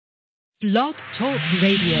Blog Talk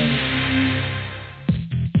Radio.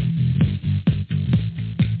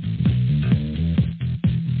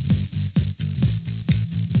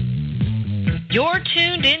 You're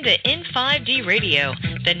tuned into In5D Radio,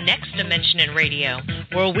 the next dimension in radio,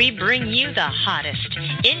 where we bring you the hottest,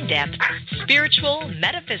 in-depth, spiritual,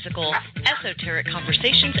 metaphysical, esoteric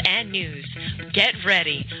conversations and news. Get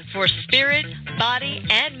ready for spirit, body,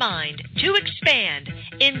 and mind to expand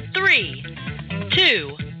in 3,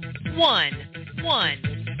 2, 1, 1,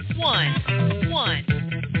 1, 1.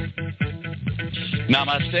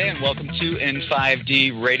 Namaste and welcome to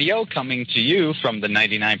In5D Radio, coming to you from the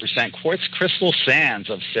 99% Quartz Crystal Sands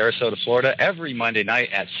of Sarasota, Florida, every Monday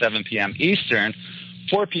night at 7 p.m. Eastern,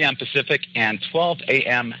 4 p.m. Pacific, and 12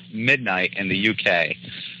 a.m. midnight in the UK.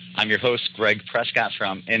 I'm your host, Gregg Prescott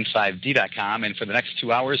from In5D.com, and for the next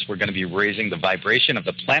 2 hours, we're going to be raising the vibration of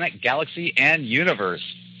the planet, galaxy, and universe.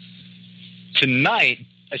 Tonight,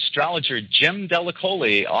 Astrologer Jim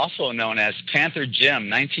Dellicolli, also known as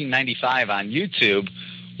PantherJim1995 on YouTube,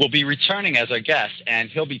 will be returning as our guest, and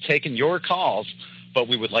he'll be taking your calls. But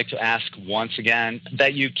we would like to ask once again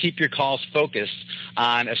that you keep your calls focused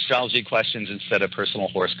on astrology questions instead of personal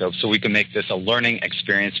horoscopes, so we can make this a learning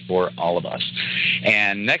experience for all of us.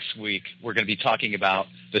 And next week, we're going to be talking about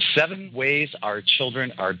the 7 ways our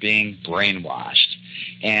children are being brainwashed.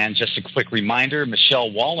 And just a quick reminder,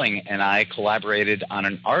 Michelle Walling and I collaborated on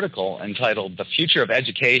an article entitled The Future of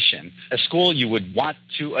Education, a school you would want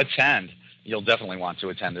to attend. You'll definitely want to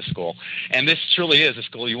attend this school. And this truly is a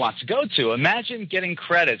school you want to go to. Imagine getting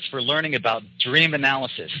credits for learning about dream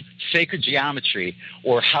analysis, sacred geometry,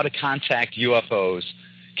 or how to contact UFOs.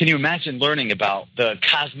 Can you imagine learning about the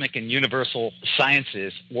cosmic and universal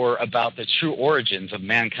sciences or about the true origins of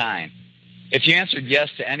mankind? If you answered yes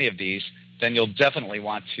to any of these, then you'll definitely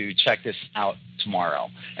want to check this out tomorrow,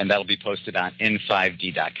 and that'll be posted on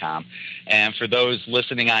In5D.com. And for those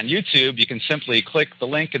listening on YouTube, you can simply click the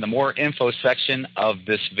link in the More Info section of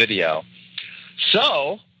this video.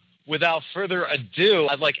 So, without further ado,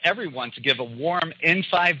 I'd like everyone to give a warm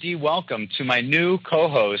In5D welcome to my new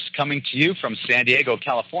co-host coming to you from San Diego,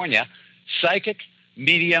 California, psychic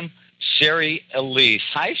medium Sherrie Elisse.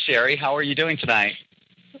 Hi, Sherrie. How are you doing tonight?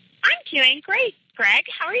 I'm doing great, Greg.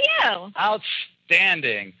 How are you?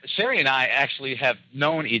 Outstanding. Sherrie and I actually have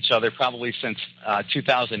known each other probably since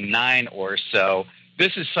 2009 or so.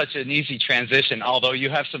 This is such an easy transition, although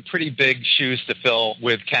you have some pretty big shoes to fill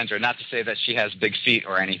with Kendra. Not to say that she has big feet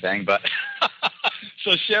or anything, but...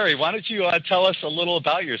 So, Sherrie, why don't you tell us a little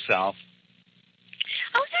about yourself?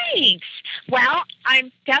 Oh, thanks. Well,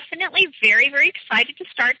 I'm definitely very, very excited to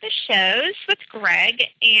start the shows with Greg,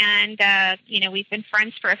 and, we've been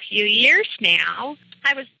friends for a few years now.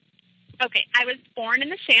 I was born in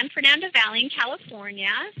the San Fernando Valley in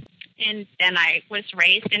California, and then I was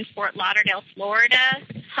raised in Fort Lauderdale, Florida,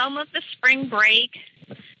 home of the spring break.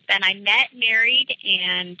 Then I met, married,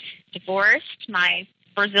 and divorced my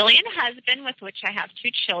Brazilian husband, with which I have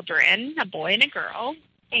 2 children, a boy and a girl.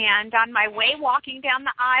 And on my way walking down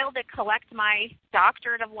the aisle to collect my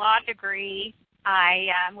doctorate of law degree, I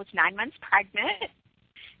was 9 months pregnant,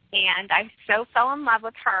 and I so fell in love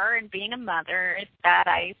with her and being a mother that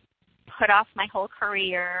I put off my whole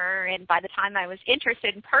career. And by the time I was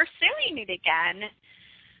interested in pursuing it again,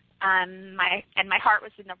 my heart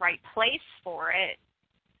was in the right place for it,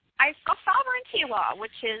 I saw sovereignty law,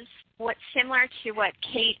 which is what's similar to what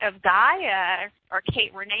Kate of Gaia or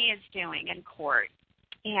Kate Renee is doing in court.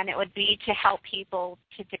 And it would be to help people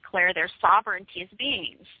to declare their sovereignty as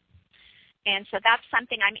beings. And so that's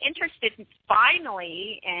something I'm interested in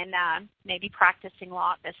finally in maybe practicing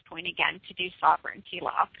law at this point again, to do sovereignty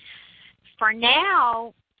law. For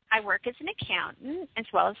now, I work as an accountant as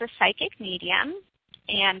well as a psychic medium,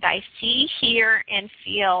 and I see, hear, and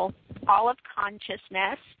feel all of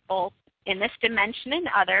consciousness, both in this dimension and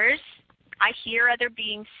others. I hear other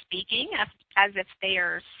beings speaking as if they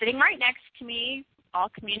are sitting right next to me. All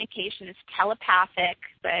communication is telepathic,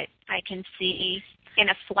 but I can see in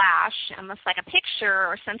a flash, almost like a picture,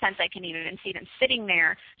 or sometimes I can even see them sitting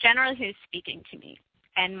there, generally who's speaking to me.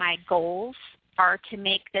 And my goals are to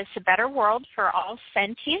make this a better world for all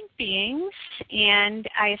sentient beings, and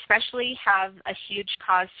I especially have a huge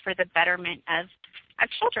cause for the betterment of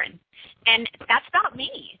children. And that's about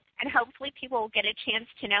me. And hopefully people will get a chance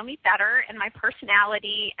to know me better and my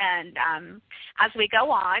personality, and as we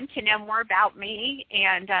go on, to know more about me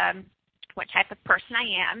and what type of person I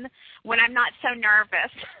am when I'm not so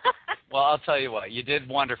nervous. Well, I'll tell you what, you did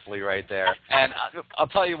wonderfully right there. And I'll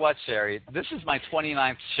tell you what, Sherrie, this is my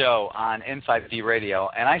 29th show on In5D Radio,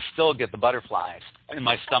 and I still get the butterflies in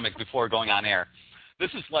my stomach before going on air.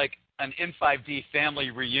 This is like an In5D family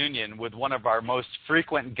reunion with one of our most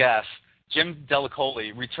frequent guests, Jim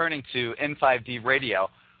Dellicolli, returning to In5D Radio.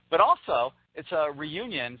 But also, it's a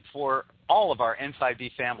reunion for all of our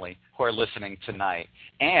In5D family who are listening tonight.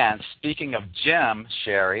 And speaking of Jim,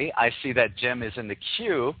 Sherrie, I see that Jim is in the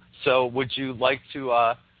queue. So would you like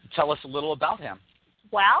to tell us a little about him?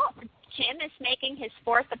 Well, Jim is making his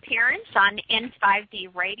fourth appearance on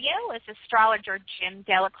In5D Radio as astrologer Jim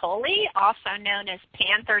Dellicolli, also known as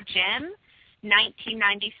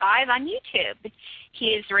PantherJim1995 on YouTube.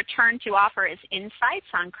 He has returned to offer his insights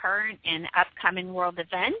on current and upcoming world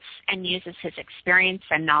events and uses his experience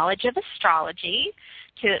and knowledge of astrology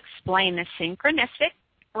to explain the synchronistic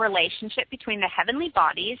relationship between the heavenly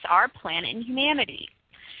bodies, our planet, and humanity.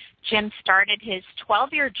 Jim started his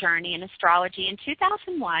 12-year journey in astrology in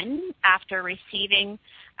 2001 after receiving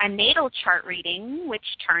a natal chart reading, which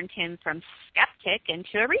turned him from skeptic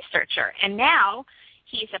into a researcher. And now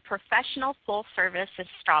he's a professional full-service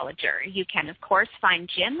astrologer. You can, of course, find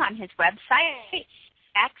Jim on his website,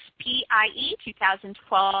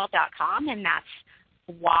 xpie2012.com, and that's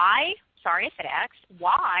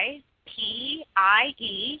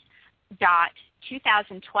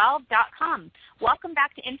ypie.2012.com. Welcome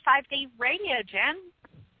back to In5D Radio, Jim.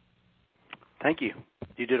 Thank you.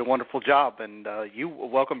 You did a wonderful job, and you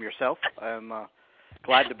welcome yourself. I'm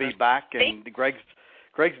glad to be back, and Gregg's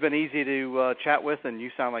been easy to chat with, and you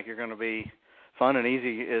sound like you're going to be fun and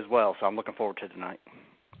easy as well, so I'm looking forward to tonight.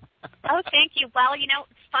 Oh, thank you. Well,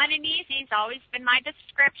 fun and easy has always been my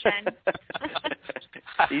description.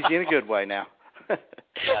 Easy in a good way now.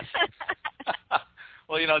 Yes.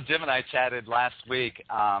 Well, Jim and I chatted last week,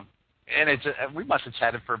 and we must have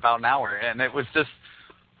chatted for about an hour, and it was just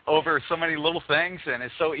over so many little things, and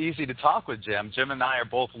it's so easy to talk with Jim. Jim and I are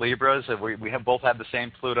both Libras, and we have both had the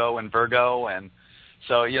same Pluto and Virgo, and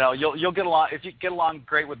so you'll get along. If you get along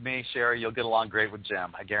great with me, Sherrie, you'll get along great with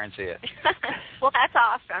Jim. I guarantee it. Well, that's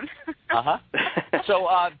awesome. So,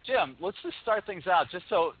 Jim, let's just start things out. Just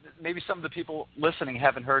so maybe some of the people listening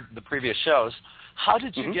haven't heard the previous shows. How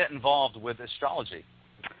did you get involved with astrology?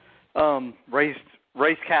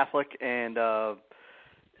 Raised Catholic, and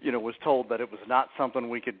was told that it was not something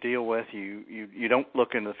we could deal with. You don't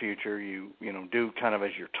look into the future. You do kind of as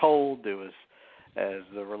you're told. Do as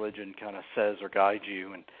the religion kind of says or guides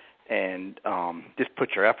you, and just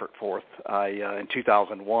put your effort forth. I in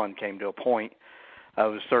 2001 came to a point. I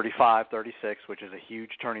was 35, 36, which is a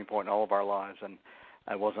huge turning point in all of our lives, and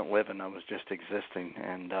I wasn't living. I was just existing,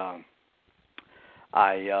 and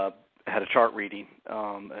I had a chart reading,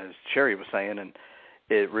 as Sherrie was saying, and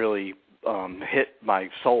it really hit my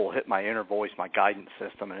soul, hit my inner voice, my guidance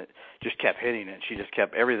system, and it just kept hitting it. She just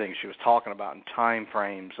kept everything she was talking about in time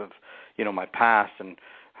frames of, my past and,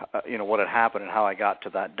 what had happened and how I got to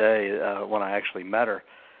that day when I actually met her.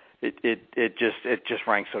 It just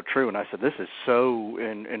rang so true. And I said, this is so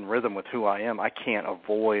in rhythm with who I am. I can't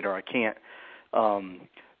avoid, or I can't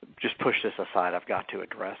just push this aside. I've got to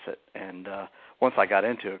address it. And once I got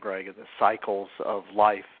into it, Gregg, the cycles of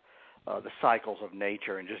life, the cycles of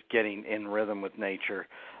nature, and just getting in rhythm with nature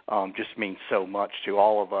just means so much to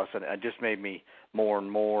all of us. And it just made me more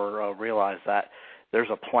and more realize that there's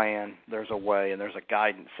a plan, there's a way, and there's a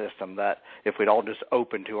guidance system that if we'd all just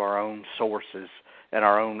open to our own sources and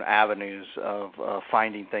our own avenues of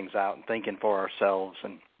finding things out and thinking for ourselves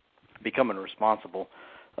and becoming responsible,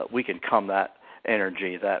 we can come that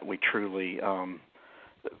energy that we truly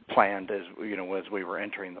planned as we were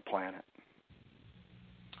entering the planet.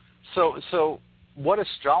 So what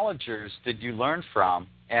astrologers did you learn from,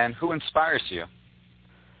 and who inspires you?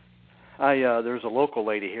 There's a local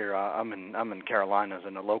lady here. I'm in Carolinas,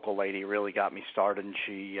 and a local lady really got me started, and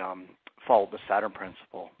she followed the Saturn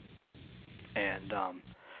principle. And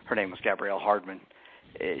her name was Gabrielle Hardman.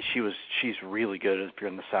 She's really good if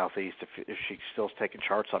you're in the Southeast. If she's still taking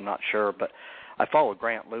charts, I'm not sure. But I followed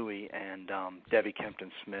Grant Louie and Debbie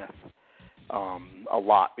Kempton Smith a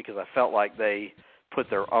lot because I felt like they put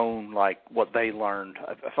their own, what they learned.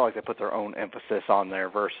 I felt like they put their own emphasis on there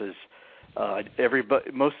versus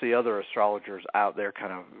most of the other astrologers out there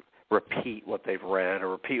kind of repeat what they've read or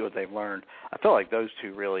repeat what they've learned. I felt like those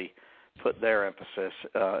two really put their emphasis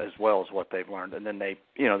as well as what they've learned, and then they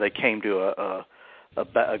came to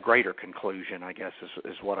a greater conclusion, I guess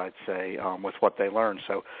is what I'd say, with what they learned.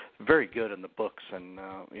 So very good in the books and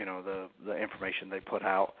the information they put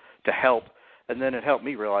out to help. And then it helped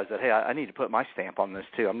me realize that, hey, I need to put my stamp on this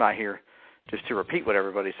too. I'm not here just to repeat what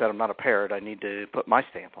everybody said. I'm not a parrot. I need to put my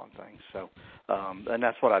stamp on things. So, and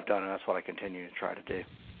that's what I've done, and that's what I continue to try to do.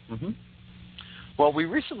 Mm-hmm. Well, we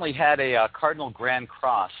recently had a Cardinal Grand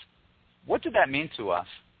Cross. What did that mean to us?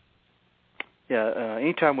 Yeah,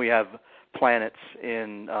 anytime we have planets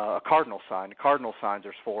in a cardinal sign, cardinal signs,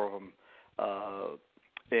 there's 4 of them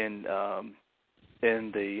in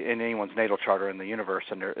anyone's natal chart or in the universe,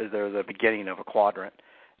 and they're the beginning of a quadrant.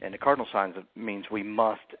 And the cardinal signs means we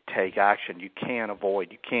must take action. You can't avoid.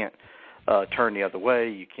 You can't turn the other way.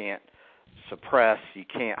 You can't suppress. You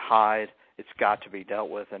can't hide. It's got to be dealt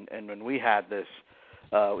with. And when we had this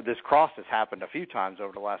cross has happened a few times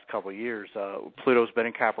over the last couple of years. Pluto's been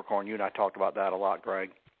in Capricorn. You and I talked about that a lot, Greg,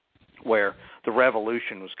 where the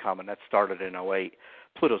revolution was coming. That started in 2008.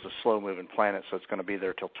 Pluto's a slow-moving planet, so it's going to be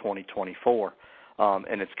there till 2024.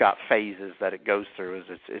 And it's got phases that it goes through as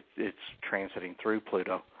it's transiting through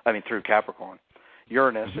through Capricorn.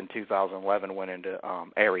 Uranus in 2011 went into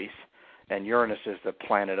Aries, and Uranus is the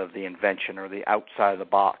planet of the invention or the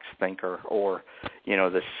outside-of-the-box thinker, or,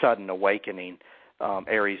 the sudden awakening.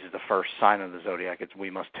 Aries is the first sign of the zodiac. It's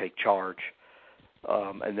we must take charge.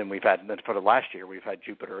 And then for the last year, we've had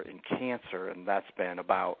Jupiter in Cancer, and that's been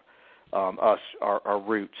about us, our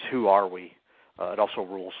roots. Who are we? It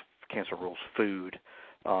also Cancer rules food.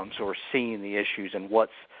 So we're seeing the issues, and we're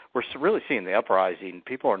really seeing the uprising.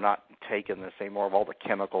 People are not taking this anymore of all the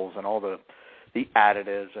chemicals and all the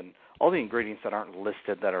additives and all the ingredients that aren't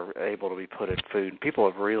listed that are able to be put in food. People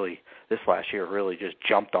have really, this last year, really just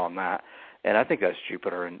jumped on that. And I think that's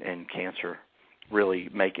Jupiter in Cancer really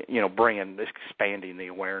expanding the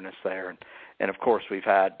awareness there. And of course, we've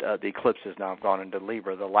had the eclipses now have gone into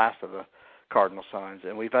Libra, the last of the cardinal signs,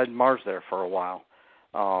 and we've had Mars there for a while.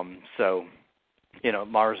 Mars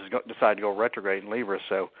has decided to go retrograde in Libra,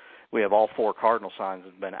 so we have all 4 cardinal signs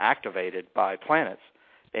have been activated by planets.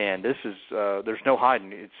 And this is there's no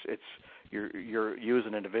hiding. It's you as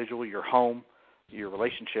an individual, your home, your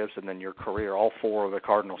relationships, and then your career. All 4 of the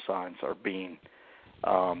cardinal signs are being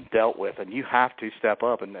dealt with, and you have to step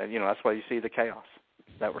up. And that's why you see the chaos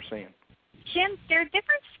that we're seeing. Jim, there are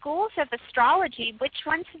different schools of astrology. Which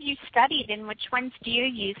ones have you studied, and which ones do you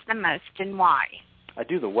use the most, and why? I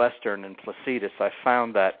do the Western and Placidus. I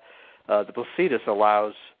found that the Placidus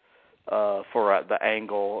allows for the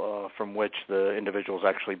angle from which the individual is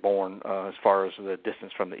actually born as far as the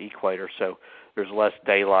distance from the equator. So there's less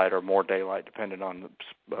daylight or more daylight depending on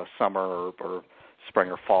the summer or spring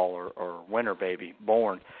or fall or winter baby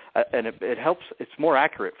born. And it helps. It's more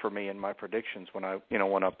accurate for me in my predictions when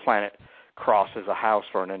when a planet crosses a house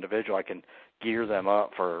for an individual, I can gear them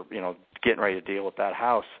up for, getting ready to deal with that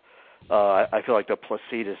house. I feel like the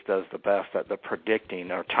Placidus does the best at the predicting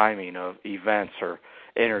or timing of events or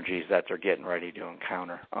energies that they're getting ready to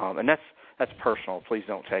encounter. And that's personal. Please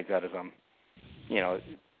don't take that as I'm,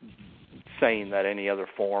 saying that any other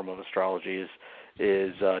form of astrology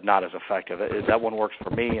is not as effective. That one works for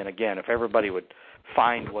me. And again, if everybody would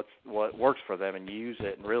find what works for them and use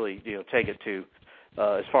it and really, take it to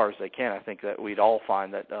as far as they can, I think that we'd all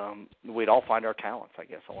find our talents, I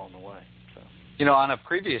guess, along the way. So. On a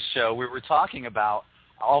previous show, we were talking about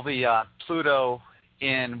all the Pluto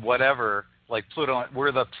in whatever, like Pluto,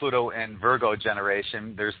 we're the Pluto in Virgo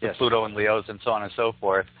generation. There's the Pluto in Leos and so on and so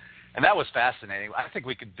forth. And that was fascinating. I think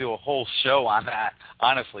we could do a whole show on that,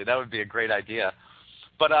 honestly. That would be a great idea.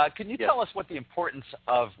 But can you tell us what the importance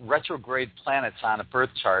of retrograde planets on a birth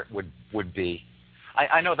chart would be?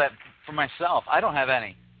 I know that for myself, I don't have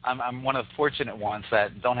any. I'm one of the fortunate ones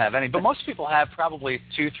that don't have any. But most people have probably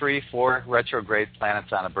 2, 3, 4 retrograde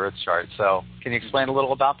planets on a birth chart. So can you explain a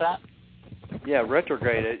little about that? Yeah,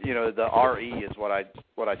 retrograde, the RE is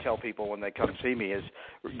what I tell people when they come see me is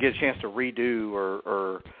get a chance to redo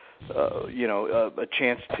or a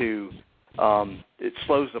chance to it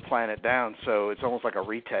slows the planet down, so it's almost like a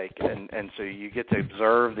retake, and so you get to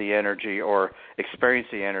observe the energy or experience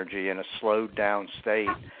the energy in a slowed down state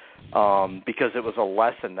because it was a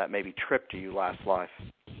lesson that maybe tripped you last life.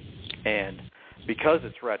 And because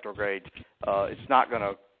it's retrograde, it's not going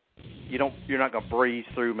to you're not going to breeze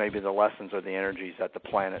through maybe the lessons or the energies that the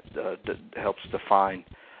planet helps define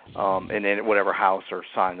in whatever house or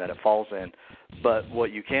sign that it falls in. But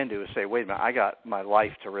what you can do is say, wait a minute, I got my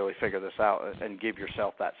life to really figure this out, and give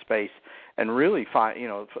yourself that space and really find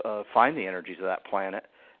the energies of that planet,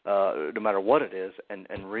 no matter what it is, and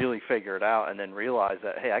really figure it out, and then realize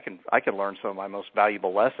that, hey, I can learn some of my most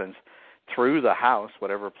valuable lessons through the house,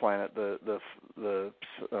 whatever planet the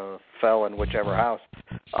fell in whichever house,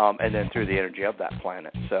 and then through the energy of that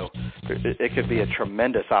planet. So it could be a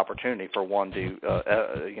tremendous opportunity for one to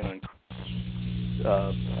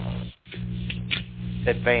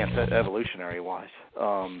advance evolutionary-wise,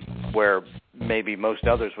 where maybe most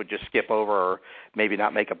others would just skip over or maybe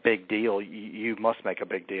not make a big deal. You must make a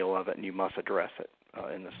big deal of it, and you must address it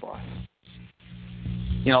in this life.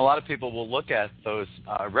 You know, a lot of people will look at those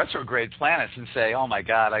retrograde planets and say, "Oh my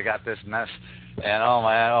God, I got this mess,"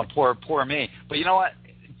 and poor me. But you know what?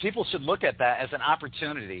 People should look at that as an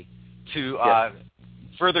opportunity to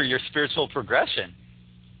further your spiritual progression.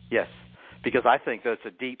 Yes, because I think that's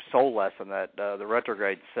a deep soul lesson that the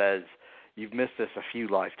retrograde says you've missed this a few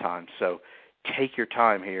lifetimes. So take your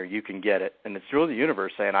time here. You can get it, and it's really the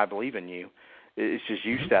universe saying, "I believe in you." It's just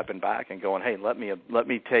you stepping back and going, "Hey, let me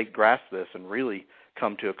grasp this and really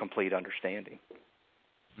come to a complete understanding."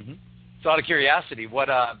 Mm-hmm. So, out of curiosity, what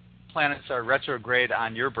planets are retrograde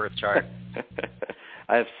on your birth chart?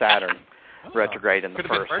 I have Saturn retrograde in the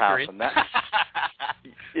first house, and that.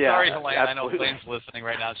 Yeah, sorry, Helene. absolutely. I know Helene's listening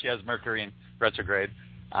right now. She has Mercury in retrograde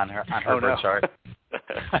on her birth chart.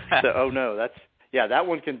 No, that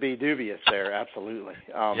one can be dubious there. Absolutely.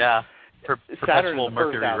 Perpetual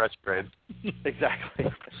Mercury retrograde. Exactly.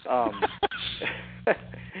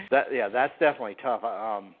 That's definitely tough.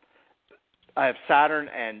 I have Saturn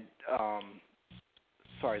and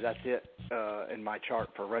that's it in my chart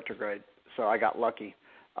for retrograde. So I got lucky.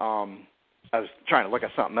 I was trying to look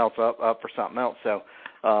at something else up for something else. So,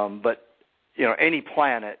 but you know, any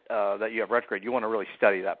planet that you have retrograde, you want to really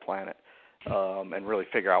study that planet and really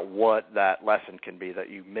figure out what that lesson can be that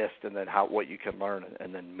you missed, and then what you can learn,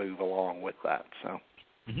 and then move along with that. So.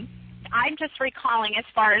 Mm-hmm. I'm just recalling as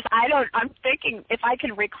far as I'm thinking if I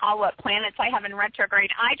can recall what planets I have in retrograde.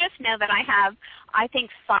 I just know that I have, I think,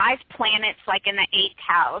 5 planets like in the 8th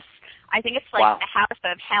house. I think it's like the house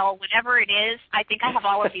of hell, whatever it is. I think I have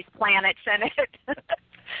all of these planets in it.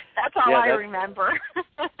 That's all I remember.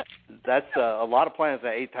 That's a lot of planets in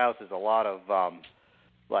the 8th house is a lot of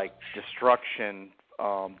like destruction,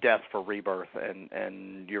 death for rebirth,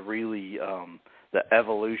 and you're really the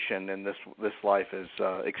evolution in this life is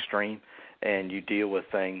extreme, and you deal with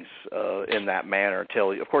things in that manner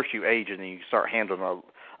until, of course, you age and then you start handling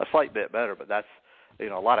a slight bit better. But that's, you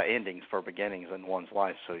know, a lot of endings for beginnings in one's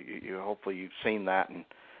life. So you hopefully you've seen that and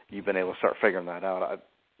you've been able to start figuring that out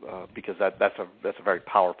because that's a very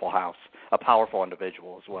powerful house, a powerful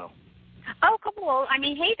individual as well. Oh, cool. I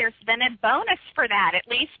mean, hey, there's been a bonus for that. At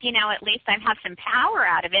least I have some power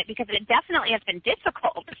out of it, because it definitely has been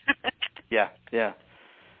difficult. Yeah.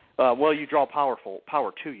 Well, you draw power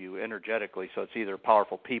to you energetically, so it's either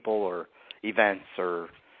powerful people or events or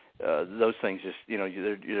those things. Just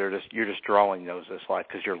you're just drawing those this life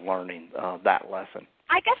because you're learning that lesson.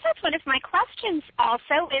 I guess that's one of my questions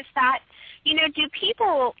also is that, do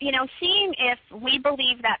people, seeing if we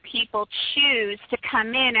believe that people choose to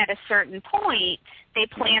come in at a certain point, they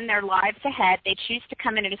plan their lives ahead, they choose to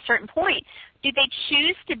come in at a certain point. Do they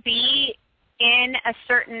choose to be in a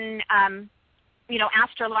certain,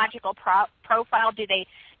 astrological profile? Do they,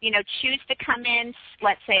 choose to come in,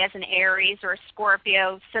 let's say, as an Aries or a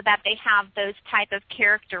Scorpio, so that they have those type of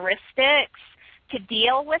characteristics to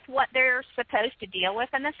deal with what they're supposed to deal with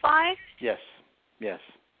in this life? Yes.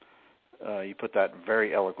 You put that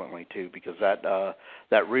very eloquently, too, because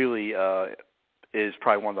that really is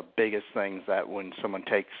probably one of the biggest things that when someone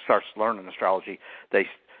starts learning astrology, they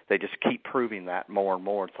just keep proving that more and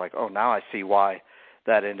more. It's like, oh, now I see why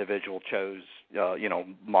that individual chose,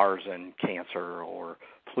 Mars in Cancer or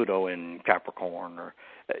Pluto in Capricorn, or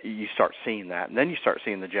you start seeing that. And then you start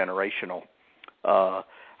seeing the generational,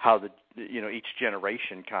 how each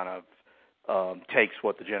generation kind of takes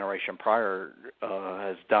what the generation prior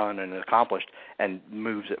has done and accomplished and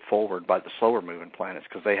moves it forward by the slower moving planets,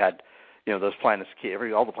 because they had, those planets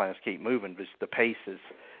all the planets keep moving, but the pace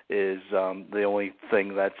is the only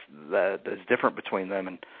thing that is different between them,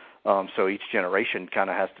 and so each generation kind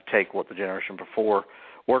of has to take what the generation before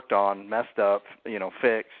worked on, messed up,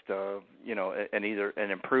 fixed, and either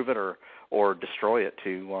improve it or destroy it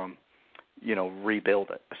to rebuild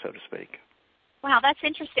it, so to speak. Wow, that's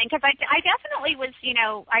interesting, because I definitely was,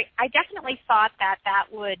 I definitely thought that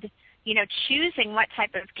would, choosing what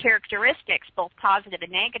type of characteristics, both positive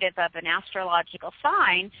and negative, of an astrological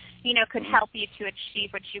sign, could help you to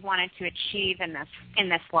achieve what you wanted to achieve in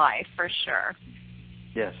this life, for sure.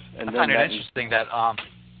 Yes, and I find it interesting that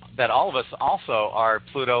all of us also are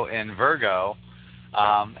Pluto in Virgo,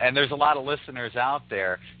 and there's a lot of listeners out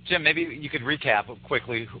there. Jim, maybe you could recap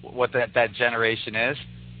quickly what that generation is.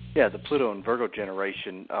 Yeah, the Pluto and Virgo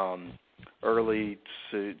generation, early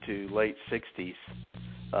to late 60s,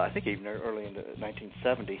 I think even early into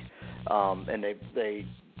 1970, and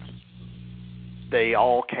they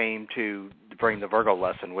all came to bring the Virgo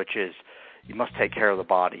lesson, which is you must take care of the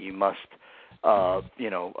body, you must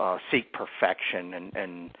seek perfection,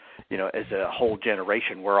 and as a whole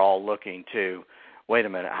generation, we're all looking to, wait a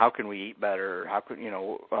minute, how can we eat better? How could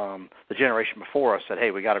the generation before us said,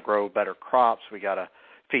 hey, we got to grow better crops, we got to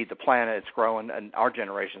feed the planet, it's growing, and our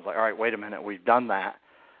generation's like, all right, wait a minute, we've done that.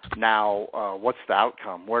 Now, what's the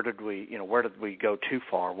outcome? Where did we go too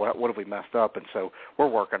far? What have we messed up? And so we're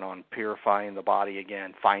working on purifying the body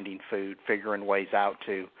again, finding food, figuring ways out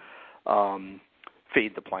to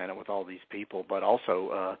feed the planet with all these people. But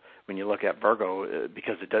also, when you look at Virgo,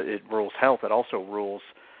 because it rules health, it also rules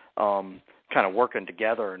kind of working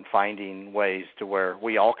together and finding ways to where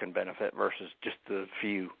we all can benefit versus just the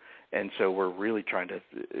few. And so we're really trying to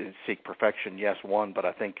seek perfection, yes, one, but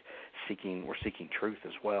I think we're seeking truth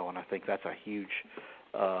as well. And I think that's a huge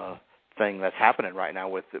thing that's happening right now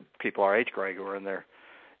with the people our age, Greg, who are in their,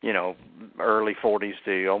 early 40s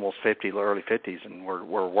to almost 50, early 50s, and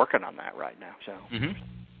we're working on that right now. So. Mm-hmm.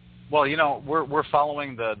 Well, we're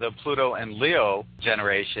following the Pluto and Leo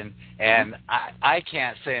generation, and I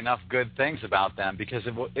can't say enough good things about them, because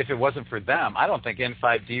if it wasn't for them, I don't think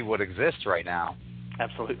In5D would exist right now.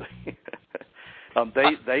 Absolutely.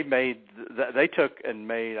 They took and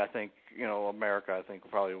made, I think, America, I think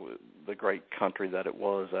probably the great country that it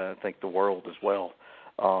was, I think the world as well.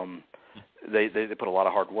 They put a lot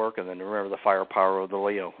of hard work, and then remember the firepower of the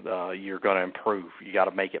Leo. You're going to improve. You got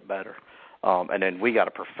to make it better. And then we got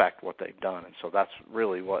to perfect what they've done. And so that's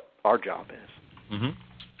really what our job is. Mm-hmm.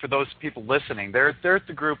 For those people listening, they're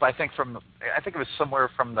the group, I think it was somewhere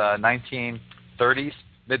from the 1930s,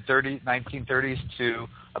 mid-30s, 1930s to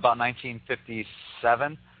about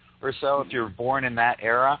 1957 or so. If you were born in that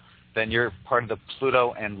era, then you're part of the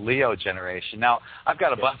Pluto and Leo generation. Now, I've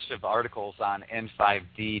got a bunch of articles on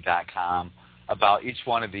In5D.com about each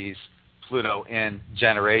one of these Pluto in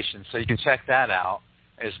generations, so you can check that out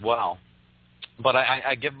as well. But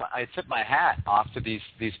I tip my hat off to these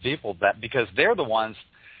people, because they're the ones,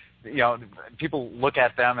 people look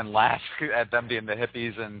at them and laugh at them being the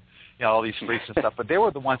hippies and all these freaks and stuff, but they were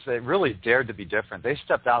the ones that really dared to be different. They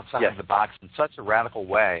stepped outside of the box in such a radical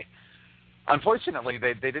way. Unfortunately,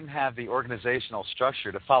 they didn't have the organizational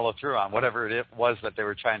structure to follow through on whatever it was that they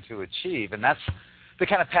were trying to achieve, and they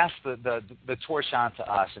kind of passed the torch on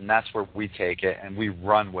to us, and that's where we take it and we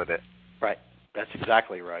run with it. Right. That's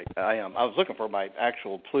exactly right. I was looking for my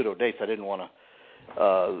actual Pluto dates. I didn't want to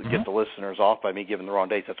get the listeners off by me giving the wrong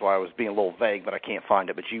dates. That's why I was being a little vague, but I can't find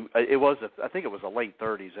it. But I think it was the late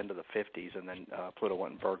 30s into the 50s, and then Pluto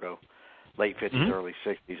went in Virgo, late 50s, early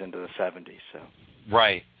 60s into the 70s. So.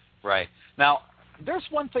 Right. Now, there's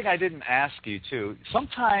one thing I didn't ask you too.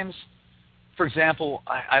 Sometimes, for example,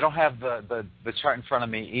 I don't have the chart in front of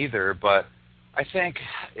me either, but I think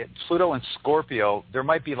Pluto and Scorpio, there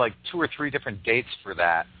might be like 2 or 3 different dates for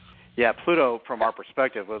that. Yeah, Pluto, from our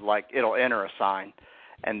perspective, it'll enter a sign,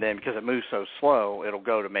 and then because it moves so slow, it'll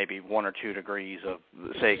go to maybe 1 or 2 degrees of,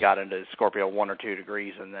 say it got into Scorpio 1 or 2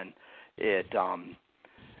 degrees, and then it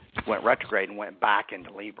went retrograde and went back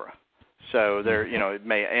into Libra. So there, it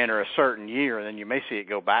may enter a certain year, and then you may see it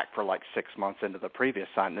go back for like 6 months into the previous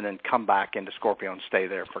sign, and then come back into Scorpio and stay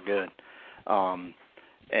there for good.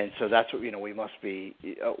 And so that's what, we must be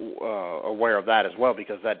aware of that as well,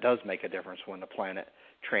 because that does make a difference when the planet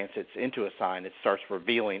transits into a sign. It starts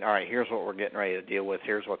revealing, all right, here's what we're getting ready to deal with,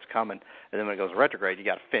 here's what's coming. And then when it goes retrograde, you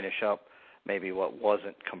got to finish up maybe what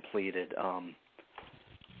wasn't completed,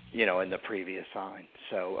 in the previous sign.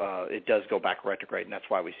 So it does go back retrograde, and that's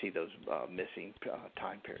why we see those missing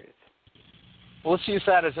time periods. Well, let's use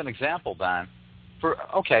that as an example, Don.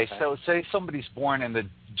 So say somebody's born in the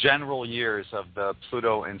general years of the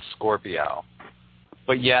Pluto and Scorpio,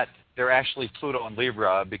 but yet they're actually Pluto and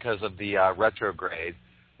Libra because of the retrograde.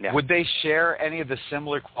 Yeah. Would they share any of the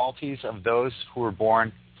similar qualities of those who were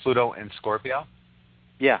born Pluto and Scorpio?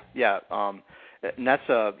 Yeah. And that's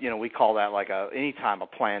we call that like anytime a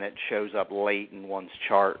planet shows up late in one's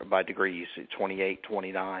chart by degrees, 28,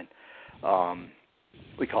 29,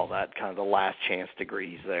 we call that kind of the last chance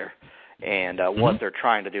degrees there. And what they're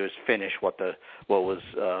trying to do is finish what was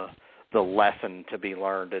the lesson to be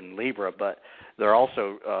learned in Libra, but they're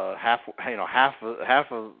also half of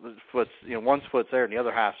the foot's one's foot's there and the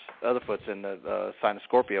other foot's in the sign of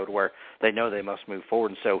Scorpio, to where they know they must move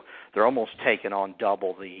forward, and so they're almost taking on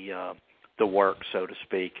double the work, so to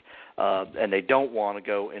speak, and they don't want to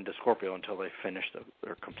go into Scorpio until they finish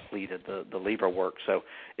or completed the Libra work. So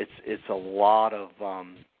it's a lot of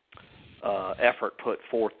effort put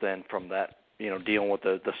forth then from that, dealing with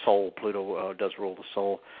the soul. Pluto does rule the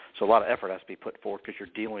soul, so a lot of effort has to be put forth because you're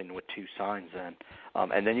dealing with 2 signs then,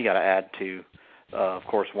 and then you got to add to, of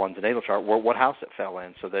course, one's natal chart, what house it fell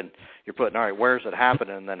in. So then you're putting, all right, where's it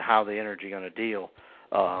happening, and then how the energy going to deal,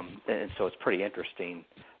 and so it's pretty interesting.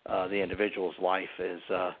 The individual's life is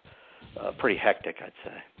pretty hectic, I'd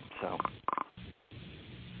say. So.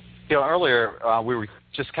 Earlier we were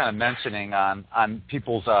just kind of mentioning on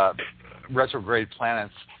people's retrograde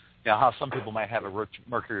planets, how some people might have a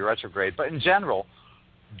Mercury retrograde. But in general,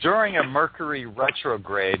 during a Mercury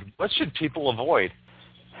retrograde, what should people avoid?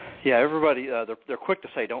 Yeah, everybody, they're quick to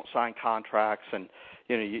say don't sign contracts, and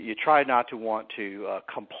you try not to want to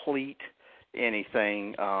complete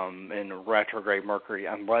anything in retrograde Mercury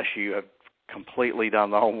unless you have completely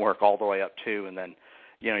done the homework all the way up to, and then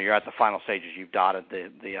you're at the final stages. You've dotted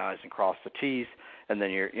the I's and crossed the T's, and then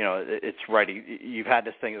it's ready. You've had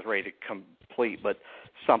this thing is ready to complete, but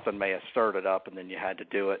something may have stirred it up, and then you had to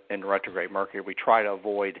do it in retrograde Mercury. We try to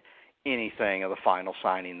avoid anything of the final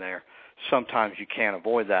signing there. Sometimes you can't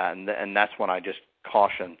avoid that, and that's when I just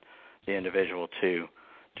caution the individual to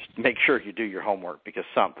just make sure you do your homework, because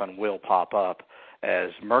something will pop up,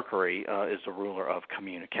 as Mercury is the ruler of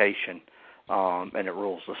communication, and it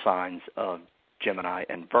rules the signs of Gemini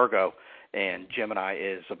and Virgo. And Gemini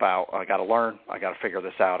is about, I got to learn, I got to figure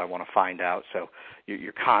this out, I want to find out. So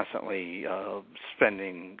you're constantly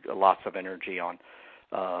spending lots of energy on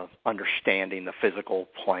understanding the physical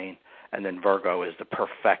plane. And then Virgo is the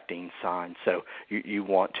perfecting sign. So you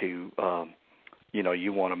want to,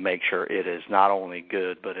 you want to make sure it is not only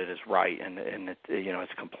good, but it is right, and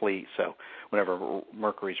it's complete. So whenever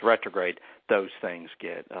Mercury's retrograde, those things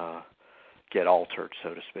get altered,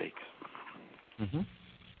 so to speak. Mm-hmm.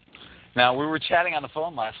 Now, we were chatting on the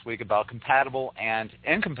phone last week about compatible and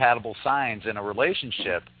incompatible signs in a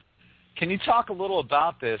relationship. Can you talk a little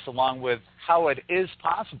about this, along with how it is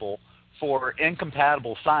possible for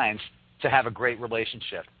incompatible signs to have a great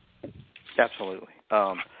relationship? Absolutely.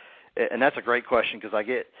 And that's a great question, because I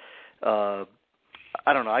get, I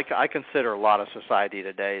don't know, I consider a lot of society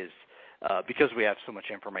today is, because we have so much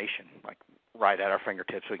information, like right at our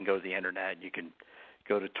fingertips. We can go to the internet, you can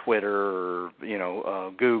go to Twitter or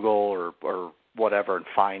Google or whatever and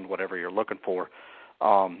find whatever you're looking for.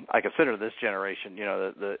 I consider this generation,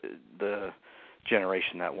 the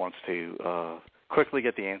generation that wants to quickly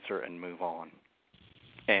get the answer and move on,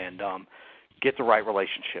 and get the right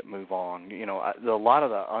relationship, move on. A lot of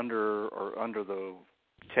the under the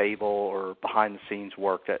table or behind the scenes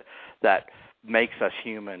work that makes us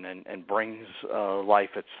human and brings life,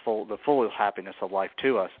 the full happiness of life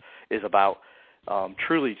to us, is about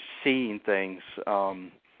truly seeing things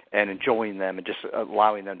and enjoying them and just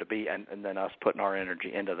allowing them to be, and then us putting our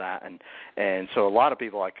energy into that. And so a lot of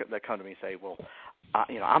people that come to me say, well,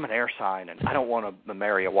 I'm an air sign and I don't want to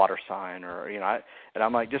marry a water sign, or and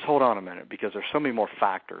I'm like, just hold on a minute, because there's so many more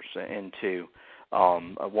factors into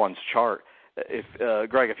one's chart. If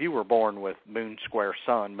Greg, if you were born with Moon square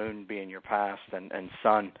Sun, Moon being your past and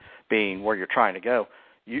Sun being where you're trying to go,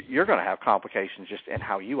 you're going to have complications just in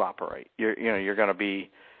how you operate. You're going to be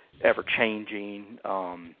ever changing,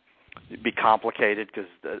 be complicated, because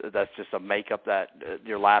that's just a makeup that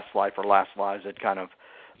your last life or last lives that kind of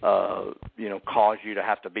cause you to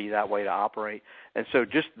have to be that way to operate. And so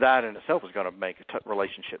just that in itself is going to make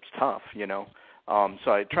relationships tough.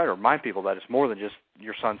 So I try to remind people that it's more than just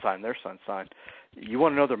your sun sign, their sun sign. You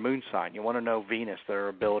want to know their moon sign. You want to know Venus, their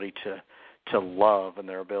ability to love and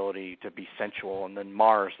their ability to be sensual, and then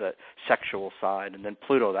Mars, that sexual side, and then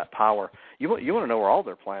Pluto, that power. You want to know where all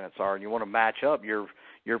their planets are, and you want to match up your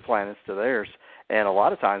planets to theirs. And a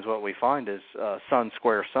lot of times what we find is Sun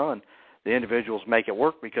square Sun, the individuals make it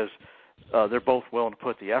work because they're both willing to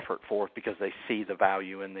put the effort forth, because they see the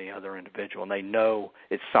value in the other individual, and they know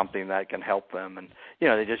it's something that can help them. And,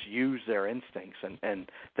 they just use their instincts,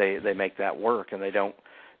 and they make that work, and they don't,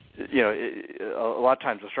 a lot of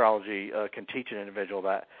times astrology can teach an individual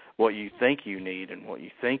that what you think you need and what you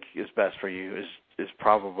think is best for you is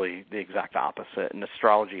probably the exact opposite. And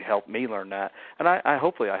astrology helped me learn that, and I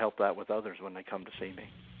hopefully I help that with others when they come to see me.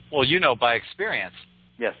 Well, by experience.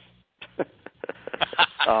 Yes.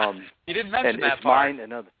 You didn't mention and that it's part. Mine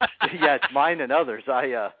and others. Yeah, it's mine and others.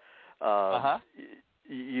 A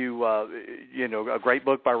great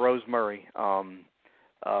book by Rose Murray.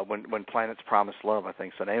 When Planets Promise Love, I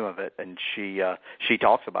think is the name of it, and she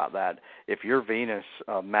talks about that. If your Venus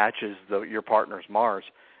matches your partner's Mars,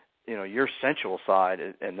 your sensual side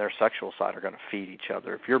and their sexual side are going to feed each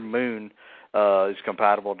other. If your Moon is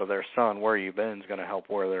compatible to their Sun, where you've been is going to help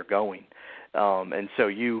where they're going, and so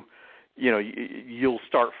you'll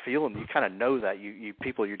start feeling, you kind of know that you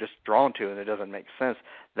people you're just drawn to, and it doesn't make sense.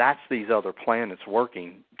 That's these other planets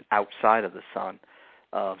working outside of the Sun.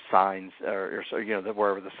 Signs, or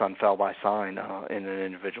wherever the Sun fell by sign in an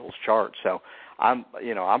individual's chart. So I'm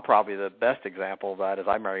probably the best example of that. As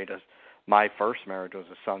my first marriage was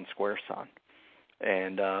a Sun square Sun,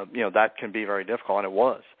 and that can be very difficult, and it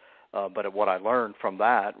was. But what I learned from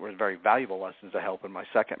that was very valuable lessons to help in my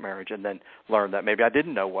second marriage, and then learned that maybe I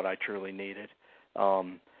didn't know what I truly needed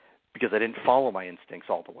because I didn't follow my instincts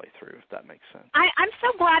all the way through, if that makes sense. I'm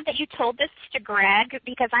so glad that you told this to Gregg,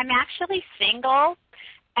 because I'm actually single,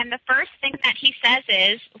 and the first thing that he says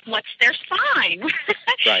is, what's their sign?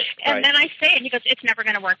 Right. And then I say it, and he goes, it's never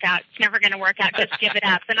going to work out. It's never going to work out. Just give it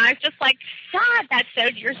up. And I was just like, God,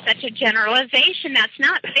 you're such a generalization. That's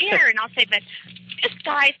not fair. And I'll say, but this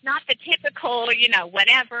guy's not the typical,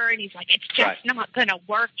 whatever. And he's like, it's just not going to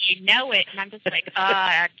work. You know it. And I'm just like,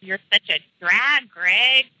 you're such a drag,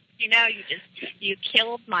 Gregg. You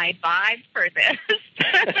killed my vibe for this.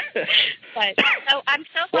 But so I'm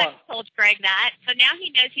so glad you told Gregg that. So now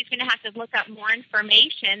he knows he's going to have to look up more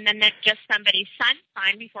information than just somebody's sun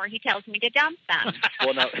sign before he tells me to dump them.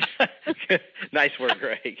 Well, no, nice word,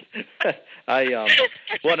 Gregg.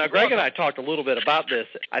 Now Gregg and I talked a little bit about this.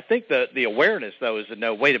 I think the awareness, though, is to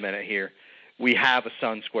know, wait a minute here. We have a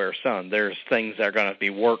sun square sun. There's things that are going to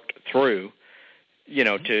be worked through,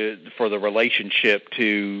 for the relationship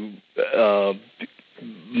to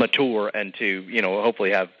mature and to,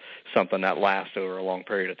 hopefully have something that lasts over a long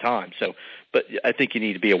period of time. So, but I think you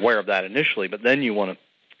need to be aware of that initially, but then you want to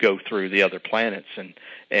go through the other planets and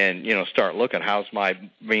start looking, how's my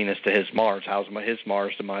Venus to his Mars, how's his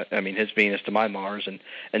Venus to my Mars,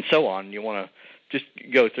 and so on. You want to just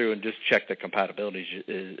go through and just check the compatibilities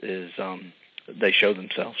is they show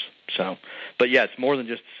themselves. So, but yeah, it's more than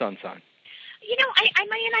just the sun sign.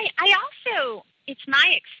 I also, it's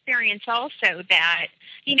my experience also that,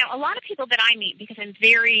 a lot of people that I meet, because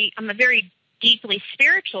I'm a very deeply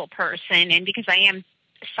spiritual person, and because I am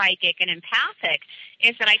psychic and empathic,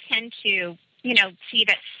 is that I tend to, see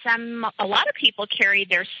that a lot of people carry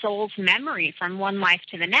their soul's memory from one life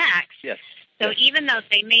to the next. Yes. So even though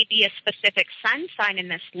they may be a specific sun sign in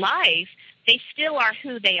this life, they still are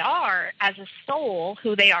who they are as a soul,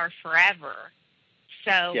 who they are forever.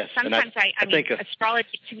 So sometimes I think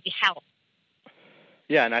astrology can be helpful.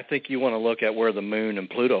 Yeah, and I think you want to look at where the moon and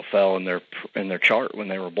Pluto fell in their chart when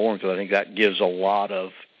they were born, because I think that gives a lot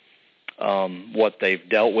of what they've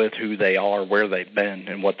dealt with, who they are, where they've been,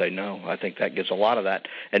 and what they know. I think that gives a lot of that.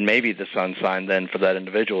 And maybe the sun sign then for that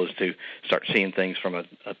individual is to start seeing things from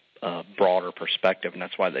a broader perspective, and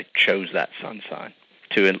that's why they chose that sun sign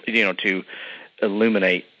to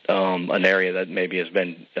illuminate an area that maybe has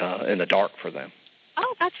been in the dark for them.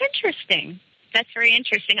 Oh, that's interesting. That's very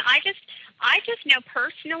interesting. I just know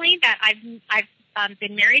personally that I've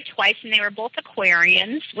been married twice, and they were both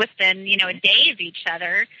Aquarians within a day of each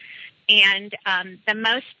other. And the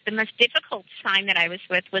most difficult sign that I was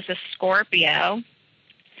with was a Scorpio.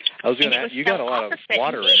 I was going to ask, you got a lot of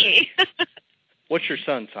water in it. What's your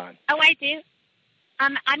sun sign? Oh, I do.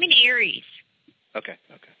 I'm in Aries. Okay.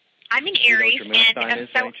 I'm in Aries. Do you know what your moon sign is,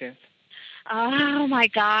 by any chance? Oh, my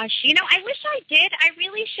gosh. I wish I did. I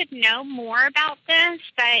really should know more about this,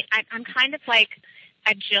 but I'm kind of like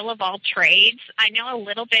a Jill of all trades. I know a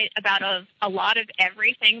little bit about a lot of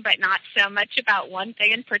everything, but not so much about one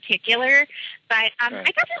thing in particular. But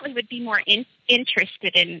I definitely would be more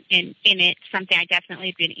interested in it, something I definitely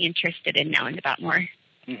have been interested in knowing about more.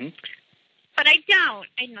 Mm-hmm. But I don't.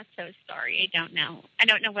 I'm so sorry. I don't know. I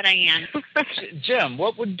don't know what I am. Jim,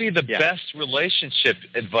 what would be the best relationship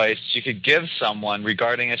advice you could give someone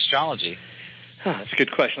regarding astrology? That's a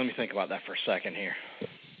good question. Let me think about that for a second here.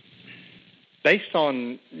 Based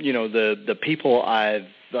on, the people I've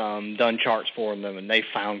done charts for them, and they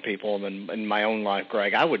found people in my own life,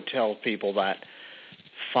 Gregg, I would tell people that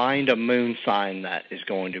find a moon sign that is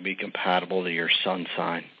going to be compatible to your sun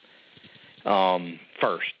sign.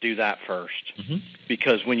 First, do that first,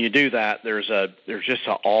 because when you do that, there's just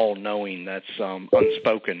an all-knowing that's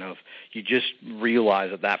unspoken of. You just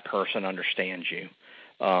realize that person understands you.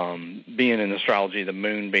 Being in astrology, the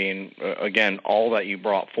moon being again all that you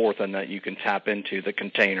brought forth and that you can tap into the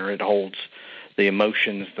container. It holds the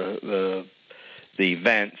emotions, the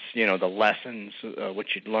events, the lessons,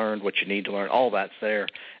 what you learned, what you need to learn, all that's there.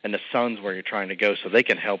 And the sun's where you're trying to go, so they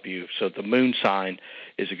can help you. So the moon sign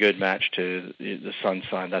is a good match to the sun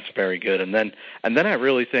sign. That's very good. And then I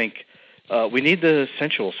really think we need the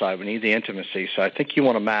sensual side. We need the intimacy. So I think you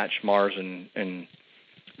want to match Mars and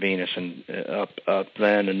Venus and up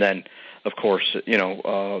then, and then of course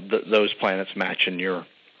those planets matching your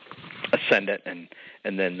ascendant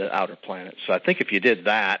and then the outer planets. So I think if you did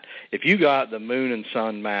that, if you got the moon and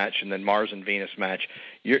sun match and then Mars and Venus match,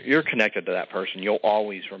 you're connected to that person. You'll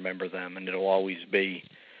always remember them, and it'll always be,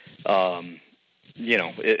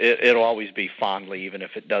 it'll always be fondly, even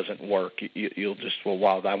if it doesn't work. You'll just,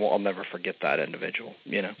 I'll never forget that individual.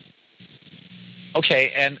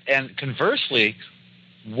 Okay, and conversely,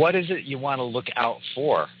 what is it you want to look out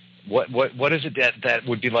for? What is it that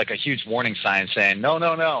would be like a huge warning sign saying, no,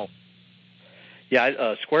 no, no?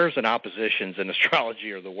 Yeah, squares and oppositions in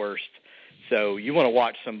astrology are the worst. So you want to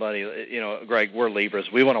watch somebody, Greg, we're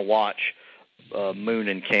Libras. We want to watch Moon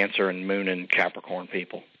in Cancer and Moon in Capricorn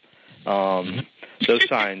people. Those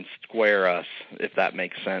signs square us, if that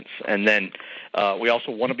makes sense. And then we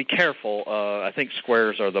also want to be careful. I think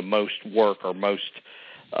squares are the most work or most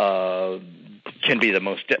can be the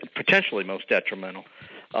most potentially most detrimental.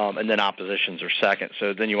 And then oppositions are second.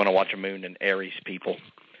 So then you want to watch a Moon in Aries people.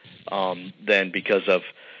 Then because of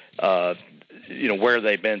where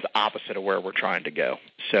they've been's opposite of where we're trying to go.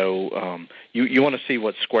 So you want to see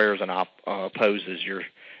what squares and opposes your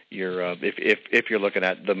if you're looking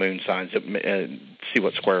at the moon signs, see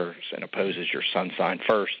what squares and opposes your sun sign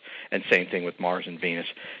first. And same thing with Mars and Venus.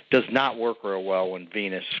 Does not work real well when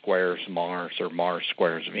Venus squares Mars or Mars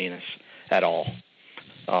squares Venus at all,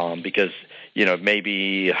 because it may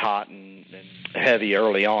be hot and heavy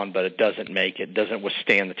early on, but it doesn't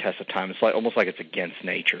withstand the test of time. It's almost like it's against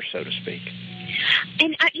nature, so to speak.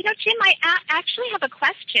 And, Jim, I actually have a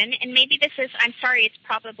question, and maybe this is, I'm sorry, it's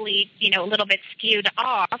probably, a little bit skewed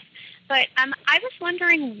off, but I was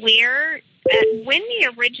wondering when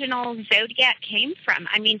the original zodiac came from.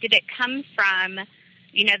 I mean, did it come from,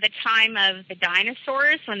 the time of the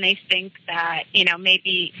dinosaurs when they think that,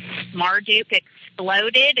 maybe Marduk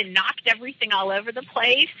exploded and knocked everything all over the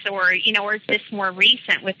place, or is this more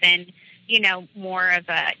recent within, more of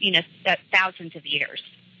thousands of years?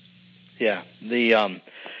 Yeah,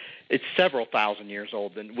 it's several thousand years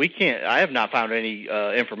old, and I have not found any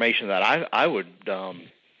information that I would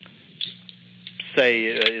say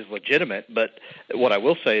is legitimate. But what I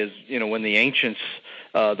will say is, when the ancients,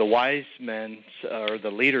 the wise men or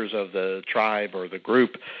the leaders of the tribe or the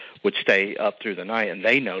group would stay up through the night, and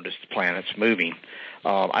they noticed planets moving.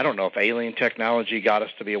 I don't know if alien technology got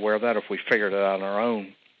us to be aware of that, or if we figured it out on our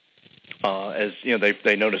own. As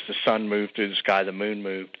they noticed the sun moved through the sky, the moon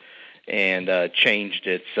moved, and changed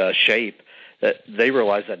its shape. That they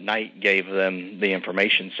realized that night gave them the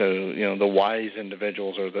information. So the wise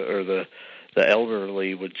individuals or the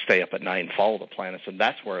elderly would stay up at night and follow the planets, and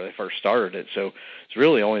that's where they first started it. So it's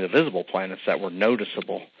really only the visible planets that were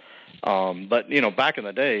noticeable. But back in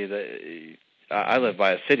the day, I live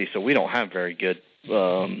by a city, so we don't have very good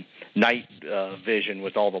night vision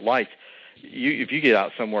with all the lights. If you get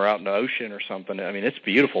out somewhere out in the ocean or something, I mean, it's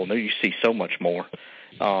beautiful. You see so much more.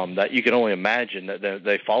 That you can only imagine that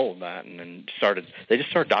they followed that and they just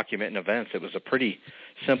started documenting events. It was a pretty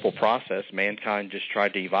simple process. Mankind just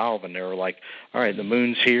tried to evolve, and they were like, all right, the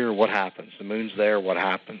moon's here, what happens? The moon's there, what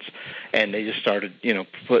happens? And they just started,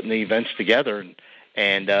 putting the events together,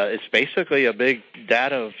 and it's basically a big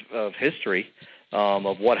data of history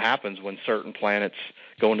of what happens when certain planets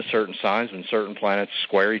go into certain signs, when certain planets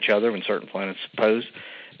square each other, when certain planets oppose.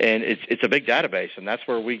 And it's a big database, and that's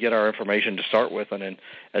where we get our information to start with. And then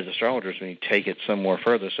as astrologers, we need to take it somewhere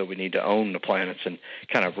further, so we need to own the planets and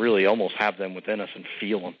kind of really almost have them within us and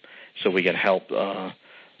feel them so we can help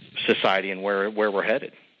society and where we're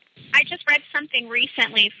headed. I just read something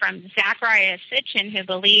recently from Zachariah Sitchin, who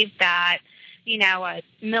believed that,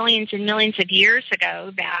 millions and millions of years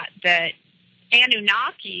ago that the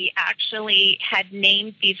Anunnaki actually had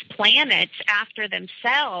named these planets after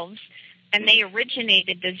themselves, and they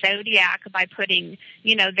originated the zodiac by putting,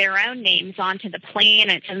 their own names onto the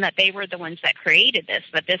planets, and that they were the ones that created this.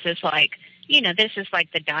 But this is like,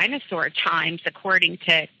 the dinosaur times, according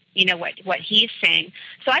to, what he's saying.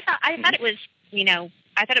 So I thought it was,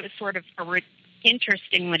 I thought it was sort of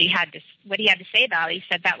interesting what he had to say about it. He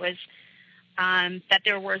said that was that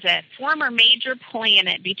there was a former major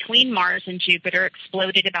planet between Mars and Jupiter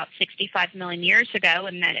exploded about 65 million years ago,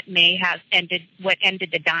 and that it may have ended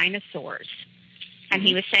the dinosaurs. And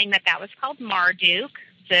he was saying that was called Marduk,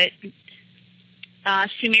 the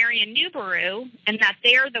Sumerian Nibiru, and that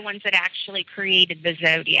they're the ones that actually created the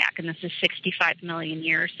zodiac, and this is 65 million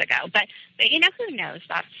years ago. But who knows?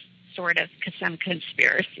 That's sort of some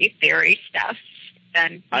conspiracy theory stuff.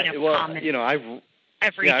 And I read all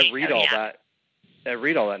that. I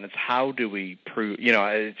read all that, and it's how do we prove?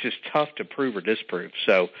 It's just tough to prove or disprove.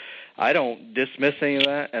 So I don't dismiss any of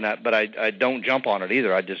that, but I don't jump on it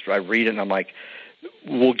either. I read it, and I'm like,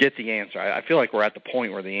 we'll get the answer. I feel like we're at the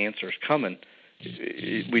point where the answer is coming.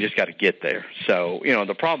 We just got to get there. So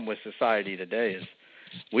the problem with society today is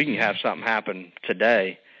we can have something happen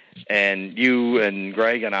today, and you and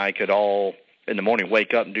Greg and I could all in the morning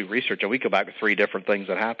wake up and do research, and we go back to 3 different things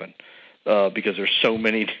that happened because there's so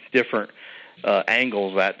many different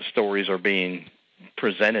angles that the stories are being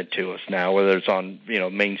presented to us now, whether it's on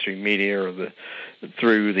mainstream media or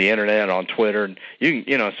through the internet, on Twitter, and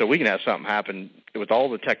so we can have something happen with all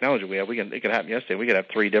the technology we have. It could happen yesterday. We could have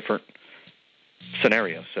 3 different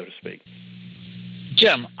scenarios, so to speak.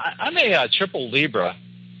 Jim, I'm a triple Libra.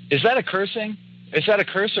 Is that a cursing? Is that a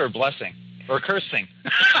curse or a blessing? Or a cursing?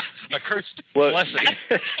 A cursed blessing.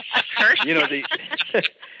 Greg,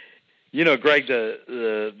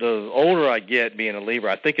 the older I get being a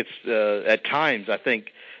Libra, I think it's at times I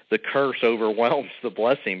think the curse overwhelms the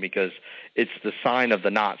blessing because it's the sign of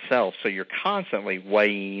the not self. So you're constantly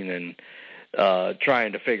weighing and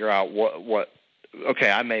trying to figure out what.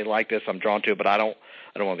 Okay, I may like this, I'm drawn to it, but I don't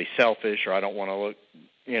want to be selfish, or I don't want to look,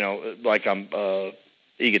 like I'm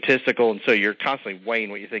egotistical, and so you're constantly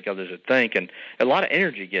weighing what you think others would think, and a lot of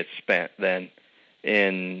energy gets spent then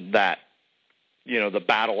in that, the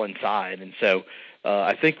battle inside. And so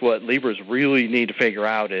I think what Libras really need to figure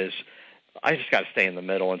out is I just got to stay in the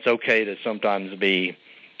middle. It's okay to sometimes be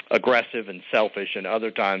aggressive and selfish, and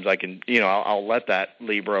other times I can, I'll let that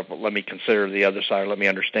Libra, let me consider the other side, let me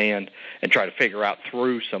understand and try to figure out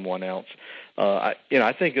through someone else. I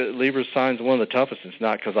think Libra's sign is one of the toughest. It's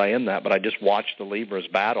not because I am that, but I just watch the Libras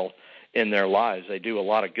battle in their lives. They do a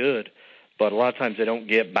lot of good, but a lot of times they don't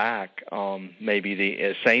get back maybe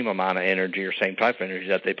the same amount of energy or same type of energy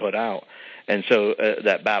that they put out. And so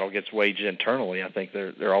that battle gets waged internally. I think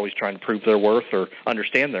they're always trying to prove their worth or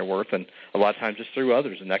understand their worth, and a lot of times it's through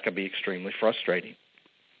others, and that can be extremely frustrating.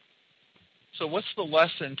 So what's the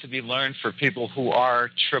lesson to be learned for people who are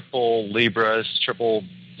triple Libras, triple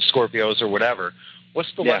Scorpios, or whatever?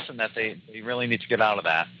 What's the lesson that they really need to get out of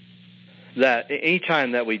that? That any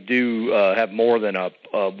time that we do have more than a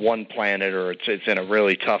one planet, or it's in a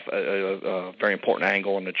really tough, very important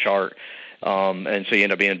angle in the chart, and so you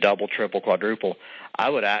end up being a double, triple, quadruple, I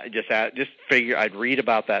would just figure, I'd read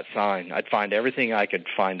about that sign. I'd find everything I could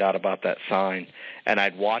find out about that sign, and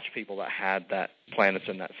I'd watch people that had that planets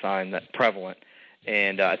in that sign, that prevalent.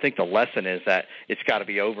 And I think the lesson is that it's got to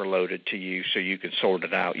be overloaded to you so you can sort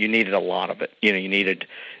it out. You needed a lot of it. You needed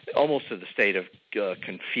almost to the state of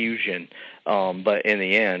confusion. But in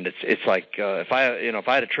the end, it's like if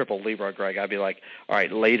I had a triple Libra, Greg, I'd be like, all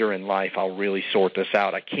right, later in life I'll really sort this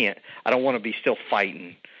out. I don't want to be still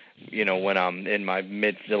fighting, when I'm in my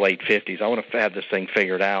mid to late 50s. I want to have this thing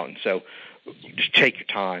figured out. And so just take your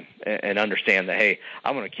time and understand that, hey,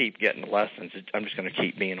 I'm going to keep getting the lessons. I'm just going to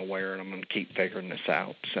keep being aware, and I'm going to keep figuring this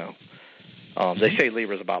out. So they say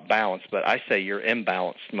Libra's about balance, but I say you're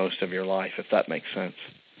imbalanced most of your life, if that makes sense.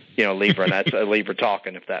 Libra, and that's a Libra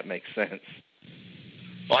talking, if that makes sense.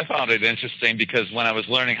 Well, I found it interesting because when I was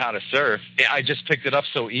learning how to surf, I just picked it up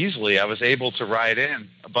so easily. I was able to ride in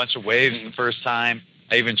a bunch of waves the first time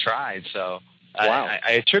I even tried. So wow.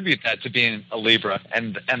 I attribute that to being a Libra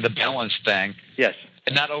and the balance thing. Yes.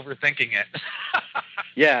 And not overthinking it.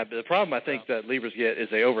 Yeah, but the problem I think that Libras get is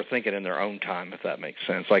they overthink it in their own time, if that makes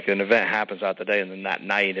sense. Like an event happens out the day, and then that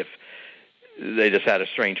night, if they just had a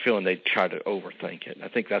strange feeling, they try to overthink it. I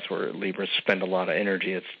think that's where Libras spend a lot of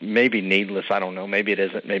energy. It's maybe needless. I don't know. Maybe it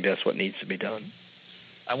isn't. Maybe that's what needs to be done.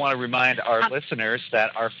 I want to remind our listeners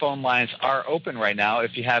that our phone lines are open right now.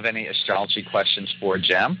 If you have any astrology questions for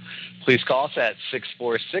Jim, please call us at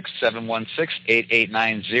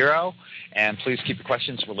 646-716-8890. And please keep your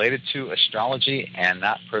questions related to astrology and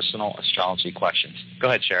not personal astrology questions. Go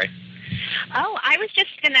ahead, Sherrie. Oh, I was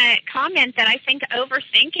just going to comment that I think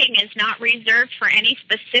overthinking is not reserved for any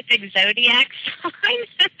specific zodiac sign.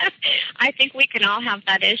 I think we can all have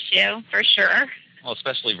that issue for sure. Well,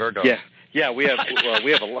 especially Virgo. Yeah, we have a lot.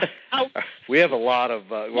 We have a lot of.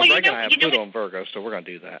 Greg and I have Pluto and Virgo, so we're going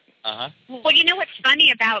to do that. Well, what's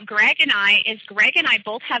funny about Greg and I is Greg and I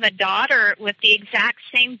both have a daughter with the exact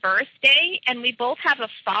same birthday, and we both have a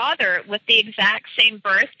father with the exact same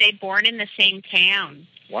birthday, born in the same town.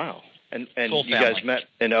 Wow. And you guys met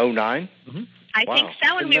in 2009? Mm-hmm. I think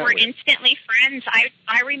so, and we were instantly friends.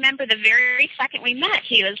 I remember the very second we met,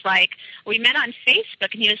 he was like, we met on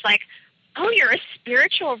Facebook, and he was like, oh, you're a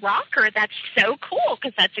spiritual rocker. That's so cool,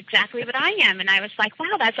 because that's exactly what I am. And I was like,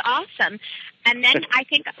 wow, that's awesome. And then I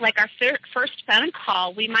think like our first phone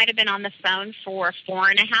call, we might have been on the phone for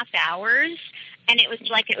 4.5 hours, and it was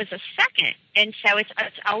like it was a second. And so it's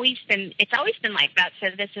always been like that.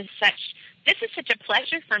 So this is such a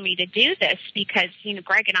pleasure for me to do this because,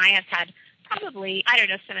 Greg and I have had probably,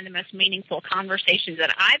 some of the most meaningful conversations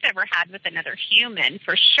that I've ever had with another human,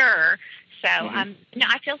 for sure. So, I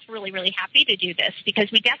feel really, really happy to do this because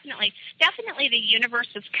we definitely the universe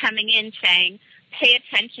is coming in saying, pay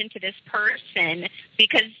attention to this person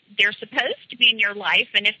because they're supposed to be in your life.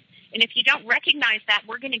 And And if you don't recognize that,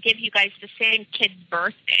 we're going to give you guys the same kid's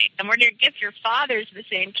birthday. And we're going to give your fathers the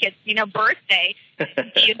same kid's, birthday.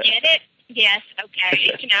 Do you get it? Yes,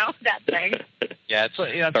 okay, that thing. Yeah, it's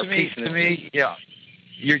to me, yeah.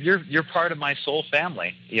 You're part of my soul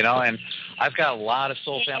family, and I've got a lot of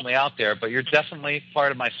soul family out there, but you're definitely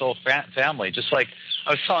part of my soul family. Just like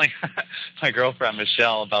I was telling my girlfriend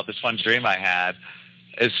Michelle about this one dream I had,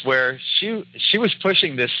 is where she was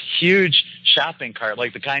pushing this huge shopping cart,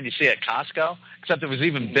 like the kind you see at Costco, except it was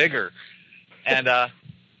even bigger. And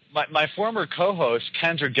my former co-host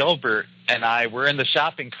Kendra Gilbert and I were in the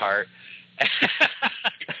shopping cart,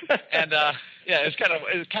 and yeah, it was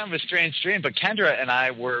kind of a strange dream. But Kendra and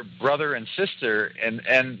I were brother and sister,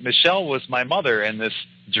 and Michelle was my mother in this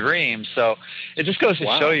dream. So it just goes to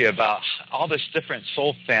show you about all this different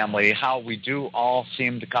soul family, how we do all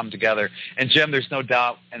seem to come together. And Jim, there's no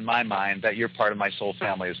doubt in my mind that you're part of my soul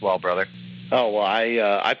family as well, brother. Oh, well,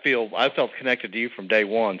 I felt connected to you from day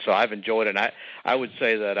one, so I've enjoyed it. And I would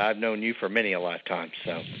say that I've known you for many a lifetime.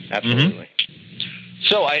 So absolutely. Mm-hmm.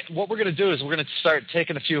 So what we're going to do is we're going to start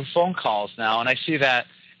taking a few phone calls now, and I see that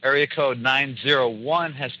area code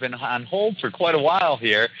 901 has been on hold for quite a while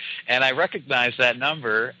here, and I recognize that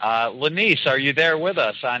number. Lanice, are you there with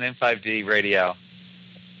us on In5D Radio?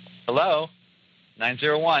 Hello?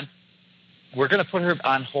 901. We're going to put her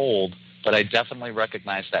on hold, but I definitely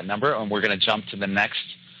recognize that number, and we're going to jump to the next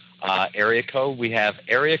area code. We have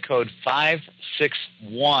area code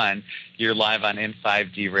 561. You're live on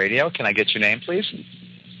In5D Radio. Can I get your name, please?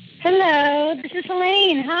 Hello, this is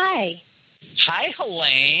Helene. Hi. Hi,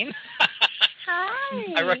 Helene.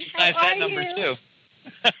 Hi. I recognize that number, too.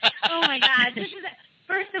 Oh, my God.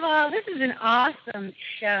 First of all, this is an awesome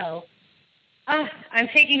show. I'm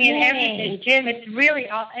taking in everything. Jim, it's really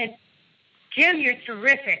Jim, you're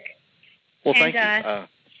terrific. Well, thank you.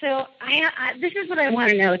 So this is what I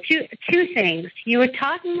want to know. Two things. You were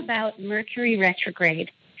talking about Mercury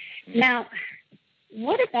retrograde. Now,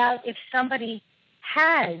 what about if somebody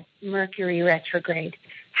has Mercury retrograde?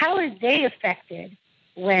 How are they affected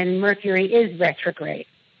when Mercury is retrograde?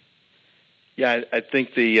 Yeah, I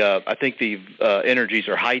think the energies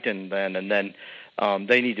are heightened then, and then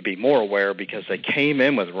they need to be more aware because they came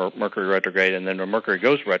in with Mercury retrograde, and then when Mercury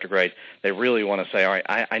goes retrograde, they really want to say, all right,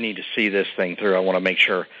 I need to see this thing through. I want to make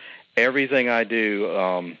sure everything I do,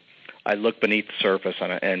 I look beneath the surface,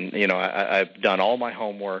 and I've done all my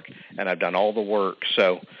homework, and I've done all the work.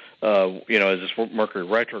 So, as this Mercury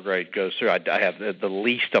retrograde goes through, I have the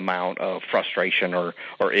least amount of frustration or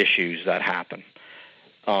issues that happen.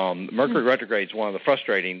 Mercury retrograde is one of the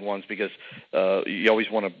frustrating ones because you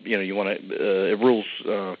always want to, it rules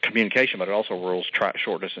communication, but it also rules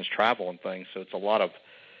short distance travel and things. So it's a lot of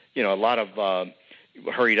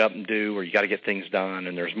hurried up and do, or you got to get things done,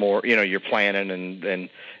 and there's more, you're planning and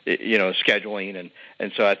scheduling,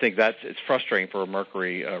 and so I think it's frustrating for a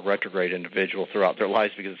Mercury retrograde individual throughout their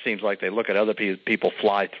lives because it seems like they look at other people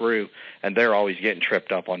fly through, and they're always getting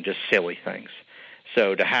tripped up on just silly things.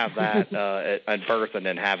 So to have that at birth and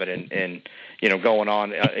then have it in going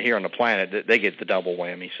on here on the planet, they get the double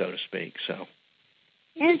whammy, so to speak. So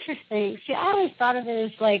interesting. See, I always thought of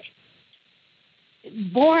it as like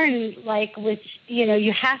born like with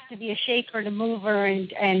you have to be a shaker to mover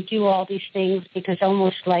and do all these things because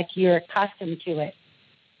almost like you're accustomed to it.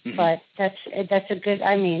 Mm-hmm. But that's a good.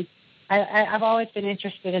 I mean, I've always been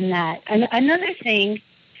interested in that. And another thing.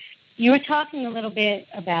 You were talking a little bit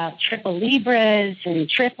about triple Libras and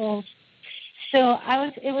triples. So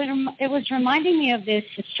it was reminding me of this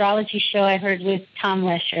astrology show I heard with Tom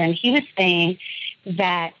Lesher, and he was saying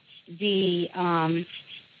that the moon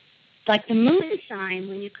sign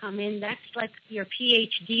when you come in, that's like your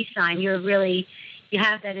PhD sign. You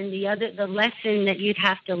have that in the lesson that you'd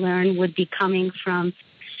have to learn would be coming from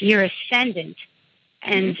your ascendant.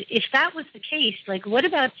 And if that was the case, like what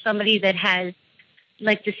about somebody that has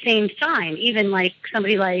like the same sign, even like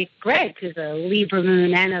somebody like Gregg, who's a Libra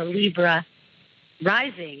moon and a Libra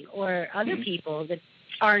rising, or other people that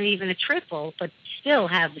aren't even a triple but still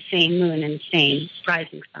have the same moon and the same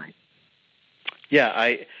rising sign? Yeah,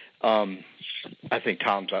 I think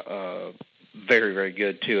Tom's very, very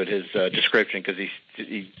good too at his description because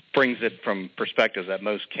he brings it from perspectives that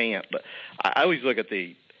most can't. But I always look at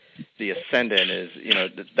the ascendant as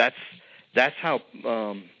that's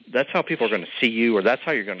how people are going to see you, or that's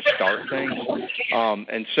how you're going to start things.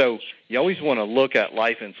 And so you always want to look at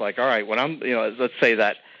life, and it's like, all right, when I'm, let's say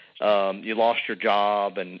that you lost your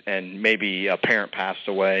job, and maybe a parent passed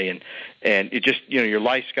away, and it just, your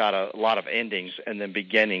life's got a lot of endings, and then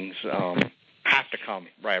beginnings have to come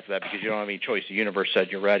right after that because you don't have any choice. The universe said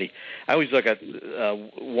you're ready. I always look at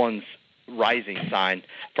one's rising sign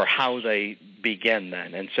for how they begin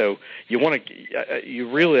then. And so you want to, you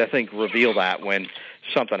really, I think, reveal that when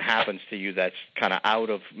something happens to you that's kind of out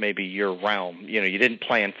of maybe your realm. You know, you didn't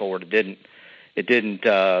plan for it. It didn't,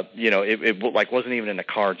 it like wasn't even in the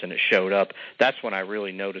cards and it showed up. That's when I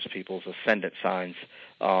really notice people's ascendant signs,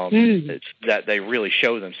 it's that they really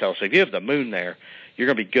show themselves. So if you have the moon there, you're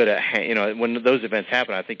going to be good at, when those events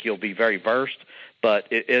happen, I think you'll be very versed. But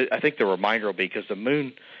I think the reminder will be because the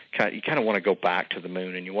moon, you kind of want to go back to the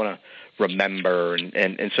moon and you want to remember.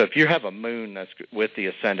 And so if you have a moon that's with the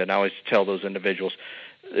ascendant, I always tell those individuals,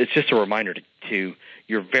 it's just a reminder to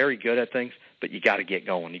you're very good at things, but you got to get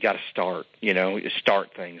going. You got to start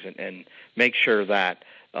things and make sure that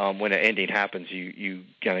when an ending happens, you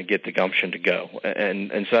kind of get the gumption to go.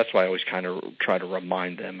 And so that's why I always kind of try to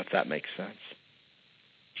remind them, if that makes sense.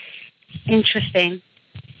 Interesting.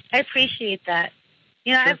 I appreciate that.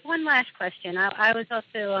 You know, sure. I have one last question. I was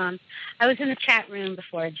also I was in the chat room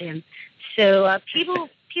before, Jim. So people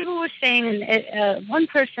were saying, and one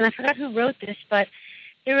person, I forgot who wrote this, but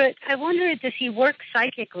I wonder, does he work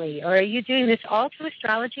psychically, or are you doing this all through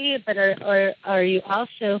astrology, but are you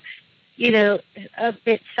also, a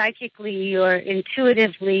bit psychically or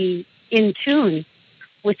intuitively in tune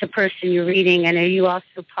with the person you're reading, and are you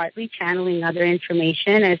also partly channeling other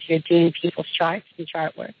information as you're doing people's charts and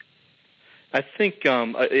chart work? I think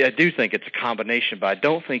I do think it's a combination, but I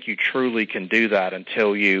don't think you truly can do that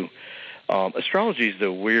until you. Astrology is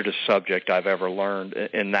the weirdest subject I've ever learned.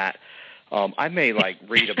 In that, I may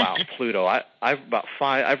read about Pluto.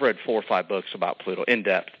 I've read 4 or 5 books about Pluto in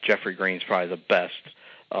depth. Jeffrey Green's probably the best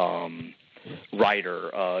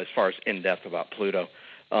writer as far as in depth about Pluto.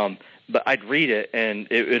 But I'd read it, and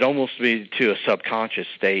it'd almost be to a subconscious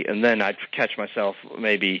state, and then I'd catch myself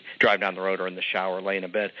maybe drive down the road or in the shower, laying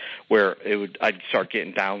in bed, where I'd start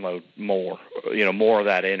getting download more of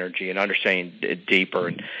that energy and understanding it deeper.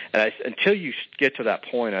 And until you get to that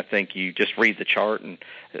point, I think you just read the chart, and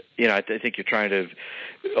I think you're trying to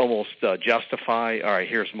almost justify. All right,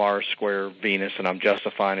 here's Mars square Venus, and I'm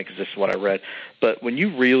justifying it because this is what I read. But when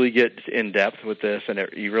you really get in depth with this, and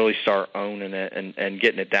you really start owning it and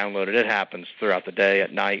getting it downloaded, it happens throughout the day,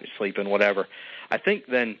 at night, sleeping, whatever. I think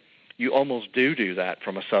then you almost do that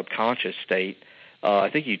from a subconscious state. I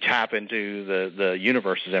think you tap into the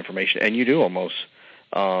universe's information, and you do almost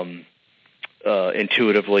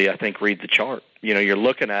intuitively, I think, read the chart. You're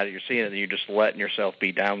looking at it, you're seeing it, and you're just letting yourself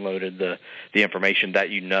be downloaded the information that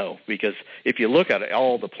because if you look at it,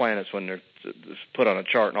 all the planets when they're put on a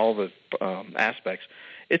chart and all the aspects,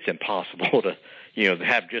 it's impossible to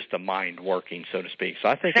have just the mind working, so to speak. So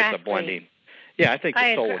I think It's a blending. Yeah, I think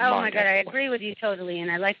the soul and mind. Oh my God, I agree with you totally, and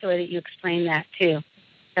I like the way that you explained that too.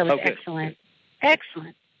 That was excellent.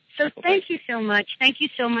 Excellent. So thank you so much. Thank you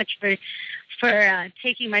so much for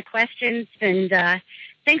taking my questions, and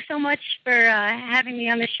thanks so much for having me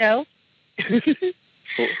on the show. Well,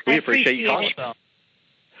 we appreciate you calling.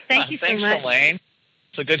 Thank you so much. Thanks, Elaine.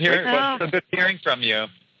 So good hearing from you.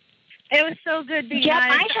 It was so good being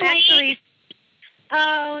on. Actually,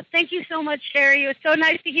 thank you so much, Sherrie. It was so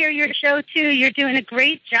nice to hear your show too. You're doing a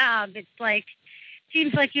great job. It's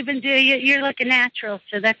seems like you've been you're like a natural,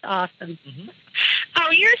 so that's awesome. Mm-hmm.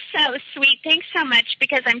 Oh, you're so sweet. Thanks so much,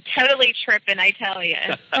 because I'm totally tripping, I tell you.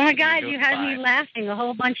 Oh my God, you had me laughing a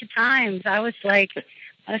whole bunch of times. I was like,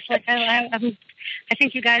 I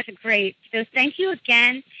think you guys are great. So thank you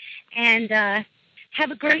again, and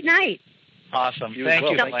have a great night. Awesome. Thank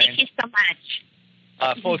you, Elaine. Thank you so much.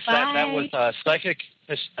 Folks, that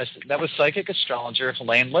was psychic astrologer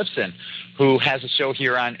Elaine Lipson, who has a show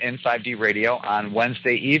here on In5D Radio on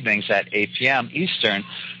Wednesday evenings at 8 p.m. Eastern.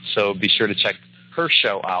 So be sure to check her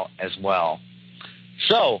show out as well.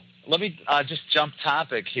 So let me just jump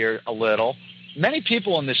topic here a little. Many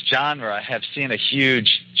people in this genre have seen a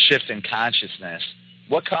huge shift in consciousness.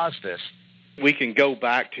 What caused this? We can go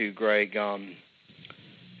back to, Gregg,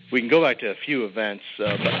 we can go back to a few events,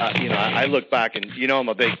 but I look back and I'm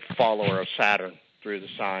a big follower of Saturn through the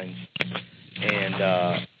signs, and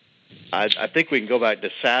I think we can go back to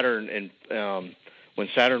Saturn and when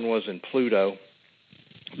Saturn was in Pluto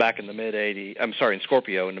back in the mid '80s. I'm sorry, in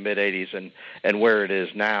Scorpio in the mid '80s, and where it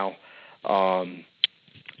is now. I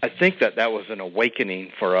think that was an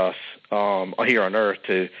awakening for us here on Earth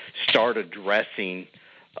to start addressing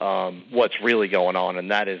what's really going on,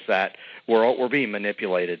 and that is that we're being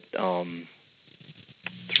manipulated through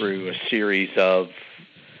a series of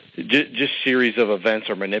series of events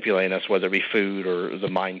are manipulating us, whether it be food or the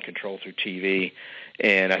mind control through TV.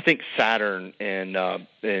 And I think Saturn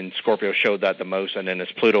and Scorpio showed that the most. And then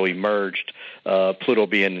as Pluto emerged, Pluto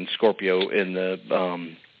being in Scorpio in the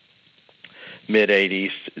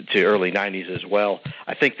mid-'80s to early '90s as well.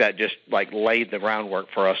 I think that just like laid the groundwork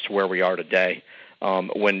for us to where we are today.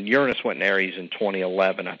 When Uranus went in Aries in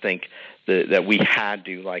 2011, I think that we had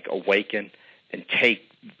to like awaken and take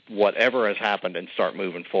whatever has happened and start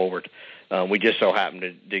moving forward. We just so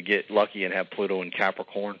happened to get lucky and have Pluto in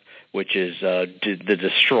Capricorn, which is the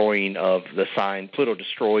destroying of the sign. Pluto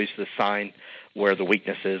destroys the sign where the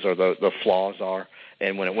weaknesses or the flaws are.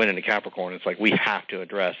 And when it went into Capricorn, it's like we have to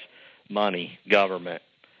address money, government,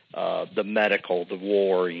 the medical, the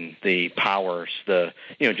warring, the powers,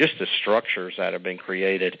 just the structures that have been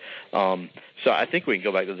created. So I think we can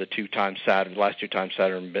go back to the last two times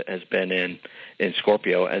Saturn has been in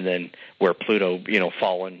Scorpio, and then where Pluto,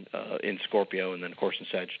 fallen in Scorpio, and then of course in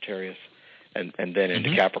Sagittarius, and then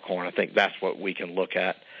into Capricorn. I think that's what we can look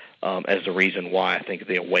at as the reason why I think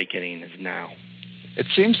the awakening is now. It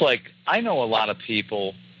seems like I know a lot of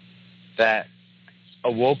people that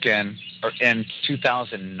awoken in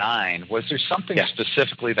 2009. Was there something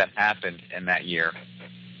specifically that happened in that year?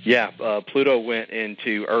 Yeah, Pluto went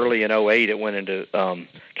into early in 2008. It went into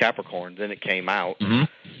Capricorn. Then it came out,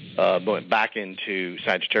 went back into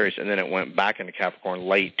Sagittarius, and then it went back into Capricorn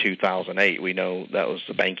late 2008. We know that was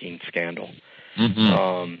the banking scandal.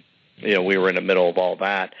 We were in the middle of all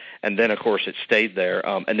that. And then, of course, it stayed there.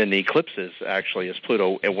 And then the eclipses, actually, as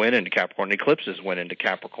Pluto it went into Capricorn, the eclipses went into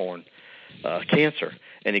Capricorn, Cancer.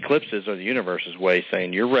 And eclipses are the universe's way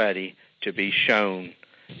saying you're ready to be shown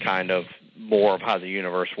kind of more of how the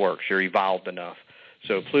universe works. You're evolved enough.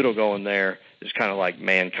 So Pluto going there is kind of like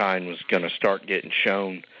mankind was going to start getting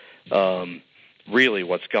shown really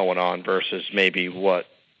what's going on versus maybe what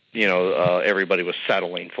everybody was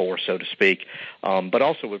settling for, so to speak. But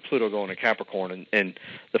also with Pluto going to Capricorn, and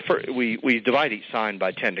we divide each sign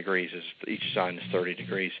by 10 degrees. Each sign is 30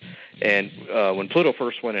 degrees. And when Pluto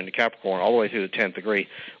first went into Capricorn, all the way through the 10th degree,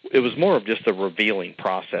 it was more of just the revealing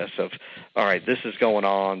process of, all right, this is going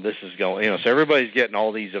on, this is going, so everybody's getting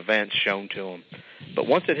all these events shown to them. But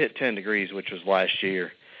once it hit 10 degrees, which was last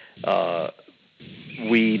year,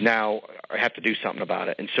 we now have to do something about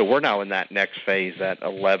it. And so we're now in that next phase, that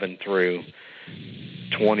 11 through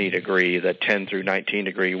 20 degree, that 10 through 19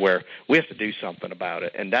 degree, where we have to do something about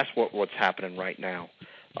it. And that's what's happening right now,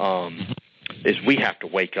 is we have to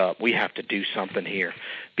wake up. We have to do something here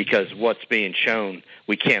because what's being shown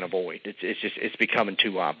we can't avoid. It's becoming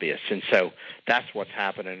too obvious. And so that's what's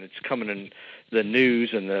happening. It's coming in. The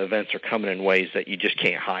news and the events are coming in ways that you just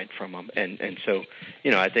can't hide from them. And so,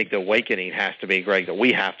 I think the awakening has to be, Greg, that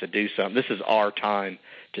we have to do something. This is our time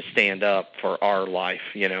to stand up for our life,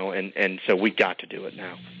 and so we got to do it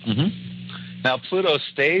now. Now, Pluto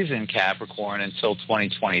stays in Capricorn until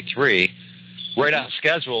 2023. Right on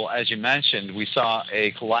schedule, as you mentioned, we saw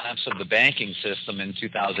a collapse of the banking system in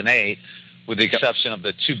 2008, with the exception of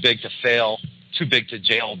the too big to fail, too big to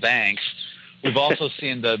jail banks. We've also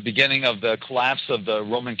seen the beginning of the collapse of the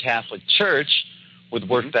Roman Catholic Church with the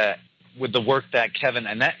work that Kevin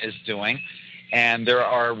Annett is doing, and there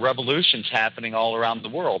are revolutions happening all around the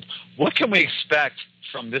world. What can we expect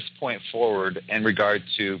from this point forward in regard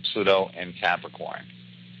to Pluto and Capricorn?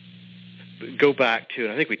 Go back to,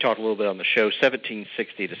 and I think we talked a little bit on the show,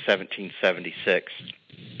 1760 to 1776,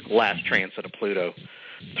 last transit of Pluto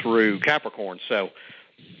through Capricorn. So,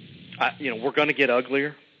 we're going to get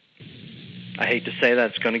uglier. I hate to say that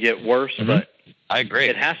it's going to get worse, but I agree.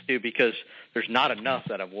 It has to, because there's not enough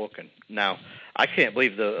that have awoken. Now, I can't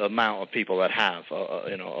believe the amount of people that have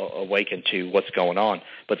awakened to what's going on,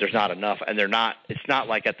 but there's not enough, and it's not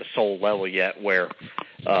like at the soul level yet where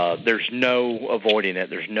there's no avoiding it,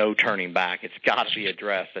 there's no turning back. It's got to be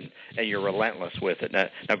addressed, and you're relentless with it.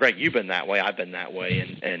 Now, Greg, you've been that way, I've been that way,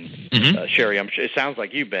 and Sherrie, it sounds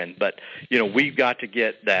like you've been, but we've got to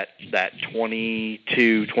get that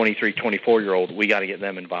 22, 23, 24-year-old, we got to get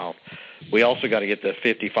them involved. We also got to get the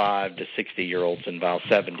 55 to 60-year-olds involved,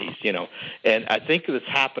 70s, and I think it's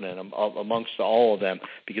happening amongst all of them,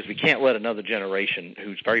 because we can't let another generation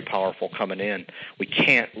who's very powerful coming in, we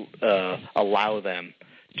can't allow them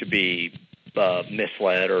to be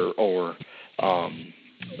misled or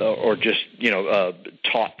just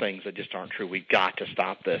taught things that just aren't true. We've got to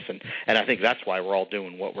stop this, and I think that's why we're all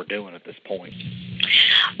doing what we're doing at this point.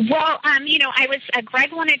 Well,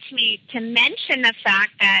 Greg wanted me to mention the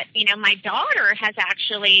fact that, my daughter has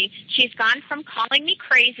she's gone from calling me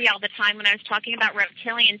crazy all the time when I was talking about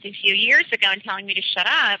reptilians a few years ago and telling me to shut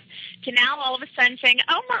up, to now all of a sudden saying,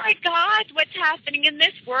 oh my God, what's happening in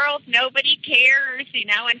this world? Nobody cares,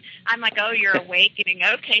 and I'm like, oh, you're awakening.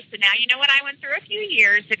 Okay, so now you know what I went through a few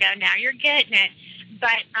years ago. Now you're getting it.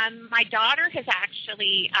 But my daughter has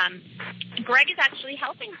Greg is actually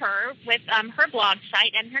helping her with her blog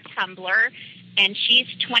site and her Tumblr. and she's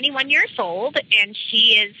 21 years old, and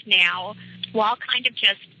she is now, well, I'll kind of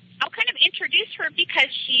introduce her because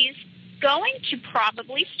she's going to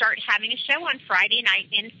probably start having a show on Friday night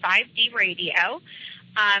in 5D Radio.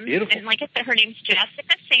 Beautiful. And like I said, her name's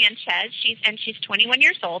Jessica Sanchez. She's 21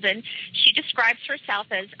 years old, and she describes herself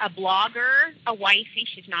as a blogger, a wifey.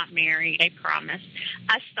 She's not married, I promise.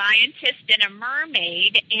 A scientist and a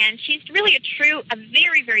mermaid, and she's really a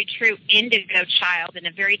very, very true indigo child and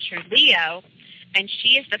a very true Leo. And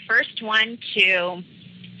she is the first one to,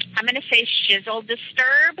 I'm going to say, shizzle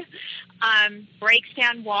disturb, breaks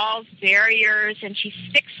down walls, barriers, and she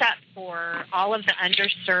sticks up for all of the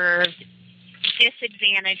underserved,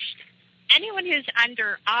 disadvantaged, anyone who's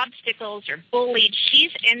under obstacles or bullied.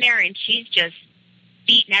 She's in there, and she's just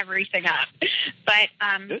beating everything up. But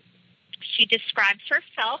she describes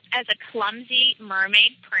herself as a clumsy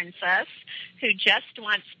mermaid princess who just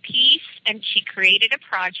wants peace, and she created a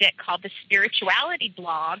project called the Spirituality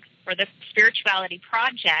Blog, or the Spirituality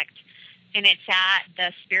Project, and it's at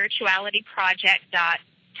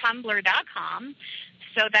thespiritualityproject.tumblr.com,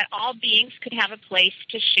 so that all beings could have a place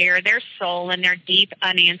to share their soul and their deep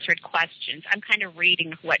unanswered questions. I'm kind of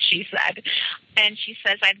reading what she said. And she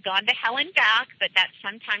says, I've gone to hell and back, but that's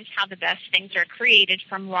sometimes how the best things are created,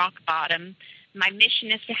 from rock bottom. My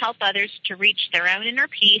mission is to help others to reach their own inner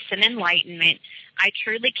peace and enlightenment. I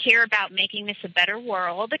truly care about making this a better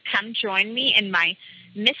world. Come join me in my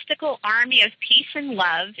mystical army of peace and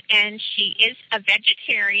love. And she is a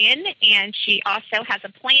vegetarian, and she also has a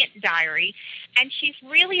plant diary. And she's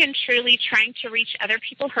really and truly trying to reach other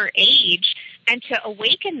people her age and to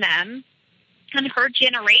awaken them and her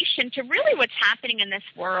generation to really what's happening in this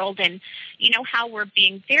world, and, you know, how we're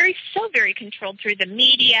being so very controlled through the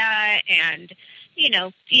media and, you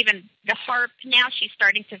know, even the HAARP. Now she's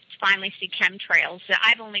starting to finally see chemtrails.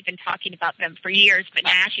 I've only been talking about them for years, but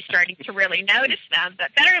now she's starting to really notice them.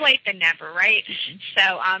 But better late than never, right?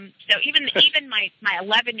 Mm-hmm. So even my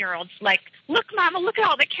 11-year-old's like, look, Mama, look at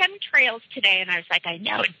all the chemtrails today. And I was like, I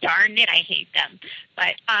know, darn it, I hate them.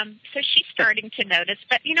 But so she's starting to notice.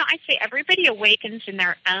 But, you know, I say everybody awakens in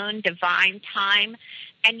their own divine time,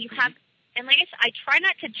 and you have. And like I said, I try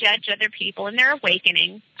not to judge other people in their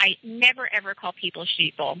awakening. I never, ever call people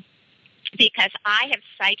sheeple, because I have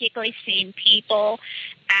psychically seen people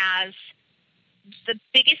as the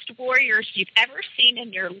biggest warriors you've ever seen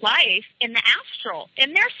in your life in the astral.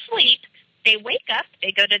 In their sleep, they wake up,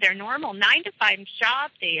 they go to their normal 9-to-5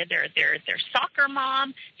 job, they're soccer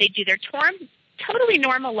mom, they do their totally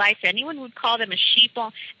normal life. Anyone would call them a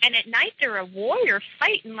sheeple. And at night, they're a warrior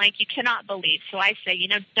fighting like you cannot believe. So I say, you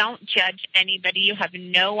know, don't judge anybody. You have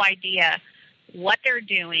no idea what they're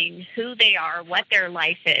doing, who they are, what their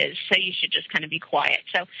life is. So you should just kind of be quiet.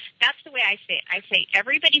 So that's the way I say it. I say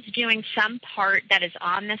everybody's doing some part that is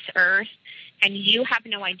on this earth, and you have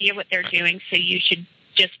no idea what they're doing. So you should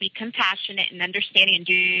just be compassionate and understanding and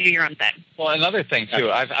do your own thing. Well, another thing,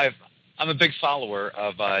 too, I'm a big follower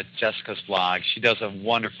of Jessica's blog. She does a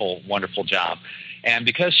wonderful, wonderful job. And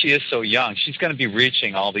because she is so young, she's going to be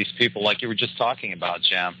reaching all these people like you were just talking about,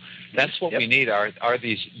 Jim. That's what we need are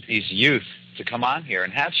these youth to come on here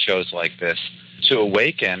and have shows like this to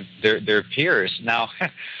awaken their peers. Now,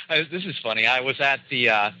 this is funny. I was at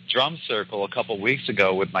the drum circle a couple weeks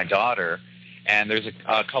ago with my daughter, and there's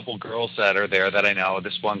a couple girls that are there that I know.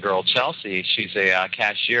 This one girl, Chelsea, she's a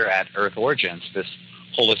cashier at Earth Origins, this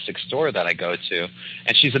holistic store that I go to,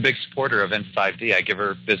 and she's a big supporter of In5D. I give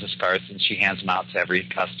her business cards, and she hands them out to every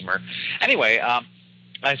customer. Anyway,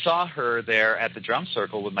 I saw her there at the drum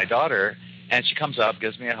circle with my daughter, and she comes up,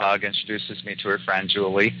 gives me a hug, introduces me to her friend,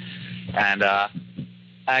 Julie, and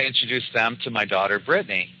I introduced them to my daughter,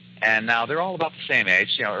 Brittany. And now they're all about the same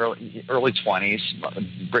age, you know, early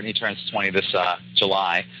 20s. Brittany turns 20 this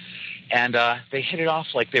July. And they hit it off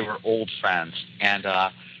like they were old friends. And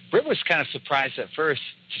Britt was kind of surprised at first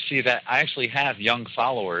to see that I actually have young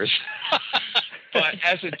followers. But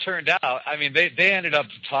as it turned out, I mean, they ended up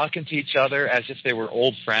talking to each other as if they were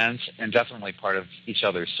old friends and definitely part of each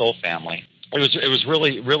other's soul family. It was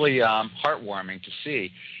really, really heartwarming to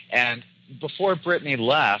see. And before Brittany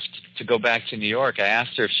left to go back to New York, I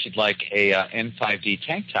asked her if she'd like a In5D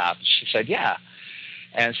tank top. She said, yeah.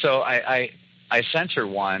 And so I sent her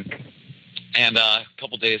one. And a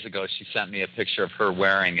couple days ago, she sent me a picture of her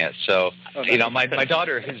wearing it. So, you know, my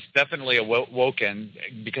daughter has definitely awoken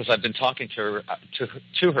because I've been talking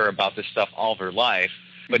to her about this stuff all of her life.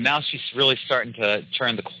 But now she's really starting to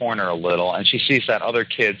turn the corner a little, and she sees that other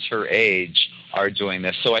kids her age are doing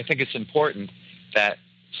this. So I think it's important that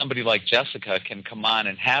somebody like Jessica can come on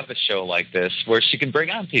and have a show like this where she can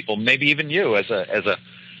bring on people, maybe even you as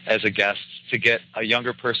a guest, to get a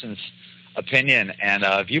younger person's opinion and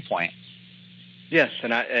viewpoint. Yes,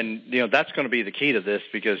 and that's going to be the key to this,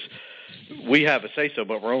 because we have a say-so,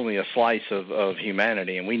 but we're only a slice of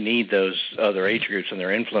humanity, and we need those other age groups and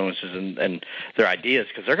their influences and their ideas,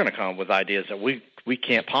 because they're going to come up with ideas that we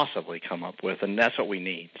can't possibly come up with, and that's what we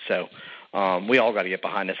need. So we all got to get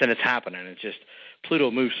behind this, and it's happening. It's just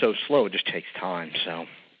Pluto moves so slow; it just takes time. So,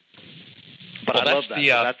 but I love that.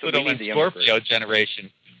 That's the Pluto and Scorpio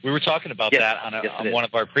generation. We were talking about that on one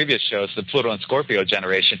of our previous shows, the Pluto and Scorpio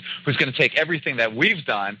generation, who's going to take everything that we've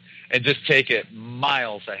done and just take it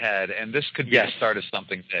miles ahead. And this could be the start of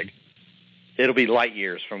something big. It'll be light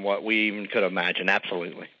years from what we even could imagine,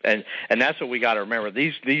 absolutely. And that's what we got to remember.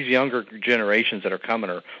 These younger generations that are coming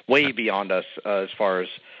are way beyond us as far as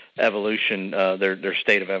evolution, their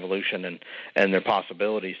state of evolution and their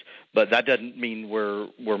possibilities. But that doesn't mean we're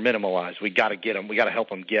minimalized. We got to get them. We got to help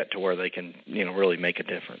them get to where they can, really make a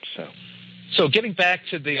difference. So getting back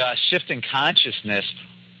to the shift in consciousness,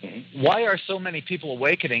 why are so many people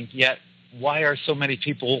awakening? Yet why are so many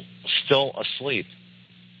people still asleep?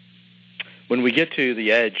 When we get to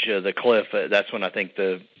the edge of the cliff, that's when I think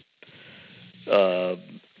the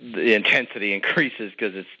intensity increases,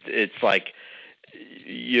 because it's like.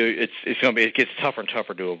 It gets tougher and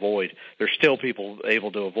tougher to avoid. There's still people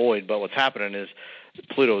able to avoid, but what's happening is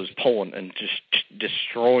Pluto is pulling and just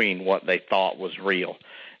destroying what they thought was real.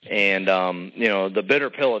 And the bitter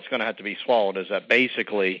pill that's going to have to be swallowed is that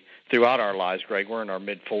basically throughout our lives, Greg, we're in our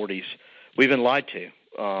mid-40s, we've been lied to,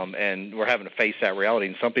 and we're having to face that reality.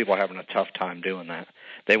 And some people are having a tough time doing that.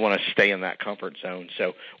 They want to stay in that comfort zone.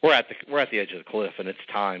 So we're at the edge of the cliff, and it's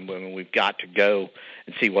time when we've got to go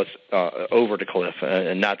and see what's over the cliff.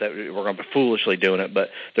 And not that we're going to be foolishly doing it,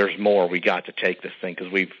 but there's more. We got to take this thing,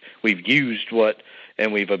 because we've used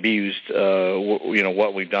and we've abused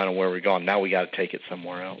what we've done and where we've gone. Now we got to take it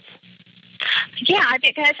somewhere else. Yeah,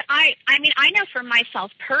 because I know for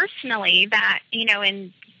myself personally that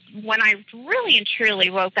when I really and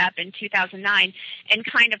truly woke up in 2009 and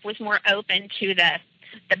kind of was more open to the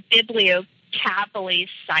Bibliocapally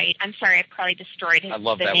site. I'm sorry, I probably destroyed his. I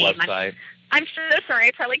love that name. Website. I'm so sorry,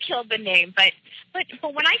 I probably killed the name. But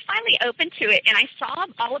when I finally opened to it and I saw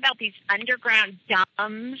all about these underground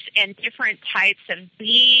dumbs and different types of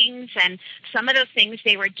beings and some of those things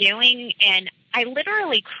they were doing, and I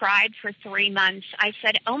literally cried for 3 months. I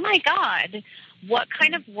said, "Oh my God, what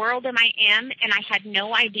kind of world am I in?" And I had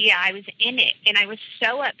no idea I was in it. And I was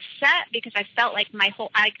so upset because I felt like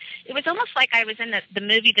it was almost like I was in the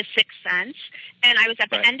movie The Sixth Sense. And I was at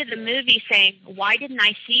the end of the movie saying, why didn't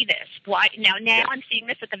I see this? Why now I'm seeing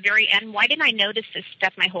this at the very end. Why didn't I notice this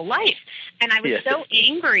stuff my whole life? And I was so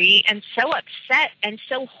angry and so upset and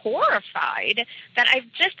so horrified that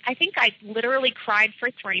I think I literally cried for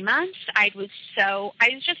 3 months. I was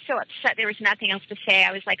just so upset. There was nothing else to say.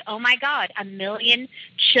 I was like, oh my God, 1 million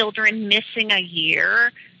children missing a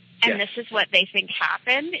year, and this is what they think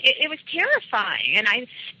happened. It was terrifying, and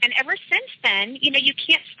ever since then, you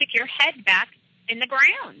can't stick your head back in the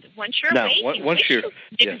ground once you're awake. Once you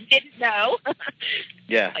didn't know, but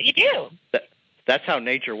you do. That's how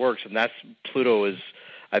nature works, and that's Pluto is.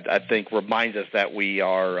 I think reminds us that we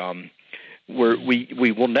are.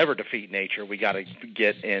 We will never defeat nature. We got to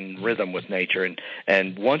get in rhythm with nature,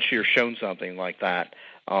 and once you're shown something like that,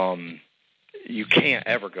 you can't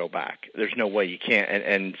ever go back. There's no way you can't,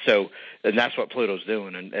 and that's what Pluto's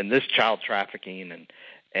doing, and this child trafficking and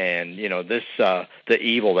this the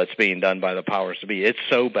evil that's being done by the powers to be. It's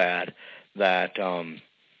so bad that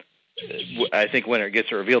I think when it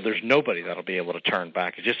gets revealed, there's nobody that'll be able to turn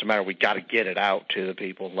back. It's just a matter we got to get it out to the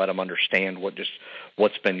people and let them understand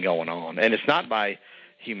what's been going on. And it's not by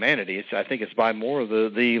humanity. I think it's by more of the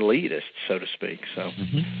elitists, so to speak. So,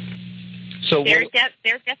 so they're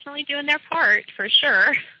definitely doing their part for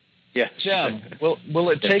sure. Yeah, Jim. Will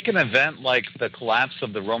it take an event like the collapse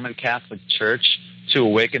of the Roman Catholic Church to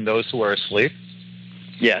awaken those who are asleep?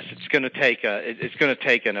 Yes, it's going to take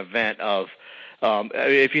an event of.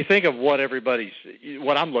 If you think of what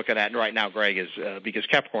I'm looking at right now, Greg, is because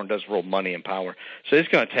Capricorn does rule money and power, so it's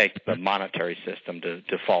going to take the monetary system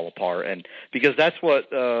to fall apart, and because that's what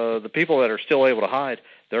the people that are still able to hide,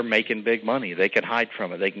 they're making big money. They can hide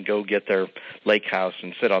from it. They can go get their lake house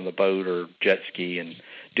and sit on the boat or jet ski and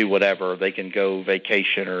do whatever. They can go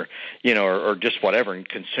vacation or just whatever and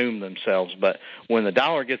consume themselves. But when the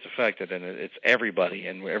dollar gets affected and it's everybody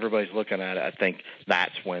and everybody's looking at it, I think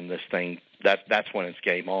that's when this thing. That's when it's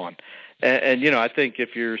game on. And I think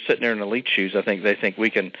if you're sitting there in elite shoes, I think they think we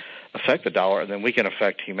can affect the dollar and then we can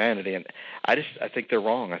affect humanity. And I think they're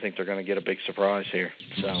wrong. I think they're going to get a big surprise here.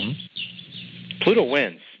 So Pluto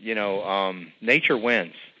wins. Nature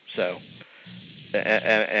wins. So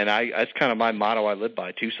And that's kind of my motto I live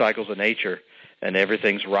by: 2 cycles of nature, and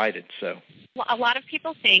everything's righted. So, well, a lot of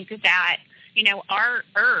people think that, our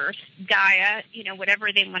Earth, Gaia,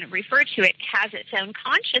 whatever they want to refer to it, has its own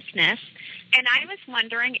consciousness. And I was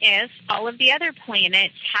wondering if all of the other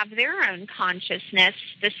planets have their own consciousness,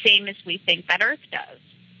 the same as we think that Earth does.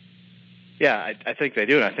 Yeah, I think they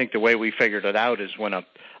do. And I think the way we figured it out is when a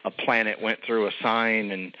planet went through a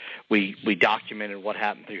sign and we documented what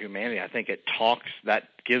happened through humanity. I think that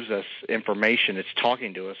gives us information. It's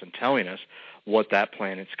talking to us and telling us what that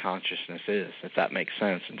planet's consciousness is, if that makes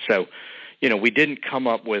sense. And so, we didn't come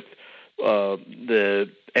up with the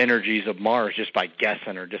energies of Mars just by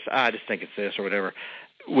guessing or I just think it's this or whatever.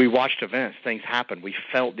 We watched events, things happened. We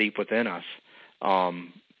felt deep within us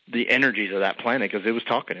the energies of that planet because it was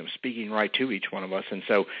talking. It was speaking right to each one of us. And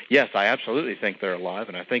so, yes, I absolutely think they're alive,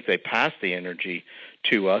 and I think they pass the energy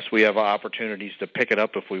to us. We have opportunities to pick it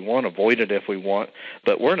up if we want, avoid it if we want.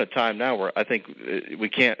 But we're in a time now where I think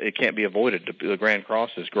it can't be avoided. The Grand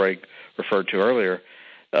Cross, as Gregg referred to earlier,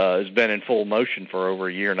 has been in full motion for over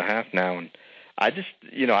a year and a half now, and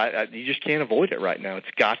you just can't avoid it right now.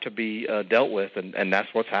 It's got to be dealt with, and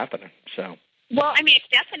that's what's happening. So. Well, I mean, it's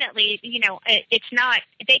definitely, it's not,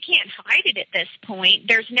 they can't hide it at this point.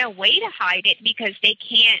 There's no way to hide it because they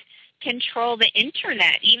can't control the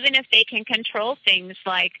internet. Even if they can control things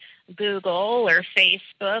like Google or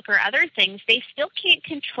Facebook or other things, they still can't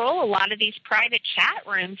control a lot of these private chat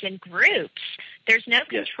rooms and groups. There's no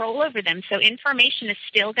control over them. So information is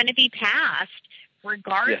still going to be passed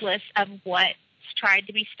regardless of what's tried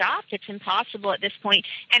to be stopped. It's impossible at this point.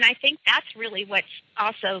 And I think that's really what's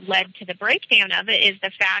also led to the breakdown of it, is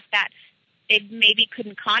the fact that they maybe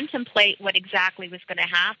couldn't contemplate what exactly was going to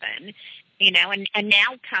happen, and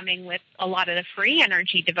now coming with a lot of the free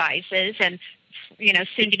energy devices and,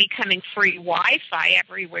 soon to be coming free Wi-Fi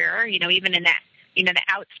everywhere, even in that, the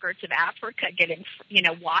outskirts of Africa getting,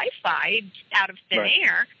 Wi-Fi out of thin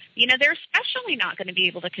air, they're especially not going to be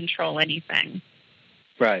able to control anything.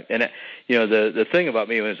 Right. And, the thing about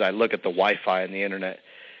me is I look at the Wi-Fi and the Internet,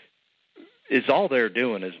 is all they're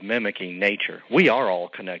doing is mimicking nature. We are all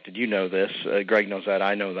connected. You know this. Gregg knows that.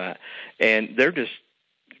 I know that. And they're just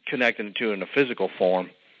connecting to it in a physical form.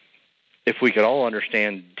 If we could all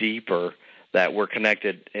understand deeper that we're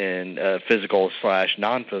connected in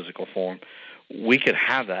physical/non-physical form, we could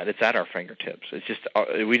have that. It's at our fingertips. It's just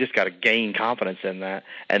we just got to gain confidence in that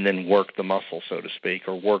and then work the muscle, so to speak,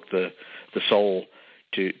 or work the soul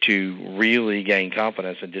to really gain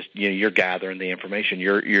confidence and just you're gathering the information.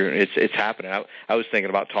 It's happening. I was thinking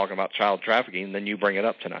about talking about child trafficking, and then you bring it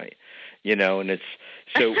up tonight. And it's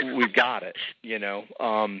so we've got it.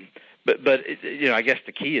 But I guess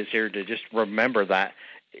the key is here to just remember that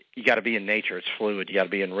you got to be in nature. It's fluid. You got to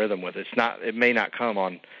be in rhythm with it. It may not come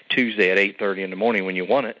on Tuesday at 8:30 in the morning when you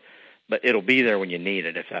want it, but it'll be there when you need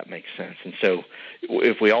it, if that makes sense. And so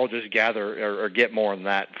if we all just gather or get more in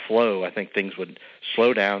that flow, I think things would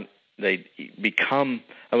slow down. They'd become,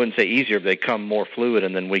 I wouldn't say easier, but they become more fluid,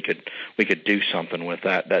 and then we could do something with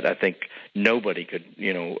that I think nobody could,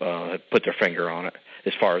 put their finger on it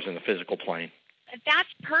as far as in the physical plane. That's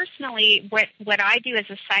personally what I do as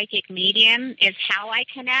a psychic medium, is how I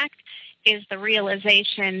connect, is the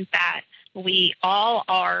realization that we all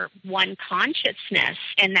are one consciousness,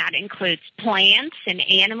 and that includes plants and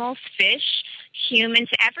animals, fish, humans,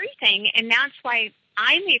 everything. And that's why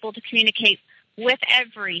I'm able to communicate with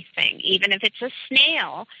everything, even if it's a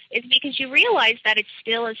snail, is because you realize that it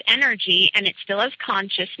still is energy and it still has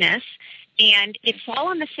consciousness, and it's all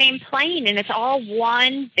on the same plane, and it's all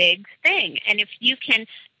one big thing. And if you can,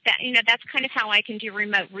 that's kind of how I can do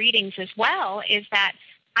remote readings as well, is that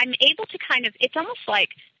I'm able to it's almost like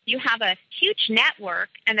you have a huge network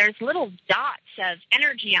and there's little dots of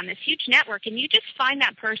energy on this huge network, and you just find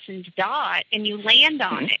that person's dot and you land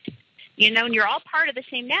on it, and you're all part of the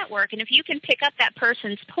same network. And if you can pick up that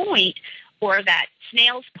person's point, or that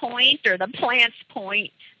snail's point, or the plant's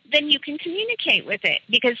point, then you can communicate with it,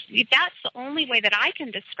 because that's the only way that I can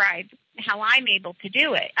describe how I'm able to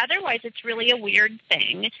do it. Otherwise, it's really a weird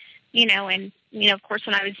thing, and, of course,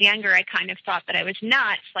 when I was younger, I kind of thought that I was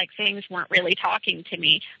nuts, like things weren't really talking to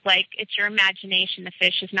me, like it's your imagination, the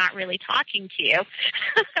fish is not really talking to you.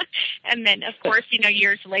 And then, of course,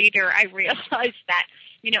 years later, I realized that,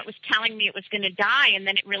 it was telling me it was going to die, and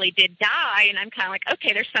then it really did die, and I'm kind of like,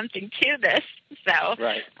 okay, there's something to this. So,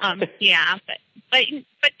 right. Yeah, but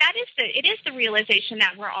it is the realization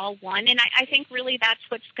that we're all one, and I think really that's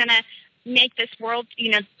what's going to make this world,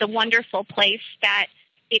 the wonderful place that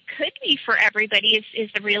it could be for everybody, is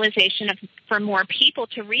the realization for more people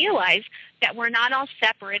to realize that we're not all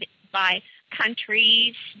separate by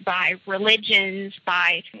countries, by religions,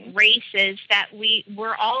 by races, that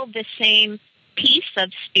we're all the same piece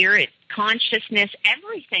of spirit, consciousness.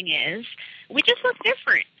 Everything is. We just look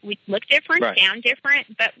different. We look different, Right. sound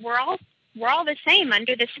different, but we're all the same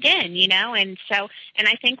under the skin, and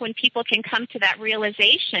I think when people can come to that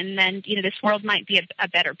realization, then, this world might be a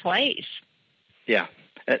better place. Yeah.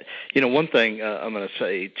 One thing I'm going to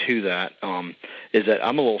say to that is that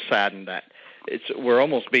I'm a little saddened that we're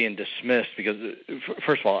almost being dismissed because,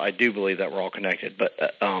 first of all, I do believe that we're all connected,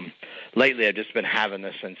 but lately I've just been having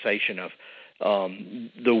this sensation of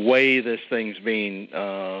the way this thing's being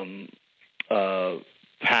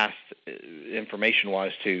passed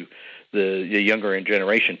information-wise to the younger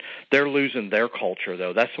generation. They're losing their culture,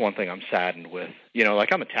 though. That's the one thing I'm saddened with.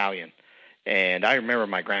 Like I'm Italian, and I remember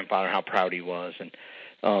my grandfather, how proud he was, and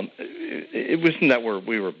it wasn't that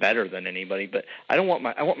we were better than anybody, but I want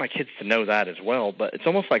my kids to know that as well. But it's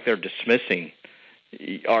almost like they're dismissing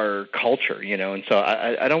our culture, and so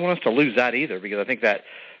I don't want us to lose that either, because I think that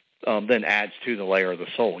then adds to the layer of the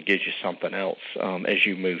soul and gives you something else as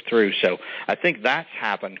you move through. So I think that's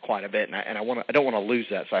happened quite a bit, and I don't want to lose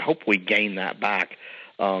that. So I hope we gain that back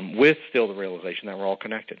with still the realization that we're all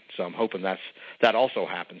connected. So I'm hoping that also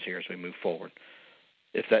happens here as we move forward.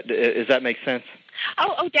 Does that make sense?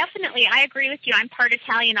 Oh, definitely. I agree with you. I'm part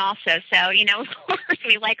Italian also, so of course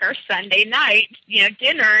we like our Sunday night,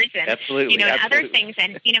 dinners and absolutely. And other things.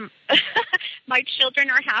 And my children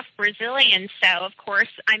are half Brazilian, so of course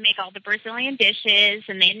I make all the Brazilian dishes,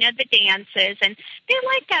 and they know the dances, and they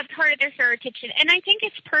like that part of their heritage. And I think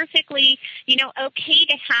it's perfectly, okay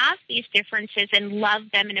to have these differences and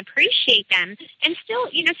love them and appreciate them, and still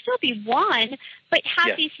be one, but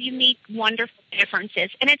have these unique, wonderful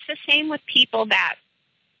differences. And it's the same with people that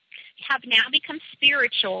have now become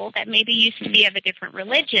spiritual, that maybe used to be of a different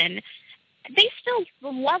religion. They still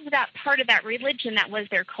love that part of that religion that was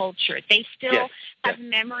their culture. They still have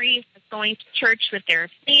memories of going to church with their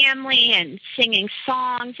family and singing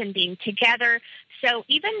songs and being together. So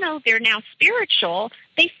even though they're now spiritual,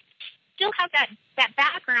 they still have that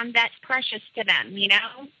background that's precious to them,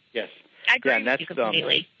 Yes. I agree with you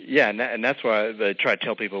completely. And that's why I try to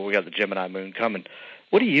tell people we got the Gemini moon coming.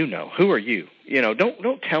 What do you know? Who are you?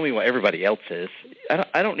 Don't tell me what everybody else is.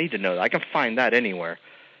 I don't need to know that. I can find that anywhere.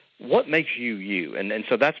 What makes you you? And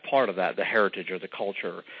so that's part of that, the heritage or the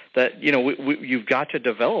culture. That you've got to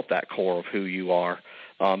develop that core of who you are,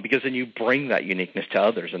 because then you bring that uniqueness to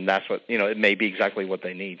others, and that's what it may be exactly what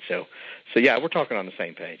they need. So yeah, we're talking on the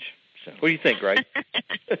same page. So what do you think, Greg?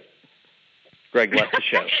 Greg left the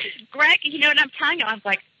show. Greg, you know what I'm telling you? I was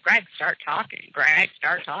like, Greg, start talking. Greg,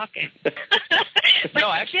 start talking. No,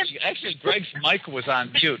 actually, Greg's mic was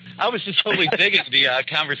on mute. I was just totally digging the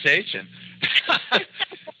conversation.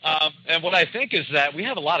 And what I think is that we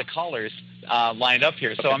have a lot of callers lined up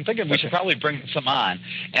here, so I'm thinking we should probably bring some on.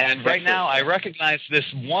 And right now, I recognize this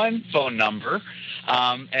one phone number,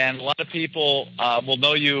 and a lot of people will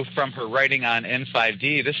know you from her writing on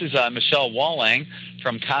In5D. This is Michelle Walling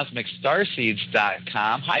from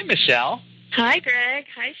CosmicStarseeds.com. Hi, Michelle. Hi, Greg.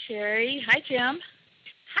 Hi, Sherrie. Hi, Jim.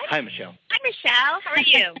 Hi, Michelle. Hi, Michelle. How are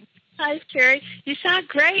you? Hi, Sherrie. You sound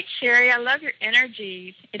great, Sherrie. I love your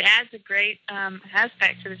energy. It adds a great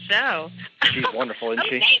aspect to the show. She's wonderful, isn't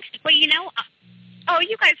she? Thanks. Well, you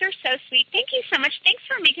guys are so sweet. Thank you so much. Thanks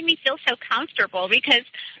for making me feel so comfortable, because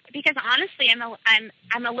honestly, I'm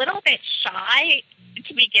a little bit shy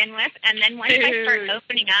to begin with, and then once I start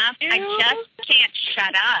opening up, I just can't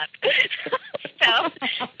shut up.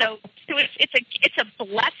 so it's a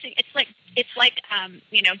blessing. It's like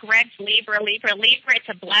Gregg's Libra. It's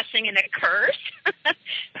a blessing and a curse. But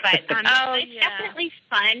it's definitely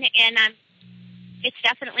fun, and it's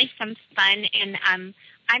definitely some fun, and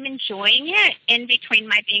I'm enjoying it in between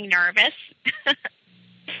my being nervous.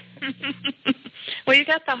 Well, you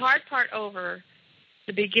got the hard part over.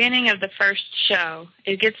 The beginning of the first show.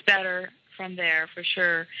 It gets better from there for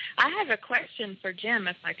sure. I have a question for Jim,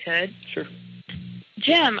 if I could. Sure.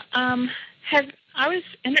 Jim, I was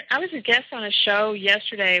a guest on a show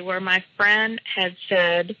yesterday where my friend had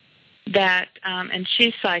said that, and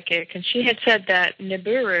she's psychic, and she had said that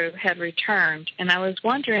Nibiru had returned, and I was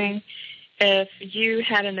wondering if you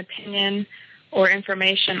had an opinion or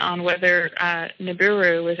information on whether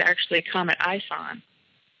Nibiru was actually Comet Ison.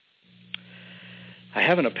 I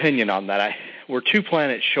have an opinion on that. We're 2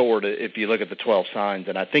 planets short if you look at the 12 signs,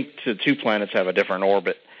 and I think the 2 planets have a different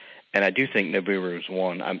orbit, and I do think Nibiru is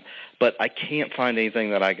one. But I can't find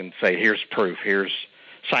anything that I can say, here's proof, here's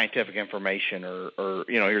scientific information, or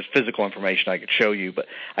here's physical information I could show you. But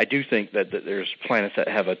I do think that there's planets that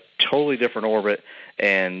have a totally different orbit,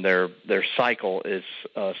 and their cycle is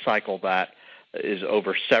a cycle that is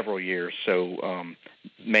over several years. So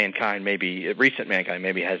recent mankind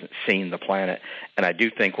maybe hasn't seen the planet, and I do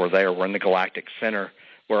think we're there. We're in the galactic center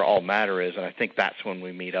where all matter is, and I think that's when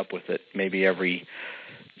we meet up with it, maybe every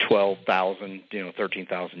 12,000,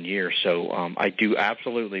 13,000 years. So I do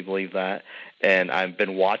absolutely believe that, and I've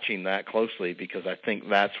been watching that closely because I think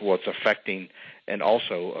that's what's affecting and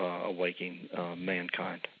also awakening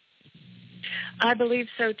mankind. I believe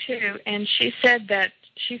so, too. And she said that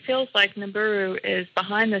she feels like Nibiru is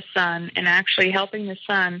behind the sun and actually helping the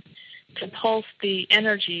sun to pulse the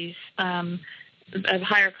energies of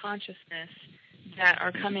higher consciousness that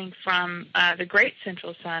are coming from the great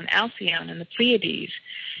central sun, Alcyone, and the Pleiades.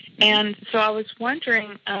 And so I was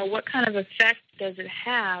wondering what kind of effect does it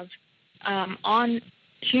have on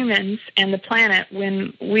humans and the planet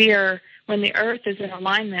when the Earth is in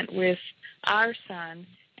alignment with our sun,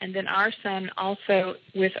 and then our sun also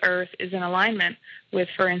with Earth is in alignment with,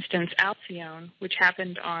 for instance, Alcyone, which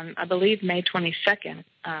happened on, I believe, May 22nd,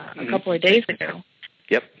 a couple of days ago.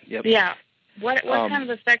 Yep. Yeah. What kind of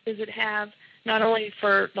effect does it have, not only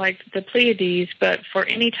for, like, the Pleiades, but for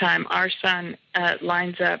any time our sun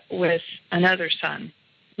lines up with another sun,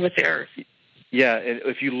 with the Earth? Yeah,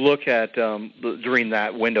 if you look at during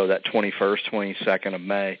that window, that 21st, 22nd of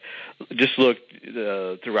May, just look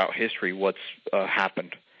throughout history what's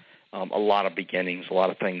happened. A lot of beginnings, a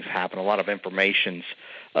lot of things happen, a lot of information's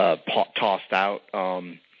tossed out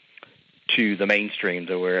to the mainstream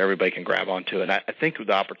to where everybody can grab onto it. And I think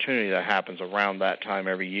the opportunity that happens around that time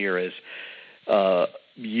every year is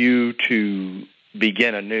you to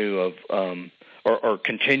begin anew of or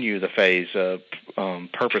continue the phase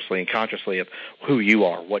purposely and consciously of who you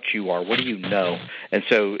are, what do you know. And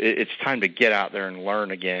so it's time to get out there and learn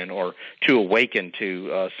again, or to awaken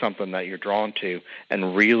to something that you're drawn to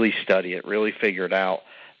and really study it, really figure it out,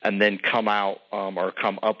 and then come out or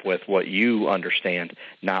come up with what you understand,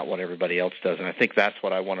 not what everybody else does. And I think that's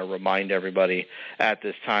what I want to remind everybody at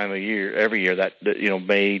this time of year, every year, that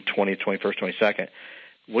May 20th, 21st, 22nd,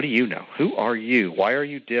 what do you know? Who are you? Why are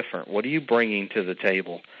you different? What are you bringing to the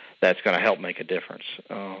table that's going to help make a difference?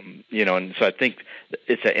 And so I think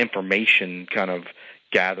it's an information kind of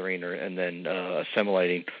gathering and then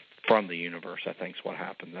assimilating from the universe, I think is what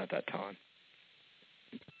happened at that time.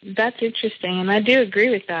 That's interesting, and I do agree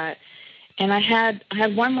with that. And I had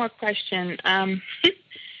one more question.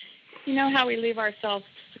 You know how we leave ourselves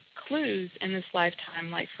clues in this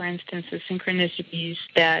lifetime, like, for instance, the synchronicities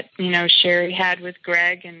that, Sherrie had with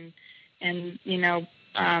Gregg, and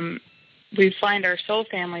we find our soul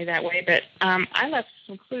family that way. But I left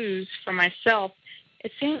some clues for myself.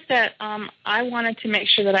 It seems that I wanted to make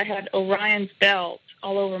sure that I had Orion's belt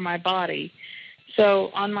all over my body.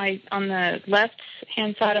 So on the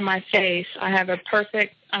left-hand side of my face, I have a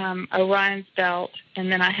perfect Orion's belt, and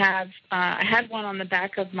then I had one on the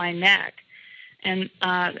back of my neck, and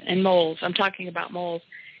moles. I'm talking about moles.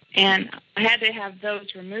 And I had to have those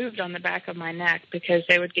removed on the back of my neck because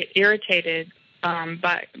they would get irritated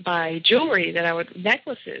by jewelry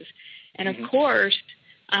necklaces. And of course,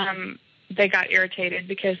 they got irritated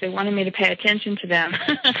because they wanted me to pay attention to them.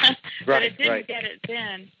 But it didn't get it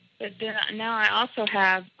then. But then now I also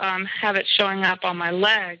have it showing up on my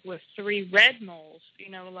leg with 3 red moles,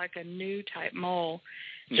 like a new type mole,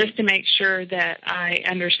 just to make sure that I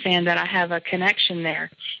understand that I have a connection there.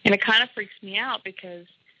 And it kind of freaks me out because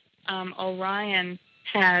Orion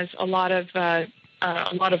has a lot of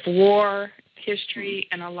war history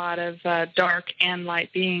and a lot of dark and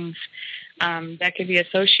light beings that could be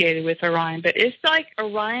associated with Orion. But is like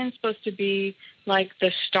Orion supposed to be like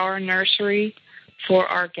the star nursery for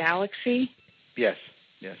our galaxy? Yes.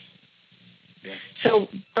 So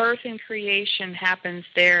birth and creation happens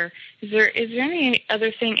there. Is there any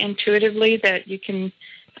other thing intuitively that you can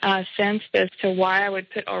sense as to why I would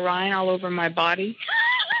put Orion all over my body?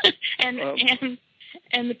 and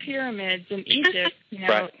the pyramids in Egypt,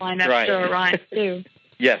 line up to Orion too.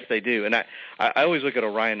 Yes, they do. And I always look at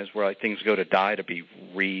Orion as where things go to die to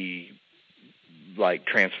be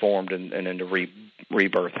transformed and into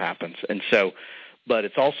rebirth happens. And so, but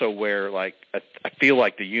it's also where I feel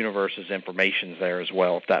like the universe's information's there as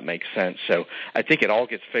well, if that makes sense. So I think it all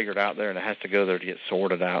gets figured out there, and it has to go there to get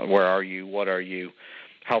sorted out. Where are you? What are you?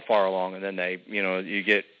 How far along? And then you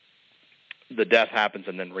get the death happens,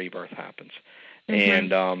 and then rebirth happens.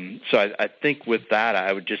 Mm-hmm. And so I think with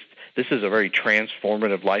that, this is a very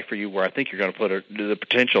transformative life for you, where I think you're going to the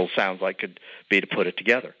potential sounds like could be to put it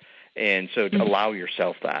together. And so allow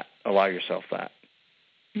yourself that.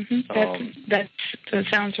 Mm-hmm. That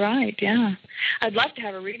sounds right. Yeah, I'd love to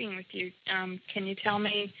have a reading with you. Can you tell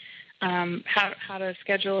me how to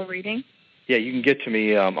schedule a reading? Yeah, you can get to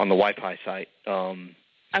me on the Wi-Fi site.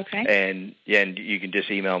 Okay. And you can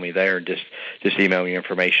just email me there, and just email me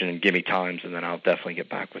information and give me times, and then I'll definitely get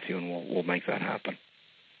back with you, and we'll make that happen.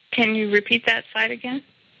 Can you repeat that site again?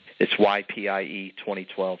 It's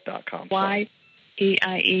YPIE2012.com.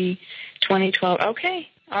 YPIE 2012. Okay.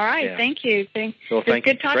 All right. Yeah. Thank you. Thank good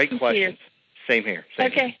you. talking Great questions. to you. Same here.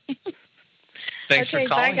 Okay. Thanks for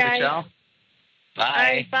calling, bye, guys. Michelle. Bye. All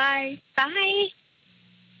right, bye. Bye.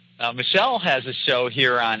 Michelle has a show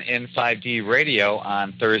here on In5D Radio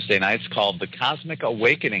on Thursday nights called The Cosmic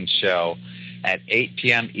Awakening Show at 8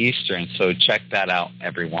 p.m. Eastern, so check that out,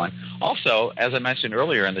 everyone. Also, as I mentioned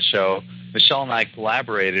earlier in the show, Michelle and I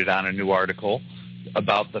collaborated on a new article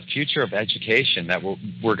about the future of education that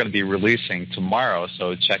we're going to be releasing tomorrow,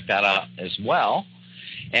 so check that out as well.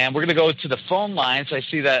 And we're going to go to the phone lines. I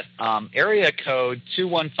see that area code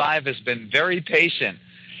 215 has been very patient.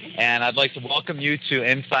 And I'd like to welcome you to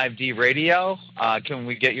In5D Radio. Can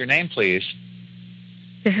we get your name, please?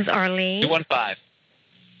 This is Arlene. 215.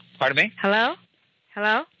 Pardon me? Hello?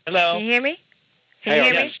 Hello? Hello. Can you hear me? Can Hey, you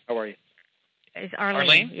hear Arlene. me? How are you? It's Arlene.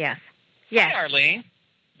 Arlene? Yes. Yes. Hi, Arlene.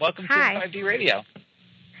 Welcome Hi. to In5D Radio.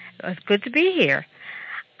 It's good to be here.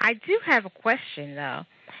 I do have a question, though.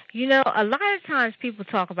 You know, a lot of times people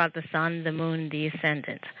talk about the sun, the moon, the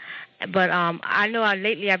ascendant. But I know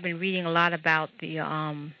lately I've been reading a lot about the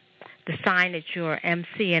sign that you're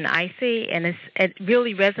MC and IC, and it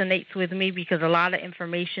really resonates with me because a lot of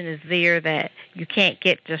information is there that you can't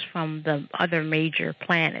get just from the other major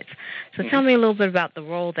planets. So tell me a little bit about the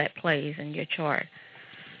role that plays in your chart.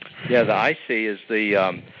 Yeah, the IC is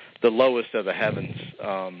the lowest of the heavens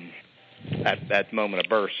at that moment of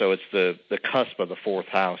birth. So it's the cusp of the fourth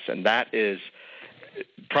house, and that is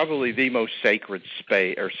probably the most sacred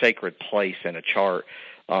space or sacred place in a chart.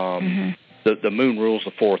 The moon rules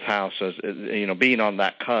the fourth house. So, you know, being on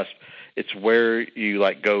that cusp, it's where you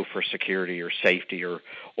like go for security or safety, or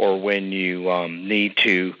when you need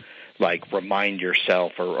to like remind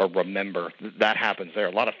yourself or remember. That happens there.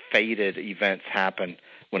 A lot of fated events happen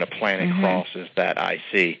when a planet crosses that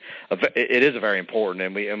IC. It is very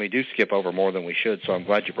important, and we do skip over more than we should, so I'm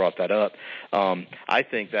glad you brought that up. I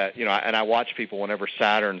think that, you know, and I watch people whenever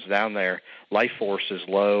Saturn's down there, life force is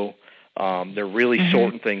low. They're really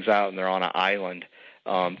sorting things out, and they're on an island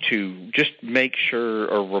to just make sure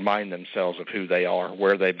or remind themselves of who they are,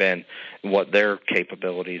 where they've been, and what their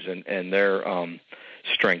capabilities and their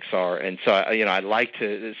strengths are. And so, you know, I like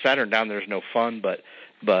to, Saturn down there is no fun, but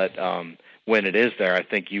when it is there, I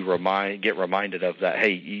think you get reminded of that.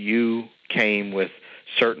 Hey, you came with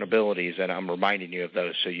certain abilities, and I'm reminding you of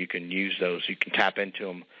those, so you can use those. You can tap into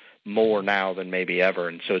them more now than maybe ever,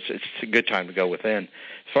 and so it's a good time to go within.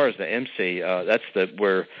 As far as the MC, that's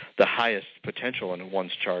where the highest potential in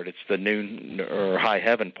one's chart. It's the noon or high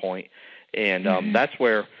heaven point, and that's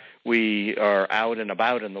where we are out and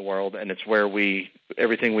about in the world, and it's where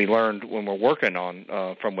everything we learned when we're working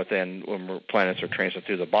on from within, when planets are transit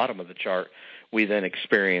through the bottom of the chart, we then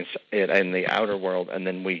experience it in the outer world, and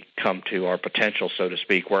then we come to our potential, so to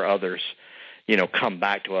speak, where others, you know, come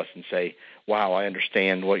back to us and say, wow, I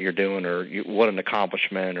understand what you're doing, or what an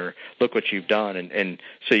accomplishment, or look what you've done. And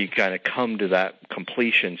so you kind of come to that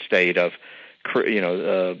completion state of, you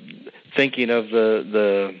know, thinking of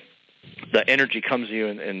the energy comes to you,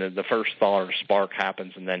 and the first thought or spark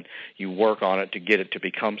happens, and then you work on it to get it to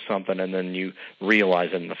become something, and then you realize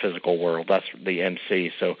it in the physical world. That's the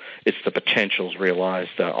MC. So it's the potentials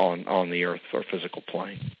realized on the earth or physical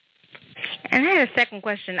plane. And I had a second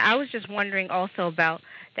question. I was just wondering also about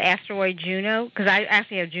the asteroid Juno, because I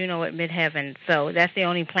actually have Juno at midheaven, so that's the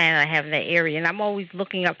only planet I have in that area. And I'm always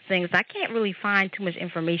looking up things. I can't really find too much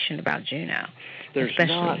information about Juno. There's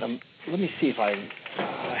not. Let me see if I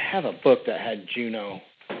have a book that had Juno,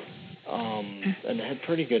 and it had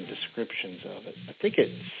pretty good descriptions of it. I think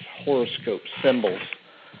it's Horoscope Symbols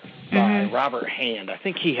by Robert Hand. I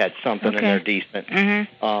think he had something in there decent.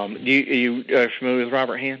 You are familiar with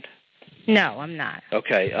Robert Hand? No, I'm not.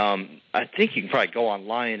 Okay. I think you can probably go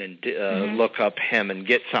online and look up him and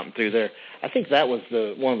get something through there. I think that was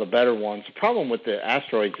one of the better ones. The problem with the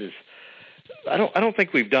asteroids is I don't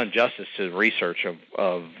think we've done justice to the research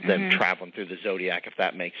of them traveling through the zodiac, if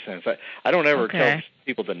that makes sense. I don't ever tell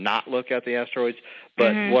people to not look at the asteroids,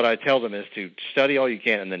 but what I tell them is to study all you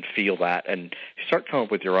can and then feel that and start coming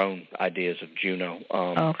up with your own ideas of Juno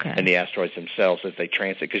and the asteroids themselves as they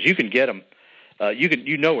transit, because you can get them.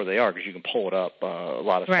 You know where they are because you can pull it up. A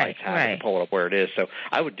lot of sites have it and pull it up where it is. So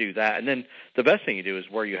I would do that. And then the best thing you do is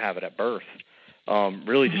where you have it at birth.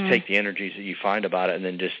 Really just take the energies that you find about it and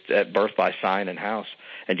then just at birth by sign and house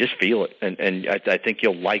and just feel it. And I think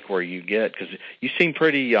you'll like where you get, because you seem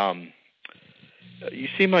pretty You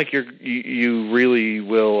seem like you really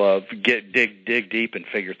will dig deep and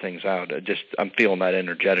figure things out. I'm feeling that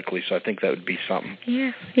energetically, so I think that would be something.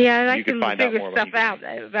 Yeah, I like to figure stuff out.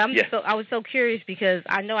 I was so curious because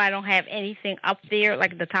I know I don't have anything up there,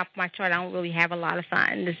 like at the top of my chart. I don't really have a lot of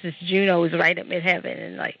signs. This is Juno is right at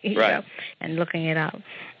midheaven, and you know, and looking it up.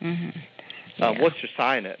 Mm-hmm. Yeah. What's your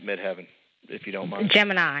sign at midheaven, if you don't mind?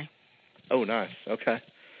 Gemini. Oh, nice. Okay.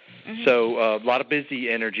 Mm-hmm. So a lot of busy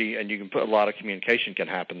energy, and you can put a lot of communication can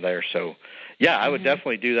happen there. So, yeah, I would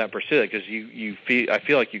definitely do that and pursue it because I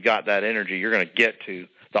feel like you got that energy. You're going to get to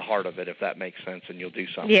the heart of it, if that makes sense, and you'll do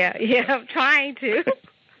something. Yeah, I'm trying to.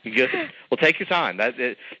 Good. Well, take your time.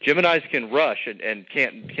 Geminis can rush and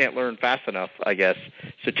can't learn fast enough, I guess.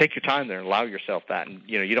 So take your time there and allow yourself that, and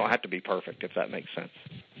you don't have to be perfect, if that makes sense.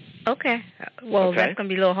 Okay. Well, that's going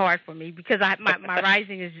to be a little hard for me because my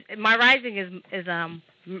rising is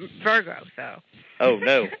Virgo. So. Oh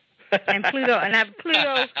no. And Pluto, and I have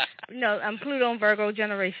Pluto. I'm Pluto and Virgo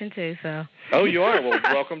generation too. So. Oh, you are. Well,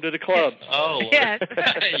 welcome to the club. Oh. Yes.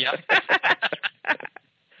 Yep.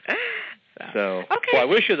 So. Okay. Well, I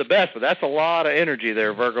wish you the best, but that's a lot of energy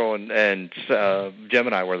there, Virgo and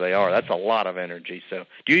Gemini, where they are. That's a lot of energy. So,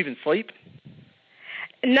 do you even sleep?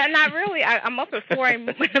 No, not really. I'm up at 4 in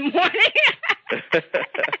the morning.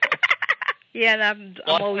 Yeah, and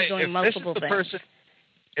I'm always doing multiple things.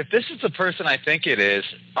 If this is the person I think it is,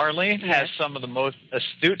 Arlene has some of the most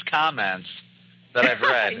astute comments that I've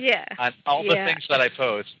read on all the things that I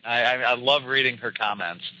post. I love reading her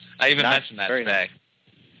comments. I even mentioned that today. Nice.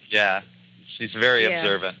 Yeah, she's very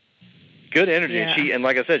observant. Good energy, and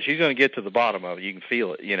like I said, she's going to get to the bottom of it. You can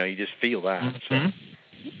feel it. You just feel that. Mm-hmm. So.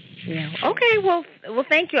 Yeah. Okay. Well,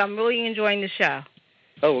 thank you. I'm really enjoying the show.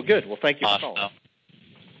 Oh, well, good. Well, thank you for calling. All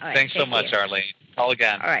right, thanks so much, Arlene. Call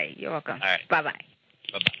again. All right. You're welcome. All right. Bye-bye.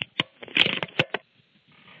 Bye-bye.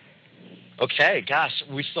 Okay. Gosh,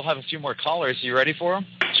 we still have a few more callers. You ready for them,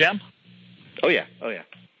 Jim? Oh, yeah.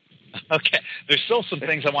 Okay. There's still some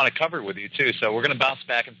things I want to cover with you, too, so we're going to bounce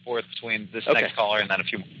back and forth between this next caller and then a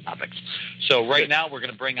few more topics. So right now we're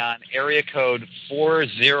going to bring on area code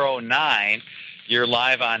 409. You're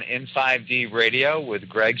live on In5D Radio with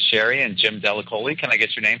Gregg, Sherrie, and Jim Dellicolli. Can I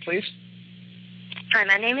get your name, please? Hi,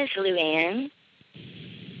 my name is Luann.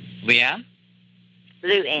 Leanne?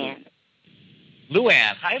 Luann.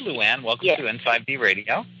 Luann. Hi, Luann. Welcome to In5D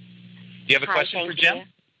Radio. Do you have a question for Jim? You.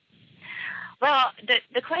 Well,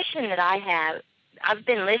 the question that I have, I've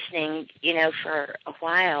been listening, for a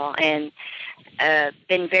while, and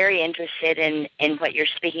been very interested in what you're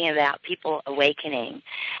speaking about, people awakening.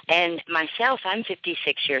 And myself, I'm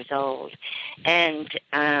 56 years old, and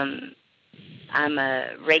I'm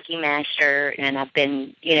a Reiki master, and I've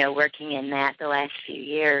been, working in that the last few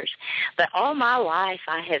years. But all my life,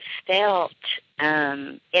 I have felt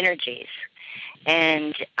energies,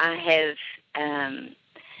 and I have,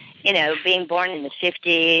 being born in the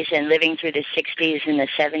 50s and living through the 60s and the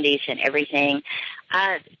 70s and everything,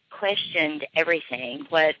 I questioned everything.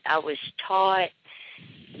 What I was taught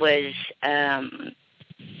was,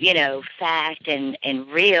 fact and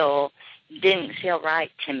real didn't feel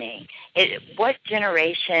right to me. What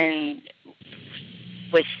generation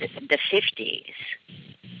was the 50s?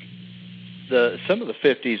 Some of the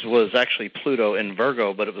 50s was actually Pluto in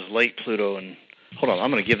Virgo, but it was late Pluto in... Hold on,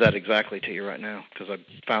 I'm going to give that exactly to you right now because I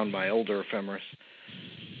found my older ephemeris.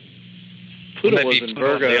 Pluto was in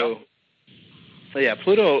Virgo. So yeah,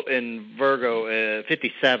 Pluto in Virgo,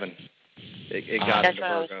 57. It got into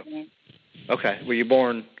Virgo. Okay, were you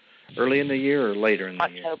born early in the year or later in the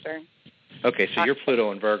year? October. Okay, so you're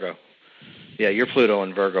Pluto in Virgo. Yeah, you're Pluto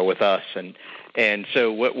in Virgo with us, and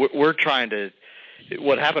so what we're trying to.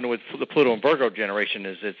 What happened with the Pluto and Virgo generation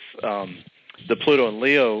is it's. The Pluto and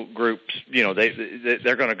Leo groups,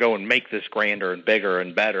 they're going to go and make this grander and bigger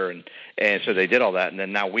and better, and so they did all that, and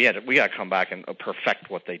then now we got to come back and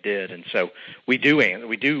perfect what they did, and so we do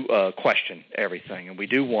question everything, and we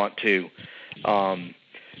do want to,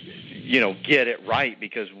 get it right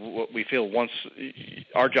because what we feel once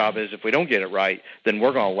our job is if we don't get it right, then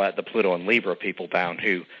we're going to let the Pluto and Libra people down.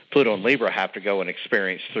 Who Pluto and Libra have to go and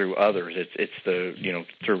experience through others. It's the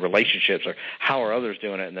through relationships or how are others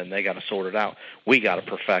doing it, and then they got to sort it out. We got to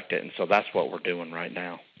perfect it, and so that's what we're doing right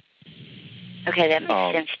now. Okay, that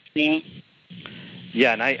makes sense to me.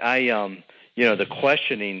 Yeah, and I the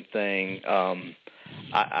questioning thing.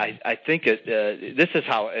 I think this is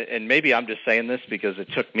how, and maybe I'm just saying this because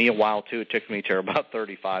it took me a while too. It took me to about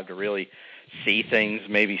 35 to really see things,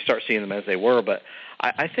 maybe start seeing them as they were. But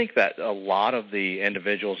I think that a lot of the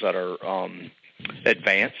individuals that are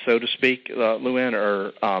advanced, so to speak, Luann,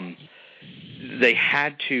 are they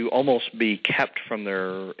had to almost be kept from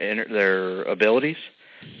their abilities,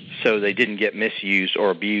 so they didn't get misused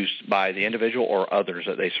or abused by the individual or others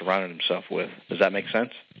that they surrounded themselves with. Does that make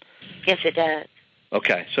sense? Yes, it does.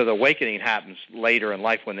 Okay, so the awakening happens later in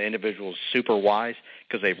life when the individual is super wise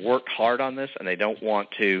because they've worked hard on this and they don't want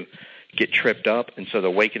to get tripped up, and so the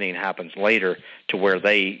awakening happens later to where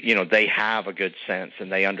they have a good sense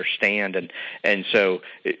and they understand, and so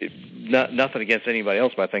nothing against anybody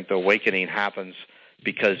else, but I think the awakening happens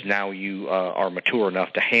because now you are mature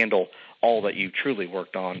enough to handle all that you truly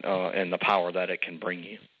worked on and the power that it can bring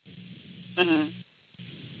you.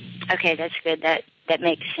 Mm-hmm. Okay, that's good. That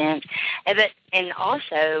makes sense. And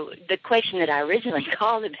also the question that I originally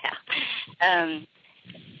called about.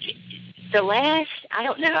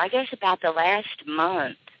 I guess about the last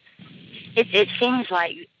month, it seems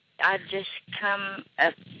like I've just come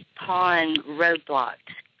upon roadblocks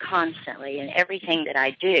constantly in everything that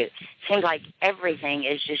I do. It seems like everything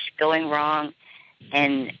is just going wrong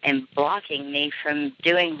and blocking me from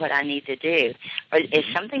doing what I need to do. Or is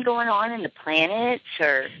something going on in the planets,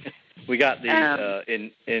 or? We got the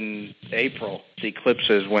in April, the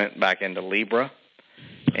eclipses went back into Libra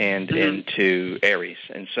and into Aries.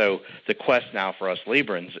 And so the quest now for us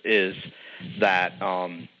Librans is that,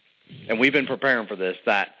 and we've been preparing for this,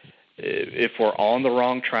 that if we're on the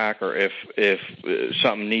wrong track or if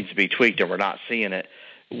something needs to be tweaked and we're not seeing it,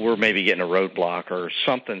 we're maybe getting a roadblock or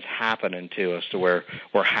something's happening to us to where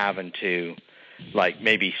we're having to like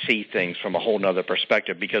maybe see things from a whole nother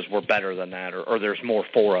perspective because we're better than that or there's more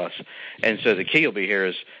for us. And so the key will be here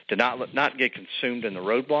is to not get consumed in the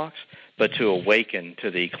roadblocks, but to awaken to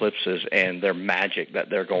the eclipses and their magic that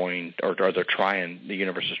they're going or they're trying, the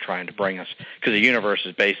universe is trying to bring us. Because the universe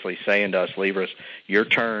is basically saying to us, Libras, your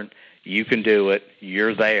turn, you can do it,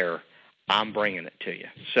 you're there, I'm bringing it to you.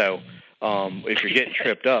 So if you're getting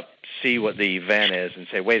tripped up, see what the event is and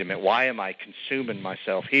say, wait a minute, why am I consuming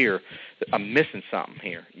myself here? I'm missing something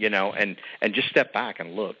here, and just step back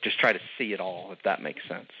and look. Just try to see it all, if that makes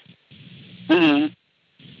sense.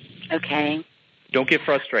 Mm-hmm. Okay. Don't get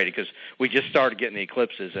frustrated because we just started getting the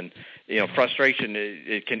eclipses, and frustration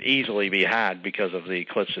it can easily be had because of the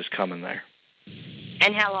eclipses coming there.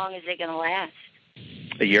 And how long is it going to last?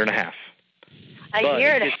 A year and a half. A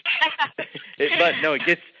year and a half. But no, it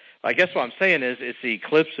gets. I guess what I'm saying is, it's the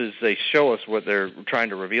eclipses. They show us what they're trying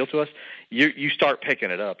to reveal to us. You start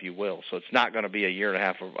picking it up, you will. So it's not going to be a year and a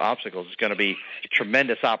half of obstacles. It's going to be a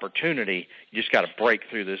tremendous opportunity. You just got to break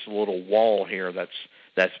through this little wall here that's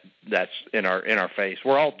in our face.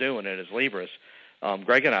 We're all doing it as Libras.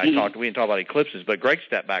 Gregg and I talked. We didn't talk about eclipses, but Gregg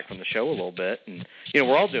stepped back from the show a little bit, and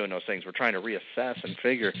we're all doing those things. We're trying to reassess and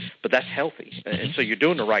figure, but that's healthy. And so you're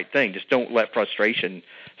doing the right thing. Just don't let frustration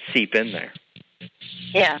seep in there.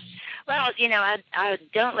 Yeah. Well, I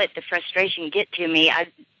don't let the frustration get to me. I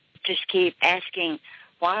just keep asking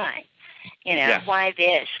why. Why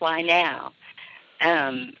this? Why now?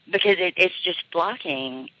 Because it's just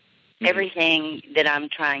blocking everything that I'm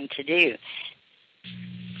trying to do.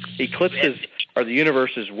 Eclipses are the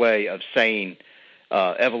universe's way of saying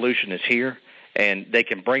evolution is here, and they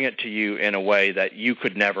can bring it to you in a way that you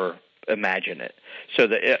could never imagine it. So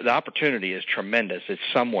the opportunity is tremendous. It's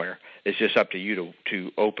somewhere. It's just up to you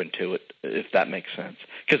to open to it, if that makes sense.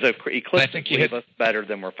 Because the eclipses leave us better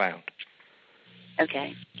than we're found.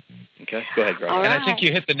 Okay. Okay, go ahead, Gregg. And I think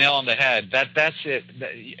you hit the nail on the head. That's it.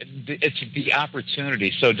 It's the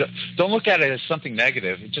opportunity. So don't look at it as something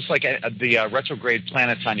negative. Just like the retrograde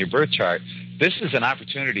planets on your birth chart, this is an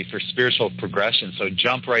opportunity for spiritual progression. So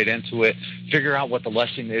jump right into it. Figure out what the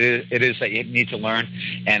lesson it is that you need to learn,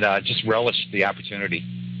 and just relish the opportunity.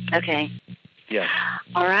 Okay. Yeah.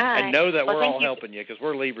 All right. And know that we're all helping you because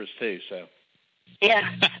we're Libras too. So. Yeah.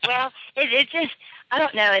 Well, it just, I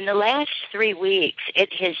don't know. In the last 3 weeks,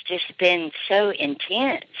 it has just been so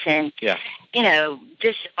intense, and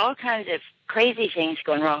just all kinds of crazy things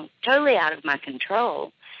going wrong, totally out of my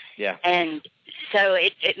control. Yeah. And so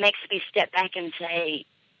it makes me step back and say,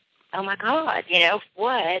 "Oh my God,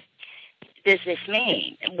 what does this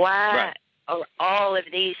mean? Why are all of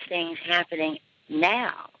these things happening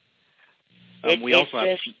now?" We also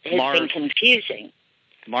have Mars. Been confusing.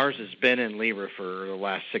 Mars has been in Libra for the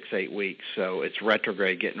last 6-8 weeks, so it's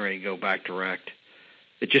retrograde, getting ready to go back direct.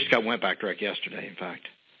 It just went back direct yesterday, in fact.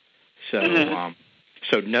 So,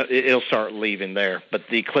 it'll start leaving there. But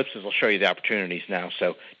the eclipses will show you the opportunities now.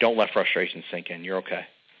 So don't let frustration sink in. You're okay.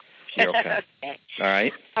 You're okay. Okay. All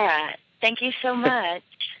right. All right. Thank you so much.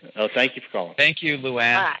 Oh, thank you for calling. Thank you,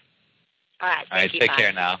 Luann. All right. All right. All right. Take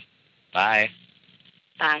care now. Bye.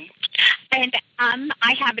 Bye. And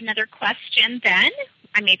I have another question then.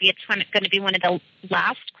 maybe it's going to be one of the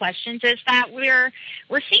last questions, is that we're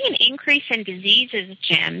seeing an increase in diseases,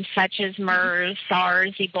 Jim, such as MERS,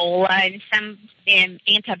 SARS, Ebola, and some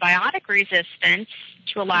antibiotic resistance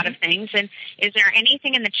to a lot of things. And is there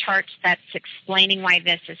anything in the charts that's explaining why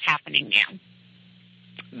this is happening now?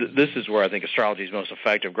 This is where I think astrology is most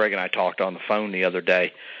effective. Gregg and I talked on the phone the other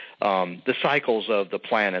day. The cycles of the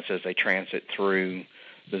planets as they transit through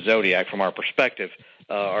the zodiac, from our perspective,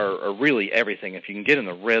 are really everything. If you can get in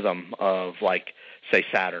the rhythm of, like, say,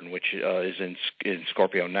 Saturn, which is in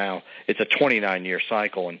Scorpio now, it's a 29-year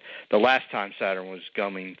cycle. And the last time Saturn was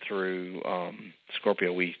coming through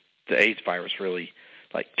Scorpio, the AIDS virus really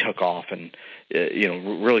took off and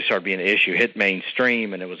really started being an issue, hit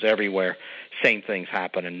mainstream, and it was everywhere. Same thing's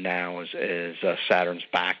happening now as Saturn's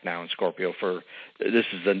back now in Scorpio.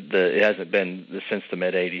 It hasn't been since the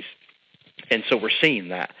mid '80s, and so we're seeing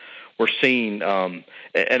that. We're seeing,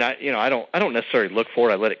 and I don't necessarily look for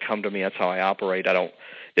it. I let it come to me. That's how I operate.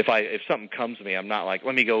 If something comes to me, I'm not like,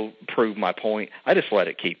 let me go prove my point. I just let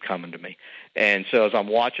it keep coming to me. And so as I'm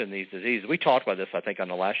watching these diseases, we talked about this, I think, on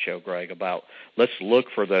the last show, Gregg, about let's look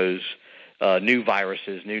for those new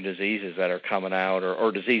viruses, new diseases that are coming out,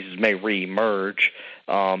 or diseases may reemerge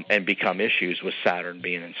and become issues with Saturn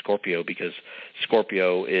being in Scorpio, because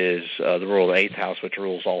Scorpio is the rule of the 8th house, which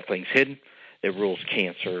rules all things hidden. It rules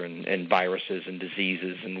cancer and viruses and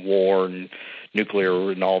diseases and war and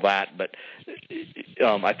nuclear and all that. But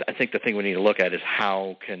I think the thing we need to look at is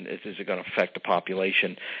is it going to affect the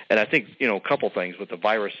population? And I think, a couple things with the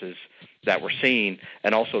viruses that we're seeing,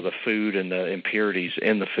 and also the food and the impurities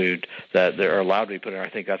in the food that are allowed to be put in. I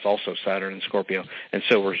think that's also Saturn and Scorpio. And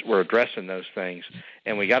so we're addressing those things,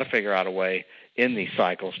 and we got to figure out a way in these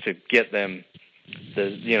cycles to get them.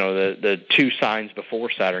 The 2 signs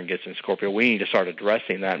before Saturn gets in Scorpio, we need to start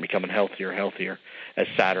addressing that and becoming healther as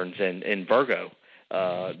Saturn's in Virgo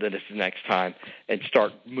this next time, and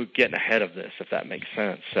start getting ahead of this, if that makes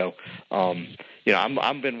sense. So,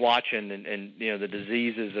 I've been watching, and the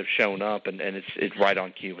diseases have shown up, and it's right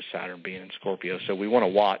on cue with Saturn being in Scorpio. So we want to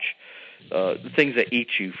watch the things that eat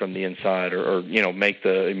you from the inside, or make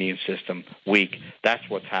the immune system weak. That's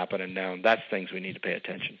what's happening now, and that's things we need to pay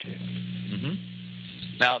attention to. Mm-hmm.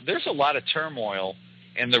 Now, there's a lot of turmoil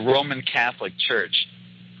in the Roman Catholic Church.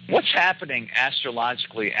 What's happening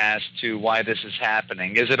astrologically as to why this is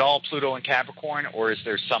happening? Is it all Pluto in Capricorn, or is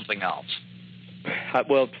there something else?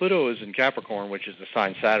 Well, Pluto is in Capricorn, which is the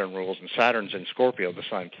sign Saturn rules, and Saturn's in Scorpio, the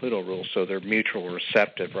sign Pluto rules, so they're mutual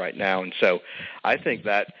receptive right now. And so I think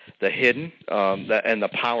that the hidden and the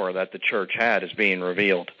power that the church had is being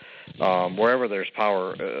revealed. Wherever there's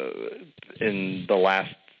power in the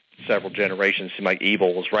last several generations, it seemed like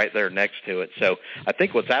evil was right there next to it. So I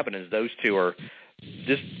think what's happening is those two are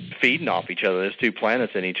just feeding off each other. Those 2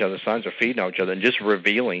 planets in each other's signs are feeding off each other and just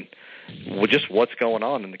revealing just what's going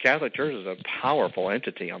on. And the Catholic Church is a powerful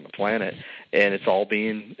entity on the planet, and it's all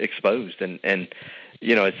being exposed. And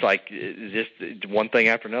it's like just one thing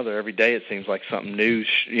after another. Every day it seems like something new,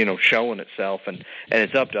 showing itself, and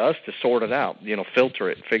it's up to us to sort it out, filter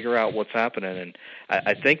it, figure out what's happening. And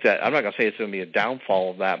I think that, I'm not going to say it's going to be a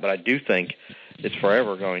downfall of that, but I do think it's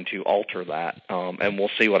forever going to alter that, and we'll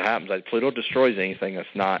see what happens. Like, Pluto destroys anything that's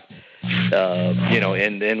not,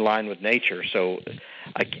 in line with nature. So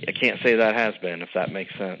I can't say that has been, if that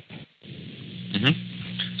makes sense.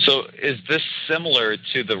 Mm-hmm. So is this similar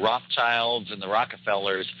to the Rothschilds and the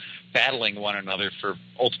Rockefellers battling one another for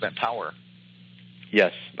ultimate power?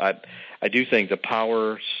 Yes, I do think the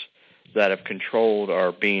powers that have controlled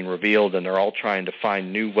are being revealed, and they're all trying to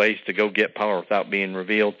find new ways to go get power without being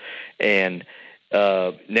revealed. And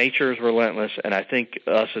nature is relentless, and I think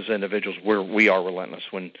us as individuals, we are relentless.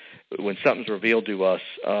 When something's revealed to us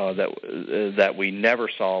that we never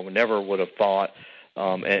saw, we never would have thought,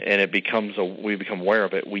 and it we become aware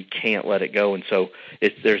of it, we can't let it go. And so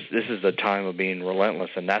this is the time of being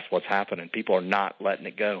relentless, and that's what's happening. People are not letting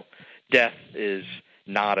it go. Death is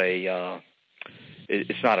not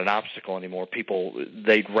it's not an obstacle anymore.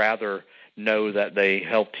 They'd rather know that they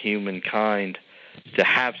helped humankind to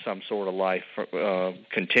have some sort of life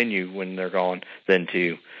continue when they're gone than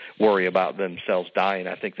to worry about themselves dying.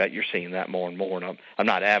 I think that you're seeing that more and more. And I'm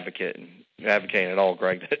not advocating at all,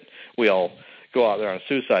 Gregg, that we all go out there on a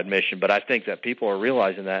suicide mission, but I think that people are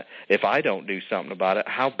realizing that if I don't do something about it,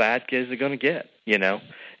 how bad is it going to get,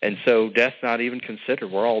 And so death's not even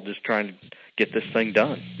considered. We're all just trying to get this thing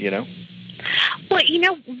done, Well,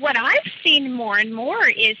 what I've seen more and more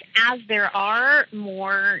is as there are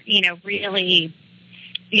more, really,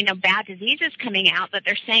 bad diseases coming out that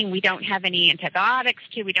they're saying we don't have any antibiotics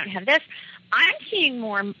to, we don't have this. I'm seeing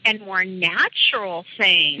more and more natural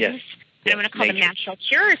things I don't want to call them natural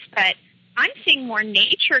cures, but I'm seeing more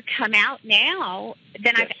nature come out now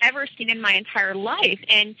than I've ever seen in my entire life.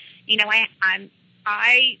 And, you know,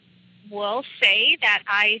 I will say that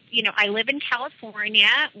I live in California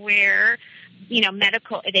where, you know,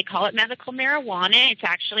 they call it medical marijuana. It's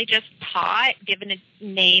actually just pot, given a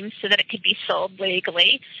name so that it could be sold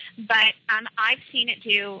legally. But I've seen it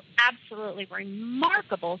do absolutely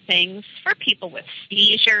remarkable things for people with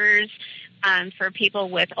seizures, for people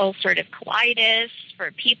with ulcerative colitis,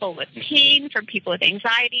 for people with pain, for people with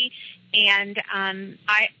anxiety. And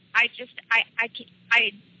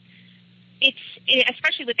it's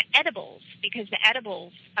especially with the edibles, because the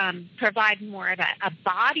edibles provide more of a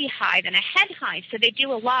body high than a head high. So they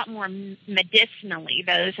do a lot more medicinally,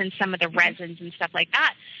 those and some of the resins and stuff like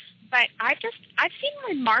that. But I've seen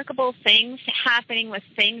remarkable things happening with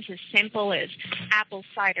things as simple as apple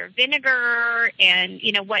cider vinegar and,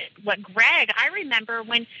 you know, what Gregg, I remember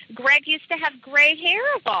when Gregg used to have gray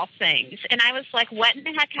hair of all things. And I was like, what in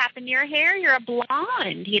the heck happened to your hair? You're a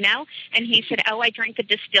blonde, you know? And he said, oh, I drink the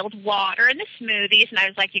distilled water and the smoothies. And I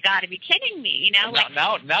was like, you got to be kidding me, you know?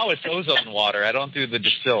 Now it's ozone water. I don't do the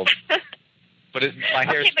distilled. But my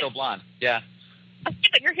hair is still blonde. Yeah. Okay,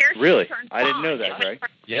 but your hair really? Turned I didn't know that, Greg.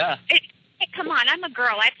 Yeah. Come on, I'm a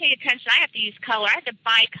girl. I pay attention. I have to use color. I have to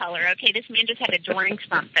buy color. Okay, this man just had to drink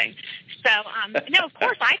something. So, no, of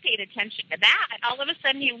course I paid attention to that. All of a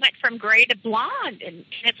sudden he went from gray to blonde. And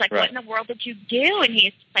it's like, What in the world did you do? And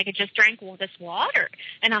he's like, I just drank all this water.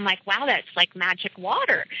 And I'm like, wow, that's like magic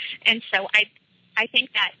water. And so I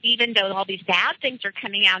think that even though all these bad things are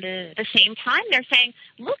coming out at the same time, they're saying,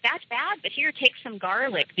 look, that's bad, but here, take some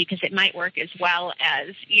garlic because it might work as well as,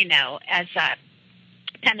 you know, as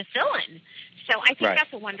penicillin. So I think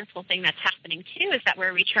that's a wonderful thing that's happening, too, is that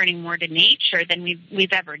we're returning more to nature than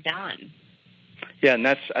we've ever done. Yeah, and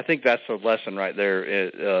I think that's the lesson right there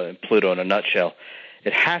in Pluto in a nutshell.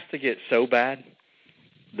 It has to get so bad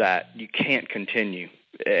that you can't continue.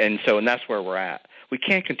 And that's where we're at. We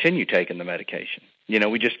can't continue taking the medication. You know,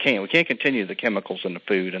 we just can't. We can't continue the chemicals in the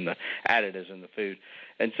food and the additives in the food.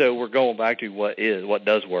 And so we're going back to what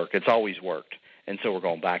does work. It's always worked. And so we're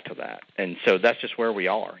going back to that. And so that's just where we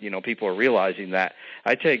are. You know, people are realizing that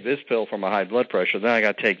I take this pill for my high blood pressure, then I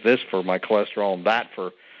got to take this for my cholesterol and that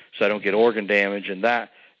so I don't get organ damage and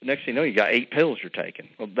that. The next thing you know, you got 8 pills you're taking.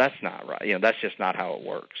 Well, that's not right. You know, that's just not how it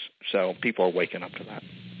works. So people are waking up to that.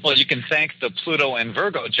 Well, you can thank the Pluto and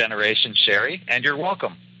Virgo generation, Sherrie, and you're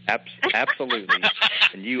welcome. Absolutely.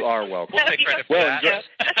 And you are welcome. We'll take credit for that.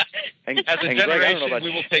 As a generation,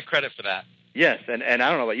 we will take credit for that. Yes, and I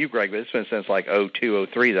don't know about you, Greg, but it's been since like 2002,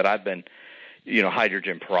 2003 that I've been, you know,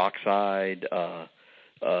 hydrogen peroxide,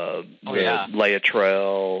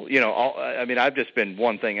 Laetrile, you know, I've just been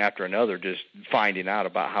one thing after another, just finding out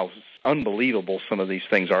about how unbelievable some of these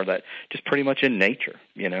things are that just pretty much in nature,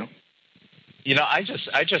 you know. You know, I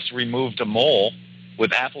just removed a mole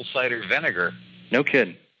with apple cider vinegar. No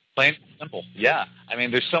kidding. Plain and simple. Yeah. I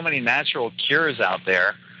mean, there's so many natural cures out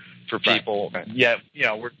there for people. Right. Yeah, you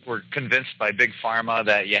know, we're convinced by big pharma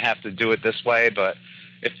that you have to do it this way, but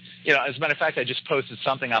if, you know, as a matter of fact, I just posted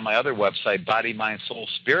something on my other website,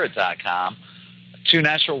 bodymindsoulspirit.com, 2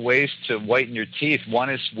 natural ways to whiten your teeth.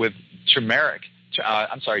 One is with turmeric.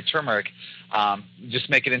 Just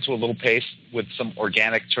make it into a little paste with some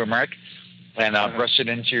organic turmeric and brush it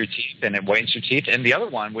into your teeth, and it whitens your teeth. And the other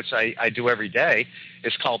one, which I do every day,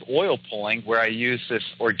 is called oil pulling, where I use this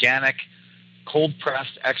organic,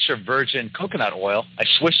 cold-pressed, extra virgin coconut oil. I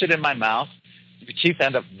swish it in my mouth. Your teeth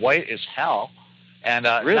end up white as hell. And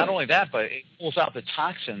really? Not only that, but it pulls out the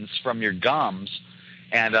toxins from your gums,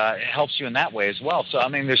 and it helps you in that way as well. So, I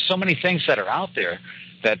mean, there's so many things that are out there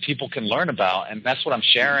that people can learn about, and that's what I'm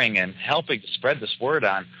sharing and helping to spread this word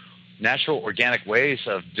on natural, organic ways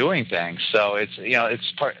of doing things. So it's, you know,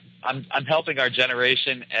 it's part. I'm helping our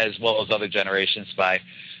generation as well as other generations by,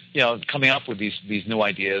 you know, coming up with these new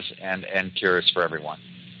ideas and cures for everyone.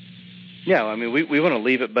 Yeah, I mean, we want to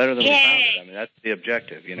leave it better than we found it. I mean, that's the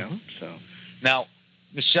objective, you know. Mm-hmm. So now,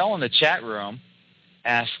 Michelle in the chat room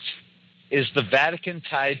asks, "Is the Vatican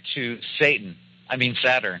tied to Satan? I mean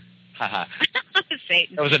Saturn." Haha.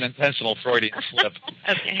 Satan. That was an intentional Freudian slip.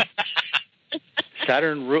 Okay.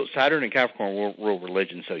 Saturn and Capricorn rule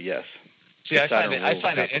religion, so yes. See, I find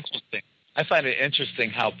it interesting. I find it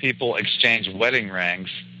interesting how people exchange wedding rings,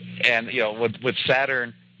 and you know, with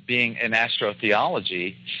Saturn being in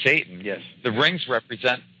astrotheology, Satan. Yes. The rings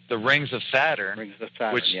represent the rings of Saturn,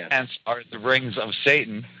 which hence are the rings of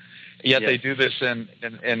Satan. Yet they do this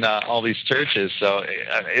in all these churches. So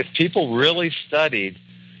if people really studied,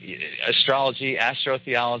 astrology,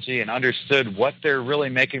 astrotheology, and understood what they're really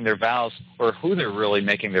making their vows, or who they're really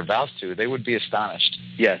making their vows to, they would be astonished.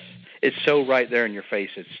 Yes. It's so right there in your face.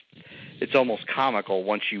 It's almost comical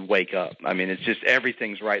once you wake up. I mean, it's just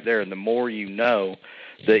everything's right there, and the more you know,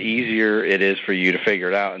 the easier it is for you to figure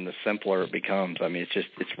it out, and the simpler it becomes. I mean,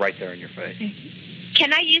 it's right there in your face.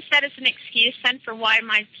 Can I use that as an excuse then for why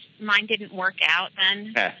mine didn't work out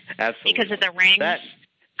then? Yeah, absolutely. Because of the rings?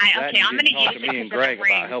 I'm going to use it because of Gregg the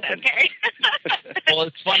rings. about helping. Okay. Well,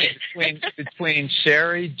 it's funny. Between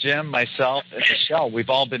Sherrie, Jim, myself, and Michelle, we've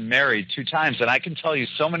all been married 2 times, and I can tell you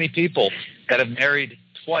so many people that have married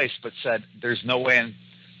twice but said there's no way in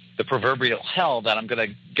the proverbial hell that I'm going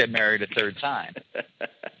to get married a 3rd time.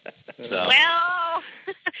 So. Well,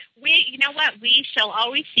 you know what? We shall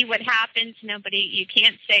always see what happens. You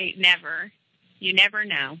can't say never. You never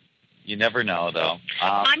know. You never know, though.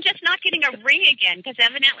 I'm just not getting a ring again because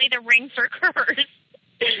evidently the rings are cursed.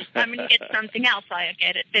 I'm going to get something else. I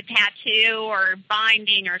get it, the tattoo or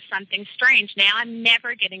binding or something strange. Now I'm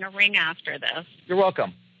never getting a ring after this. You're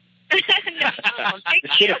welcome. No, thank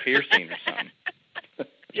Just get a piercing or something.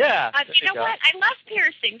 Yeah. You know what? I love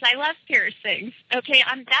piercings. Okay,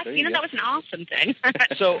 that was an awesome thing.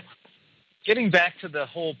 So, getting back to the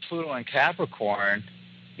whole Pluto and Capricorn,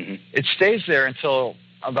 it stays there until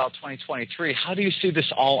about 2023. How do you see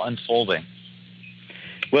this all unfolding?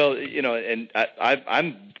 Well, and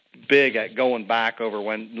I'm big at going back over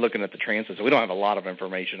when looking at the transits. We don't have a lot of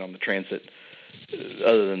information on the transit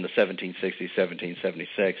other than the 1760s,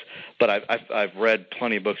 1776. But I've read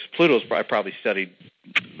plenty of books. Pluto's I probably studied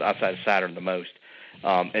outside of Saturn the most.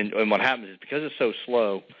 And what happens is because it's so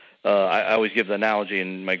slow, I always give the analogy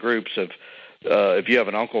in my groups of if you have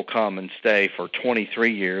an uncle come and stay for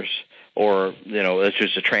 23 years, or, it's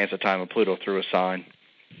just a transit time of Pluto through a sign,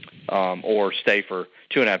 or stay for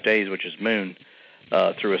 2.5 days, which is moon,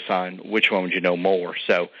 through a sign, which one would you know more?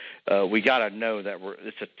 So we got to know that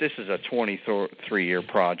this is a 23-year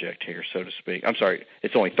project here, so to speak. I'm sorry,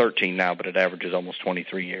 it's only 13 now, but it averages almost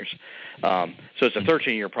 23 years. So it's a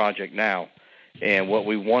 13-year project now, and what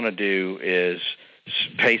we want to do is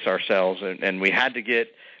pace ourselves, and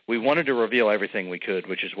we wanted to reveal everything we could,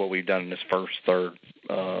 which is what we've done in this first third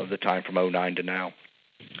of the time from 2009 to now.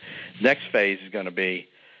 Next phase is going to be,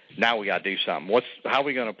 now we got to do something. How are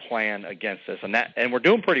we going to plan against this? And we're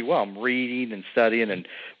doing pretty well. I'm reading and studying and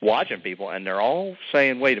watching people, and they're all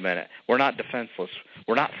saying, wait a minute, we're not defenseless.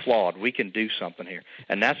 We're not flawed. We can do something here.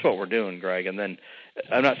 And that's what we're doing, Gregg. And then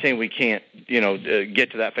I'm not saying we can't,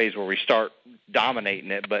 get to that phase where we start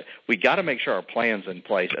dominating it, but we got to make sure our plan's in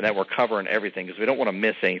place and that we're covering everything because we don't want to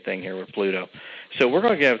miss anything here with Pluto. So we're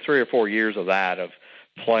going to have 3 or 4 years of that, of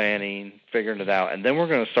planning, figuring it out, and then we're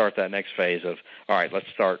going to start that next phase of, all right, let's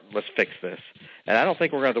fix this. And I don't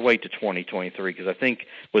think we're going to have to wait to 2023 because I think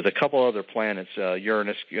with a couple other planets,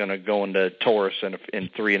 Uranus going to go into Taurus in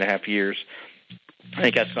 3.5 years. I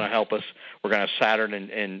think that's going to help us. We're going to have Saturn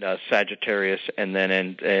in Sagittarius and then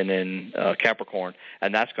in Capricorn,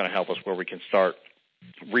 and that's going to help us where we can start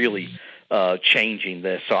really changing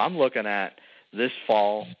this. So I'm looking at this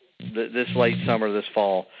fall, this late summer, this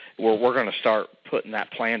fall, where we're going to start putting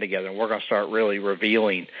that plan together, and we're going to start really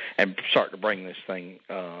revealing and start to bring this thing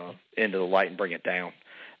into the light and bring it down.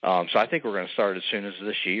 So I think we're going to start as soon as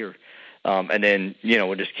this year. And then,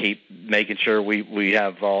 we'll just keep making sure we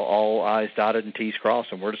have all I's dotted and T's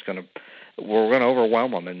crossed, and we're going to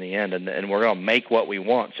overwhelm them in the end, and we're going to make what we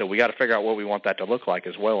want. So we got to figure out what we want that to look like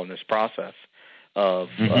as well in this process of,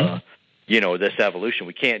 this evolution.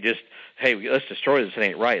 We can't just, hey, let's destroy this, it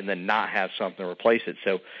ain't right, and then not have something to replace it.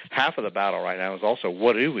 So half of the battle right now is also,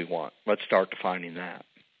 what do we want? Let's start defining that.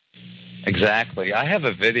 Exactly. I have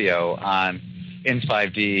a video on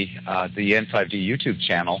In5D, the In5D YouTube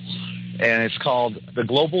channel, and it's called The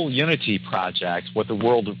Global Unity Project, What the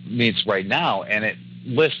World Needs Right Now, and it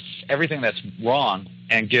lists everything that's wrong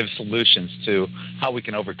and gives solutions to how we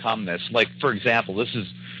can overcome this. Like, for example, this is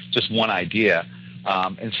just one idea.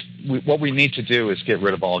 What we need to do is get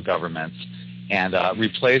rid of all governments and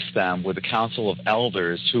replace them with a council of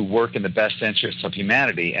elders who work in the best interests of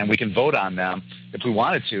humanity, and we can vote on them if we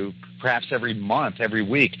wanted to, perhaps every month, every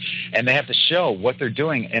week, and they have to show what they're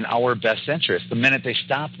doing in our best interest. The minute they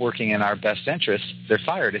stop working in our best interest, they're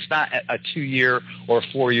fired. It's not a 2-year or a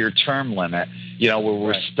 4-year term limit, where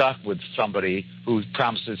we're stuck with somebody who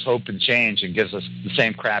promises hope and change and gives us the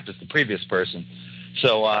same crap as the previous person.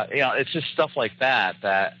 So, it's just stuff like that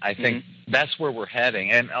I think that's where we're heading.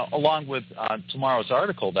 And along with tomorrow's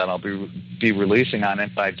article that I'll be releasing on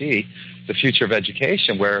In5D, The Future of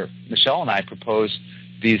Education, where Michelle and I propose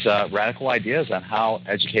these radical ideas on how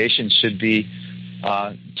education should be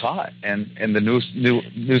taught in the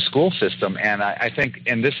new school system. And I think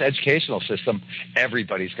in this educational system,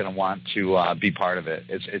 everybody's going to want to be part of it.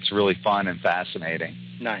 It's really fun and fascinating.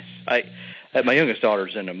 Nice. My youngest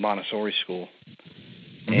daughter's in a Montessori school,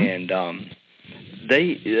 and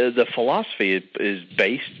the philosophy is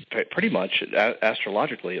based pretty much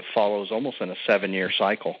astrologically. It follows almost in a 7-year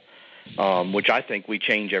cycle, which I think we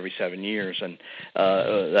change every 7 years, and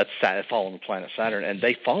that's following the planet Saturn, and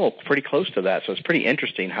they follow pretty close to that. So it's pretty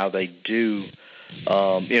interesting how they do.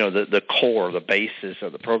 The core, the basis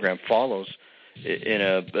of the program follows in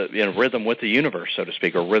a rhythm with the universe, so to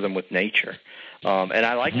speak, or rhythm with nature. And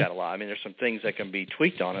I like that a lot. I mean, there's some things that can be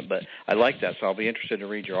tweaked on it, but I like that. So I'll be interested to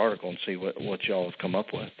read your article and see what y'all have come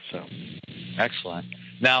up with. So, excellent.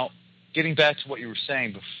 Now, getting back to what you were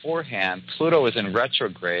saying beforehand, Pluto is in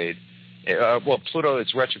retrograde. Pluto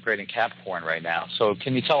is retrograde in Capricorn right now. So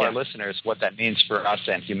can you tell our listeners what that means for us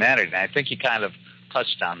and humanity? And I think you kind of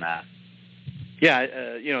touched on that. Yeah,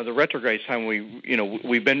 the retrograde time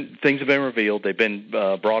things have been revealed. They've been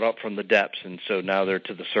brought up from the depths, and so now they're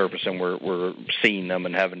to the surface, and we're seeing them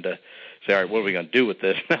and having to say, all right, what are we going to do with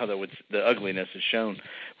this now that the ugliness is shown?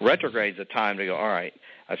 Retrograde's a time to go, all right,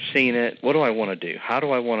 I've seen it. What do I want to do? How do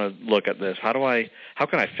I want to look at this? How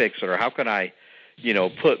can I fix it, or how can I,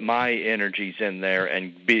 put my energies in there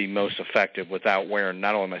and be most effective without wearing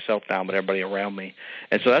not only myself down but everybody around me?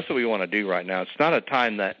 And so that's what we want to do right now. It's not a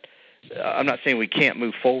time that I'm not saying we can't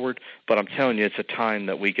move forward, but I'm telling you it's a time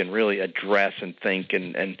that we can really address and think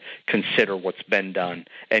and consider what's been done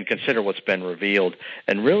and consider what's been revealed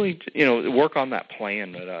and really, work on that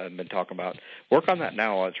plan that I've been talking about. Work on that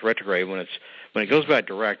now while it's retrograde. When it goes back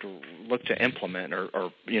direct, look to implement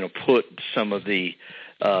or put some of the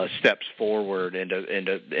steps forward into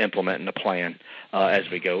implementing the plan as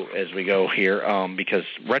we go here, because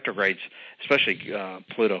retrogrades, especially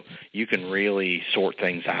Pluto, you can really sort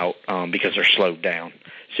things out because they're slowed down.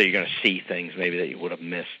 So you're going to see things maybe that you would have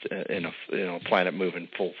missed in a planet moving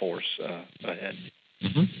full force ahead.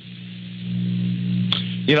 Mm-hmm.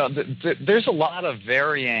 There's a lot of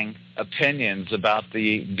varying opinions about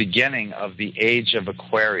the beginning of the age of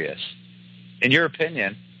Aquarius. In your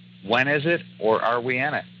opinion, when is it, or are we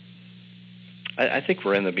in it? I think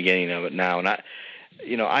we're in the beginning of it now, and I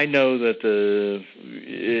know that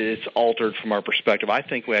it's altered from our perspective. I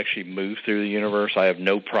think we actually move through the universe. I have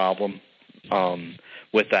no problem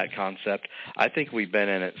with that concept. I think we've been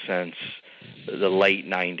in it since the late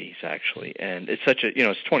 90s, actually, and it's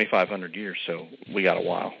it's 2,500 years, so we got a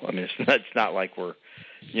while. I mean, it's not like we're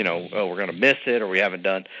we're going to miss it or we haven't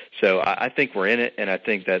done. So I think we're in it, and I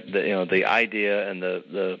think that the idea and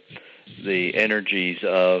the energies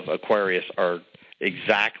of Aquarius are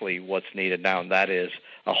exactly what's needed now, and that is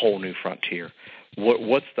a whole new frontier.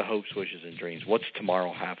 What's the hopes, wishes, and dreams? What's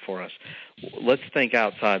tomorrow have for us? Let's think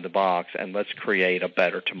outside the box, and let's create a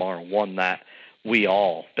better tomorrow, one that we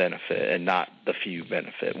all benefit and not the few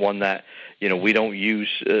benefit, one that we don't use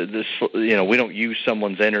we don't use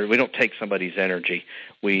someone's energy, we don't take somebody's energy,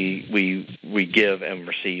 we give and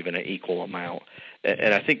receive in an equal amount.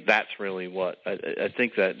 And I think that's really what I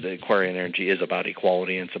think that the Aquarian energy is about,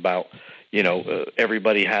 equality, and it's about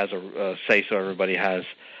everybody has a say, so everybody has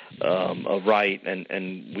a right,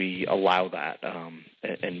 and we allow that,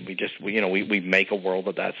 and we make a world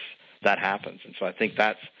that happens. And so I think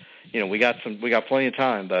that's we got plenty of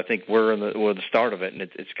time, but I think we're the start of it, and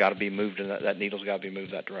it's got to be moved in that needle's got to be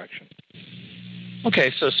moved that direction.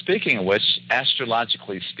 Okay, so speaking of which,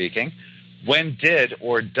 astrologically speaking, when did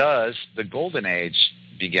or does the Golden Age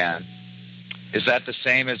begin? Is that the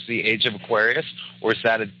same as the Age of Aquarius, or is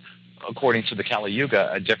that, according to the Kali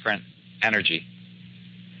Yuga, a different energy?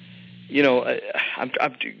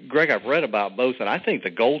 Greg, I've read about both, and I think the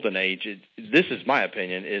Golden Age, this is my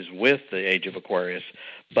opinion, is with the Age of Aquarius,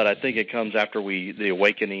 but I think it comes after the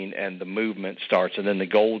awakening and the movement starts, and then the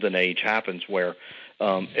Golden Age happens where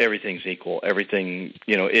everything's equal, everything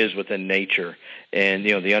is within nature, and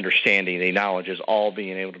the understanding, the knowledge is all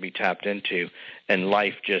being able to be tapped into, and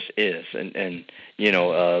life just is, and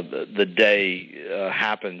the day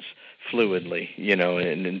happens fluidly,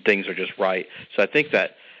 and things are just right. So I think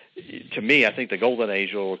that, to me, I think the Golden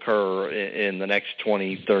Age will occur in the next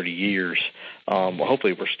 20, 30 years.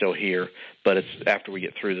 Hopefully we're still here, but it's after we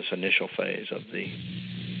get through this initial phase of the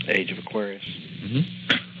Age of Aquarius.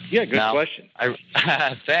 Mm-hmm. Yeah, good question.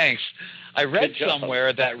 Thanks. I read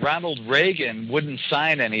somewhere that Ronald Reagan wouldn't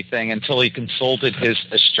sign anything until he consulted his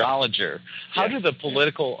astrologer. How do the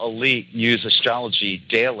political elite use astrology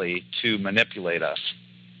daily to manipulate us?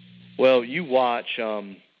 Well, you watch...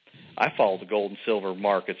 I follow the gold and silver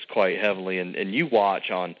markets quite heavily, and you watch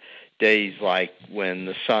on days like when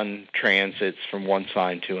the sun transits from one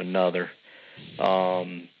sign to another,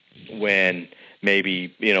 when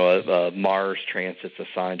maybe, Mars transits a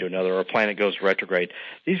sign to another, or a planet goes retrograde.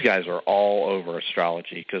 These guys are all over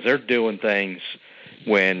astrology because they're doing things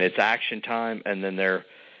when it's action time, and then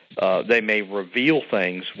they may reveal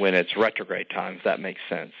things when it's retrograde time, if that makes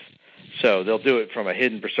sense. So they'll do it from a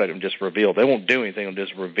hidden perspective and just reveal. They won't do anything. They'll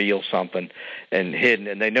just reveal something and hidden,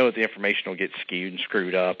 and they know that the information will get skewed and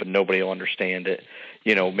screwed up, and nobody will understand it,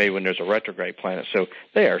 maybe when there's a retrograde planet. So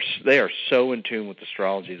they are so in tune with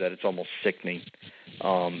astrology that it's almost sickening.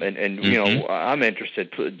 I'm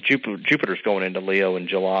interested. Jupiter's going into Leo in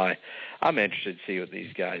July. I'm interested to see what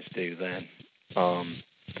these guys do then.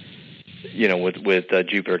 With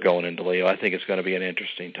Jupiter going into Leo, I think it's going to be an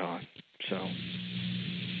interesting time. So.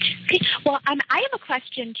 Okay. Well, I have a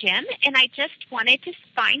question, Jim, and I just wanted to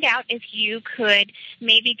find out if you could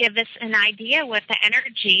maybe give us an idea what the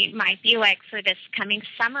energy might be like for this coming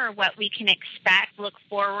summer, what we can expect, look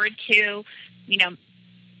forward to,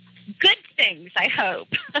 good things, I hope.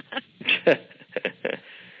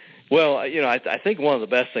 Well, I think one of the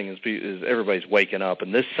best things is everybody's waking up,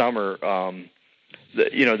 and this summer, I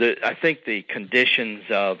think the conditions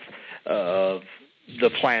of the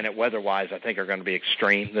planet weather-wise, I think, are going to be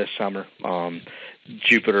extreme this summer.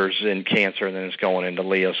 Jupiter's in Cancer, and then it's going into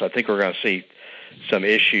Leo, so I think we're going to see some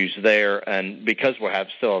issues there. And because we'll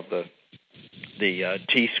still have the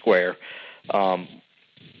T-square,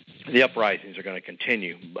 the uprisings are going to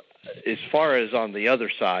continue. But as far as on the other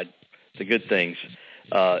side, the good things,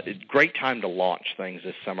 great time to launch things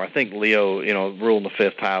this summer. I think Leo, ruling the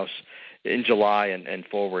 5th house in July and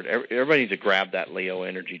forward. Everybody needs to grab that Leo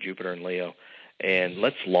energy, Jupiter and Leo. And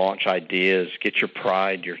let's launch ideas, get your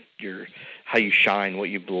pride, your how you shine, what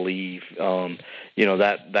you believe,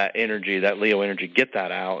 that energy, that Leo energy, get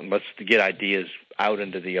that out, and let's get ideas out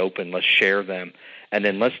into the open. Let's share them, and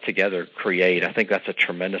then let's together create. I think that's a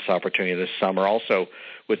tremendous opportunity this summer. Also,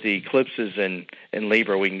 with the eclipses in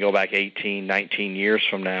Libra, we can go back 18, 19 years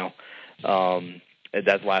from now.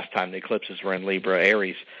 That last time the eclipses were in Libra,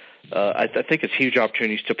 Aries. I think it's huge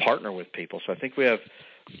opportunities to partner with people. So I think we have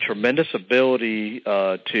tremendous ability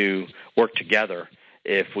to work together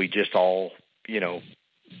if we just all,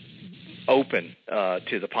 open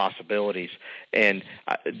to the possibilities. And,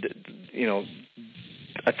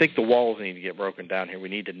 I think the walls need to get broken down here. We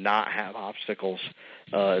need to not have obstacles.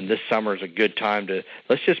 And this summer is a good time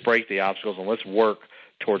let's just break the obstacles and let's work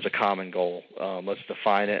towards a common goal. Let's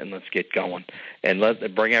define it and let's get going. And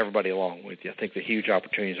bring everybody along with you. I think the huge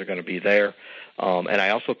opportunities are going to be there. And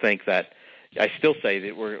I also think that I still say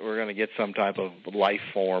that we're going to get some type of life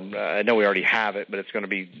form. I know we already have it, but it's going to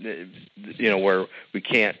be, where we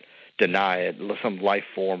can't deny it. Some life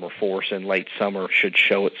form or force in late summer should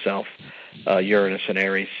show itself, Uranus and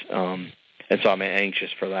Aries. And so I'm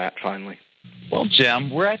anxious for that finally. Well, Jim,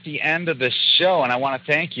 we're at the end of this show, and I want to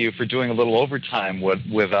thank you for doing a little overtime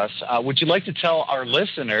with us. Would you like to tell our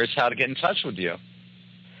listeners how to get in touch with you?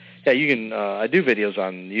 Yeah, you can. I do videos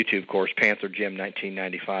on YouTube, of course,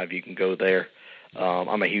 PantherJim1995. You can go there.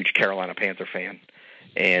 I'm a huge Carolina Panther fan,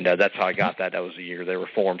 and that's how I got that. That was the year they were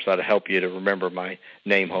formed, so that'll help you to remember my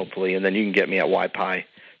name, hopefully. And then you can get me at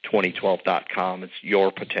YPI2012.com. It's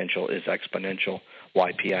Your Potential is Exponential,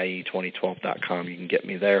 YPIE2012.com. You can get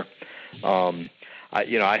me there.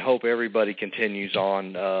 I hope everybody continues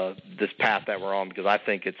on this path that we're on, because I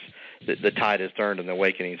think the tide has turned and the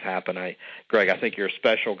awakening's happened. Gregg, I think you're a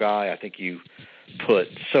special guy. I think you put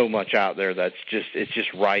so much out there it's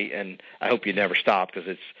just right, and I hope you never stop,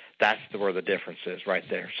 because that's where the difference is right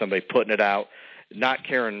there. Somebody putting it out, not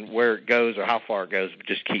caring where it goes or how far it goes, but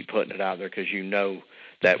just keep putting it out there, because you know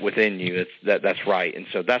that within you that's right, and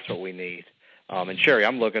so that's what we need. And Sherrie,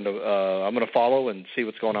 I'm going to follow and see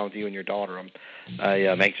what's going on with you and your daughter. I'm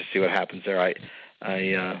anxious to see what happens there.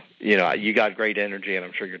 You got great energy, and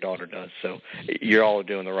I'm sure your daughter does. So you're all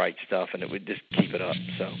doing the right stuff, and it would just keep it up.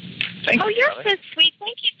 So, thank you, you're brother. So sweet.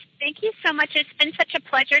 Thank you so much. It's been such a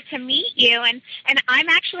pleasure to meet you, and I'm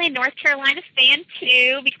actually a North Carolina fan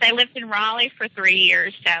too, because I lived in Raleigh for 3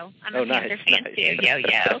 years. So I'm a Panther fan too.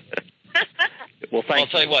 Yo. Well, I'll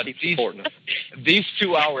tell you what, these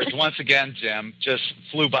 2 hours, once again, Jim, just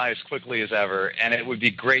flew by as quickly as ever, and it would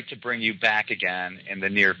be great to bring you back again in the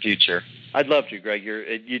near future. I'd love to, Gregg.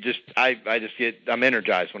 I'm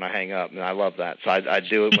energized when I hang up, and I love that. So I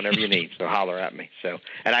do it whenever you need. So holler at me. So,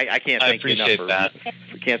 and I can't thank you enough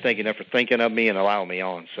for thinking of me and allowing me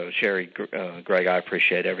on. So Sherrie, Gregg, I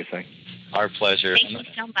appreciate everything. Our pleasure. Thank you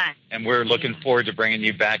so much. And we're looking forward to bringing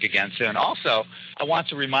you back again soon. Also, I want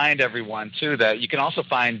to remind everyone, too, that you can also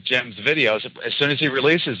find Jim's videos. As soon as he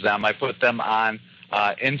releases them, I put them on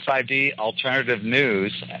In5D Alternative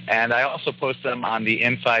News, and I also post them on the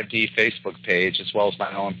In5D Facebook page as well as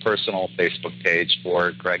my own personal Facebook page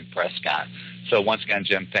for Gregg Prescott. So once again,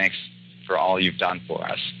 Jim, thanks for all you've done for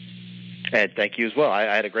us. Ed, thank you as well. I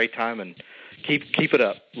had a great time, and keep it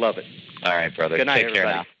up. Love it. All right, brother. Good night, Take care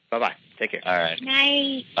everybody. now. Bye-bye. Take care. All right. Good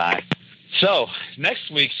night. Bye. So next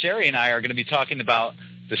week, Sherrie and I are going to be talking about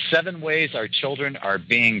the 7 ways our children are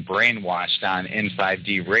being brainwashed on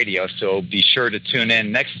In5D Radio. So be sure to tune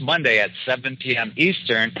in next Monday at 7 p.m.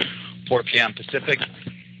 Eastern, 4 p.m. Pacific,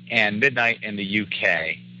 and midnight in the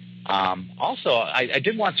UK. Also, I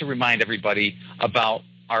did want to remind everybody about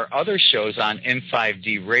our other shows on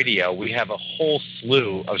In5D Radio. We have a whole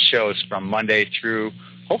slew of shows from Monday through,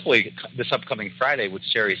 hopefully, this upcoming Friday with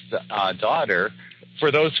Sherrie's daughter. For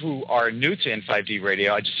those who are new to In5D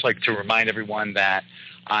Radio, I'd just like to remind everyone that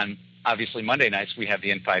on, obviously, Monday nights, we have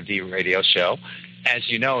the In5D Radio show. As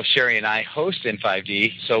you know, Sherrie and I host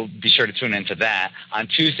In5D, so be sure to tune into that. On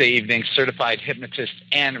Tuesday evenings, certified hypnotist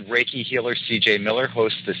and Reiki healer C.J. Miller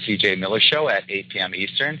hosts the C.J. Miller Show at 8 p.m.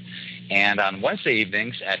 Eastern. And on Wednesday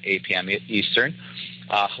evenings at 8 p.m. Eastern,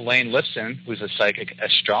 Helene Lipson, who's a psychic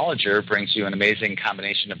astrologer, brings you an amazing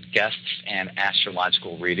combination of guests and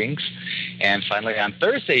astrological readings. And finally, on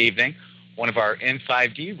Thursday evening, one of our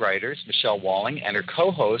In5D writers, Michelle Walling, and her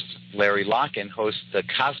co-host, Larry Locken, host the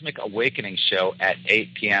Cosmic Awakening Show at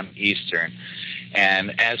 8 p.m. Eastern.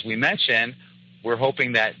 And as we mentioned, we're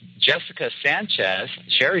hoping that Jessica Sanchez,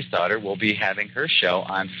 Sherrie's daughter, will be having her show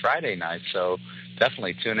on Friday night. So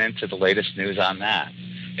definitely tune in to the latest news on that.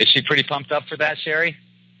 Is she pretty pumped up for that, Sherrie?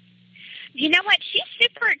 You know what? She's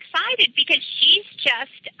super excited because she's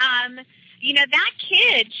just, that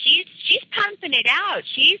kid, she's pumping it out.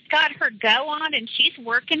 She's got her go on, and she's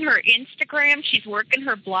working her Instagram. She's working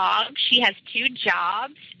her blog. She has 2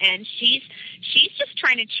 jobs, and she's just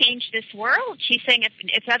trying to change this world. She's saying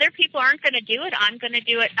if other people aren't going to do it, I'm going to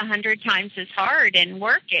do it 100 times as hard and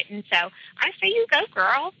work it. And so I say, you go,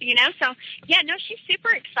 girl. So yeah, no, she's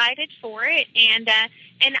super excited for it, and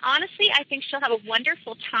honestly, I think she'll have a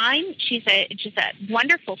wonderful time. She's just a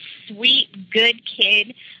wonderful, sweet, good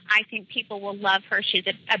kid. I think people will love her. She's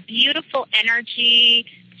a beautiful energy,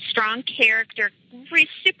 strong character,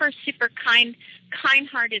 super, super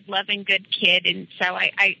kind-hearted, loving, good kid. And so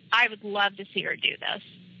I would love to see her do this.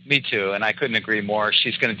 Me too, and I couldn't agree more.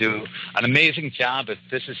 She's going to do an amazing job if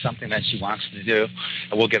this is something that she wants to do,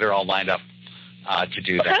 and we'll get her all lined up to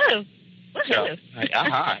do that. Woohoo! So,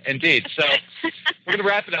 indeed. So we're going to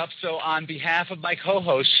wrap it up. So on behalf of my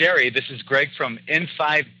co-host, Sherrie, this is Gregg from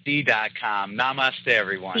In5D.com. Namaste,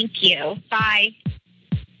 everyone. Thank you. Bye.